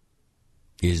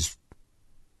is,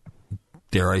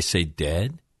 dare I say,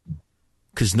 dead,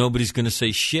 because nobody's going to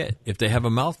say shit if they have a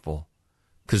mouthful,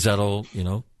 because that'll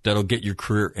get your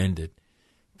career ended,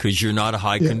 because you're not a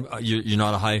high,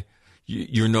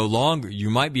 you're no longer, you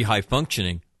might be high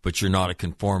functioning, but you're not a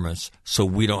conformist, so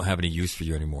we don't have any use for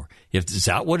you anymore. Is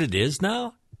that what it is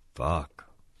now? Fuck.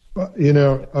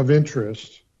 Of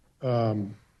interest,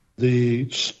 the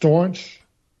staunch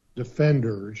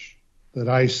defenders that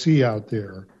I see out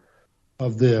there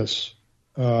of this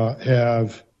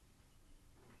have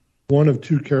one of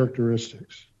 2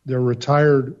 characteristics. They're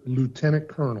retired lieutenant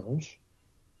colonels,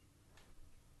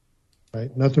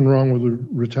 right? Nothing wrong with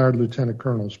retired lieutenant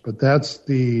colonels, but that's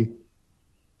the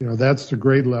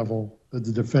grade level that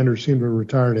the defenders seem to have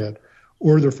retired at,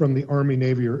 or they're from the Army,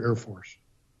 Navy, or Air Force,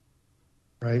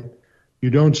 right? You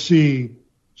don't see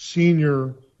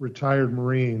senior retired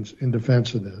Marines in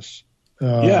defense of this.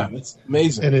 Yeah, it's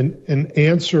amazing. And in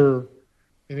answer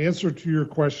to your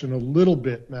question a little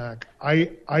bit, Mac,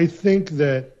 I think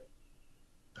that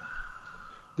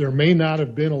there may not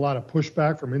have been a lot of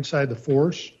pushback from inside the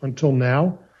force until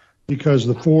now, because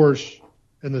the force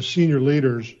and the senior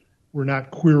leaders were not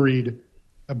queried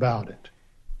about it.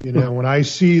 When I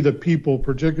see the people,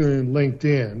 particularly in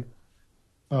LinkedIn,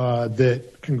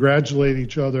 that congratulate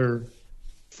each other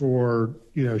for,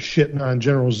 shitting on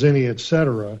General Zinni, et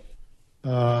cetera,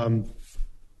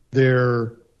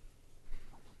 they're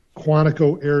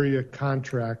Quantico area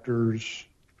contractors,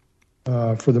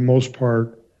 for the most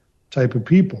part, type of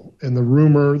people. And the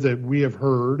rumor that we have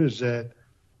heard is that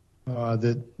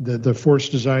that the Force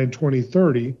Design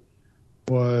 2030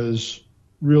 was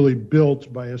really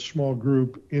built by a small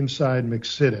group inside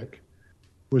McCitic,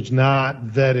 was not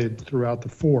vetted throughout the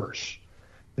force.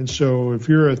 And so if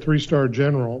you're a 3-star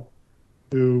general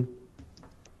who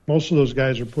most of those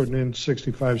guys are putting in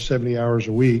 65, 70 hours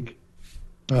a week,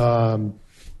 and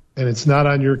it's not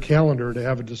on your calendar to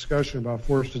have a discussion about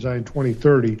Force Design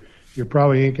 2030, you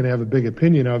probably ain't going to have a big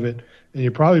opinion of it, and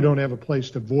you probably don't have a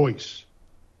place to voice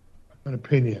an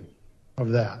opinion of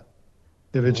that.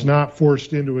 If it's not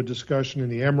forced into a discussion in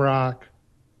the MROC,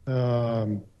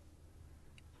 I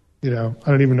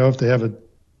don't even know if they have a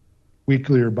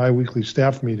weekly or biweekly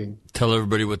staff meeting. Tell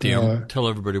everybody what the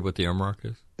MROC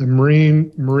is. The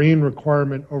Marine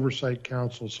Requirement Oversight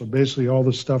Council. So basically, all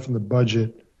the stuff in the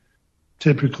budget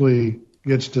typically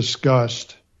gets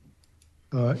discussed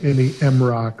in the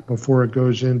MROC before it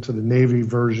goes into the Navy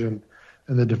version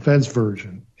and the defense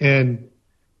version. And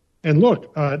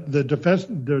look, the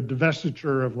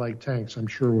divestiture of like tanks, I'm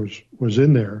sure was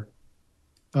in there.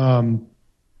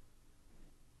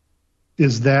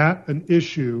 Is that an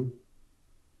issue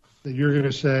that you're going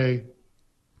to say,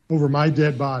 over my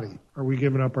dead body, are we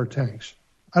giving up our tanks?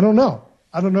 I don't know.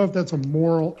 I don't know if that's a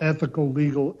moral, ethical,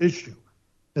 legal issue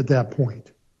at that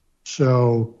point.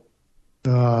 So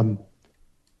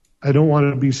I don't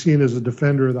want to be seen as a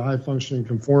defender of the high-functioning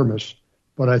conformist,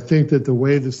 but I think that the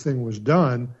way this thing was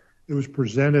done, it was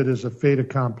presented as a fait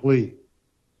accompli.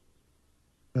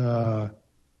 And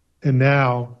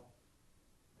now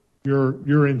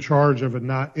you're in charge of a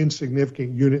not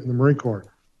insignificant unit in the Marine Corps,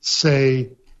 say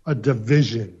a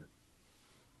division,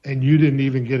 and you didn't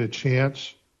even get a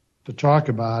chance to talk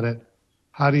about it.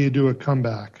 How do you do a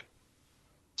comeback?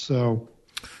 So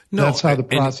that's how the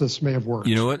process may have worked.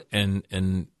 You know what?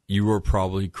 And you were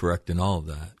probably correct in all of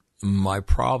that. My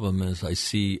problem is I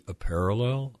see a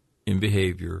parallel in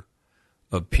behavior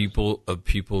of people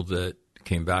that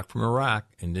came back from Iraq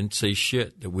and didn't say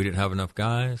shit, that we didn't have enough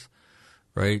guys,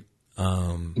 right?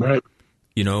 Right.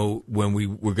 When we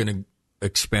were going to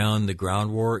expound the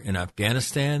ground war in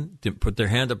Afghanistan, didn't put their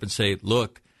hand up and say,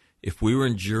 look, if we were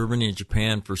in Germany and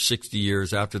Japan for 60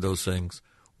 years after those things,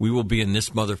 we will be in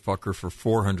this motherfucker for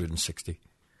 460,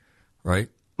 right?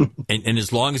 and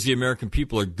as long as the American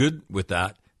people are good with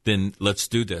that, then let's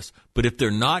do this. But if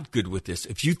they're not good with this,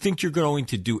 if you think you're going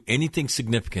to do anything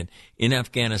significant in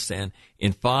Afghanistan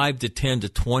in 5 to 10 to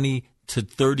 20 to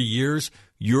 30 years,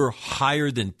 you're higher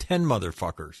than 10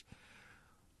 motherfuckers.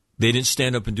 They didn't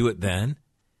stand up and do it then.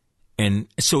 And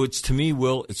so it's, to me,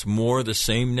 Will, it's more the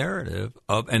same narrative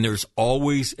and there's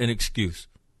always an excuse.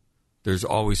 There's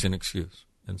always an excuse.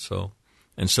 And so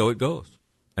it goes.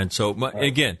 And so,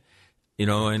 again,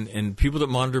 and people that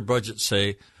monitor budgets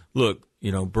say, look,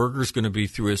 Berger's going to be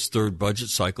through his third budget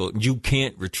cycle. You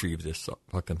can't retrieve this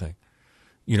fucking thing.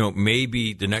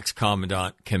 Maybe the next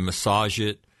commandant can massage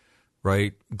it,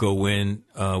 right? Go in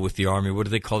with the Army. What do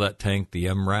they call that tank? The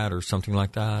MRAT or something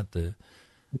like that?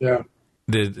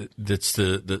 It's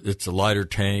a lighter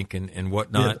tank and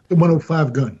whatnot. Yeah, the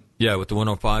 105 gun. Yeah, with the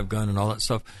 105 gun and all that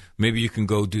stuff. Maybe you can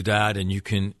go do that, and you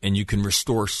can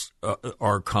restore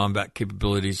our combat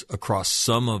capabilities across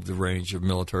some of the range of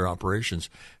military operations,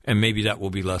 and maybe that will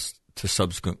be less to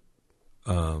subsequent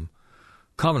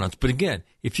commandants. But again,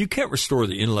 if you can't restore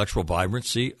the intellectual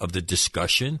vibrancy of the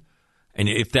discussion, and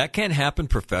if that can't happen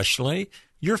professionally,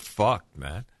 you're fucked,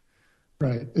 man.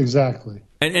 Right, exactly.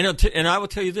 And I will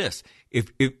tell you this: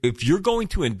 if you're going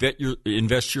to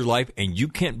invest your life and you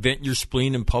can't vent your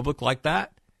spleen in public like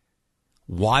that,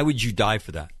 why would you die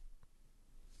for that?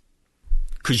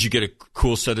 Because you get a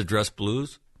cool set of dress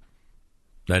blues?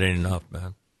 That ain't enough,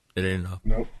 man. It ain't enough.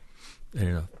 Nope. It ain't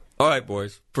enough. All right,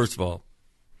 boys. First of all,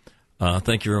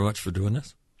 thank you very much for doing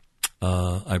this.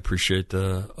 I appreciate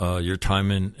your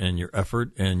time and your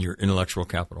effort and your intellectual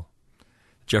capital.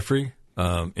 Jeffrey,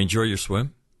 enjoy your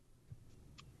swim.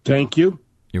 Thank you.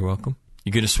 You're welcome.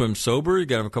 You going to swim sober? You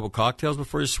got to have a couple cocktails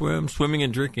before you swim? Swimming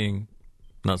and drinking,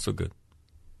 not so good.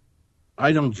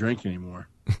 I don't drink anymore.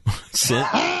 Since?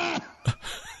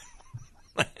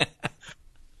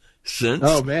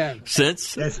 Oh, man.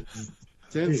 Since That's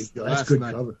last good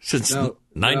night. cover. Since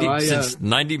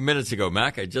 90 minutes ago,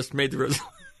 Mac, I just made the resolution.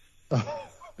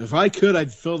 If I could,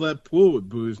 I'd fill that pool with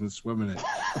booze and swim in it.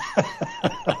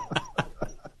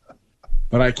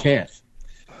 But I can't.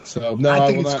 So no, I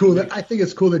think it's cool. I think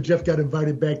it's cool that Jeff got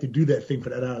invited back to do that thing for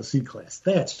that ROC class.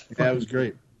 That was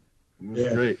great. It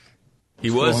was great. He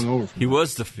was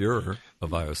the Führer of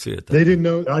IOC at that. They didn't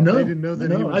know. I know. They didn't know that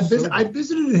he was sober. I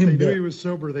visited him. If they there. knew he was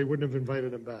sober, they wouldn't have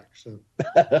invited him back. So.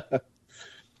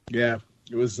 Yeah,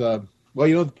 it was.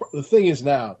 Well, the thing is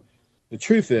now, the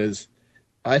truth is,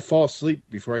 I fall asleep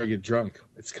before I get drunk.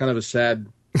 It's kind of a sad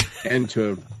end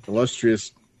to an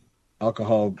illustrious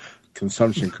alcohol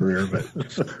consumption career, but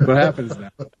what happens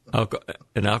now?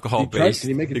 An alcohol-based Can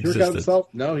he make a jerk out of himself?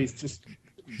 No, he's just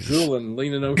drooling,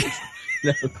 leaning over.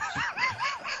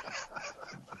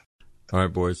 All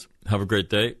right, boys. Have a great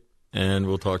day, and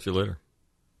we'll talk to you later.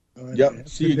 Right, Yep.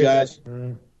 See you guys.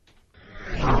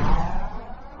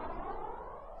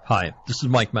 Hi, this is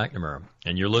Mike McNamara,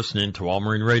 and you're listening to All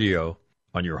Marine Radio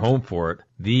on your home for it,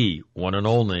 the one and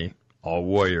only All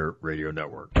Warrior Radio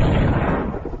Network.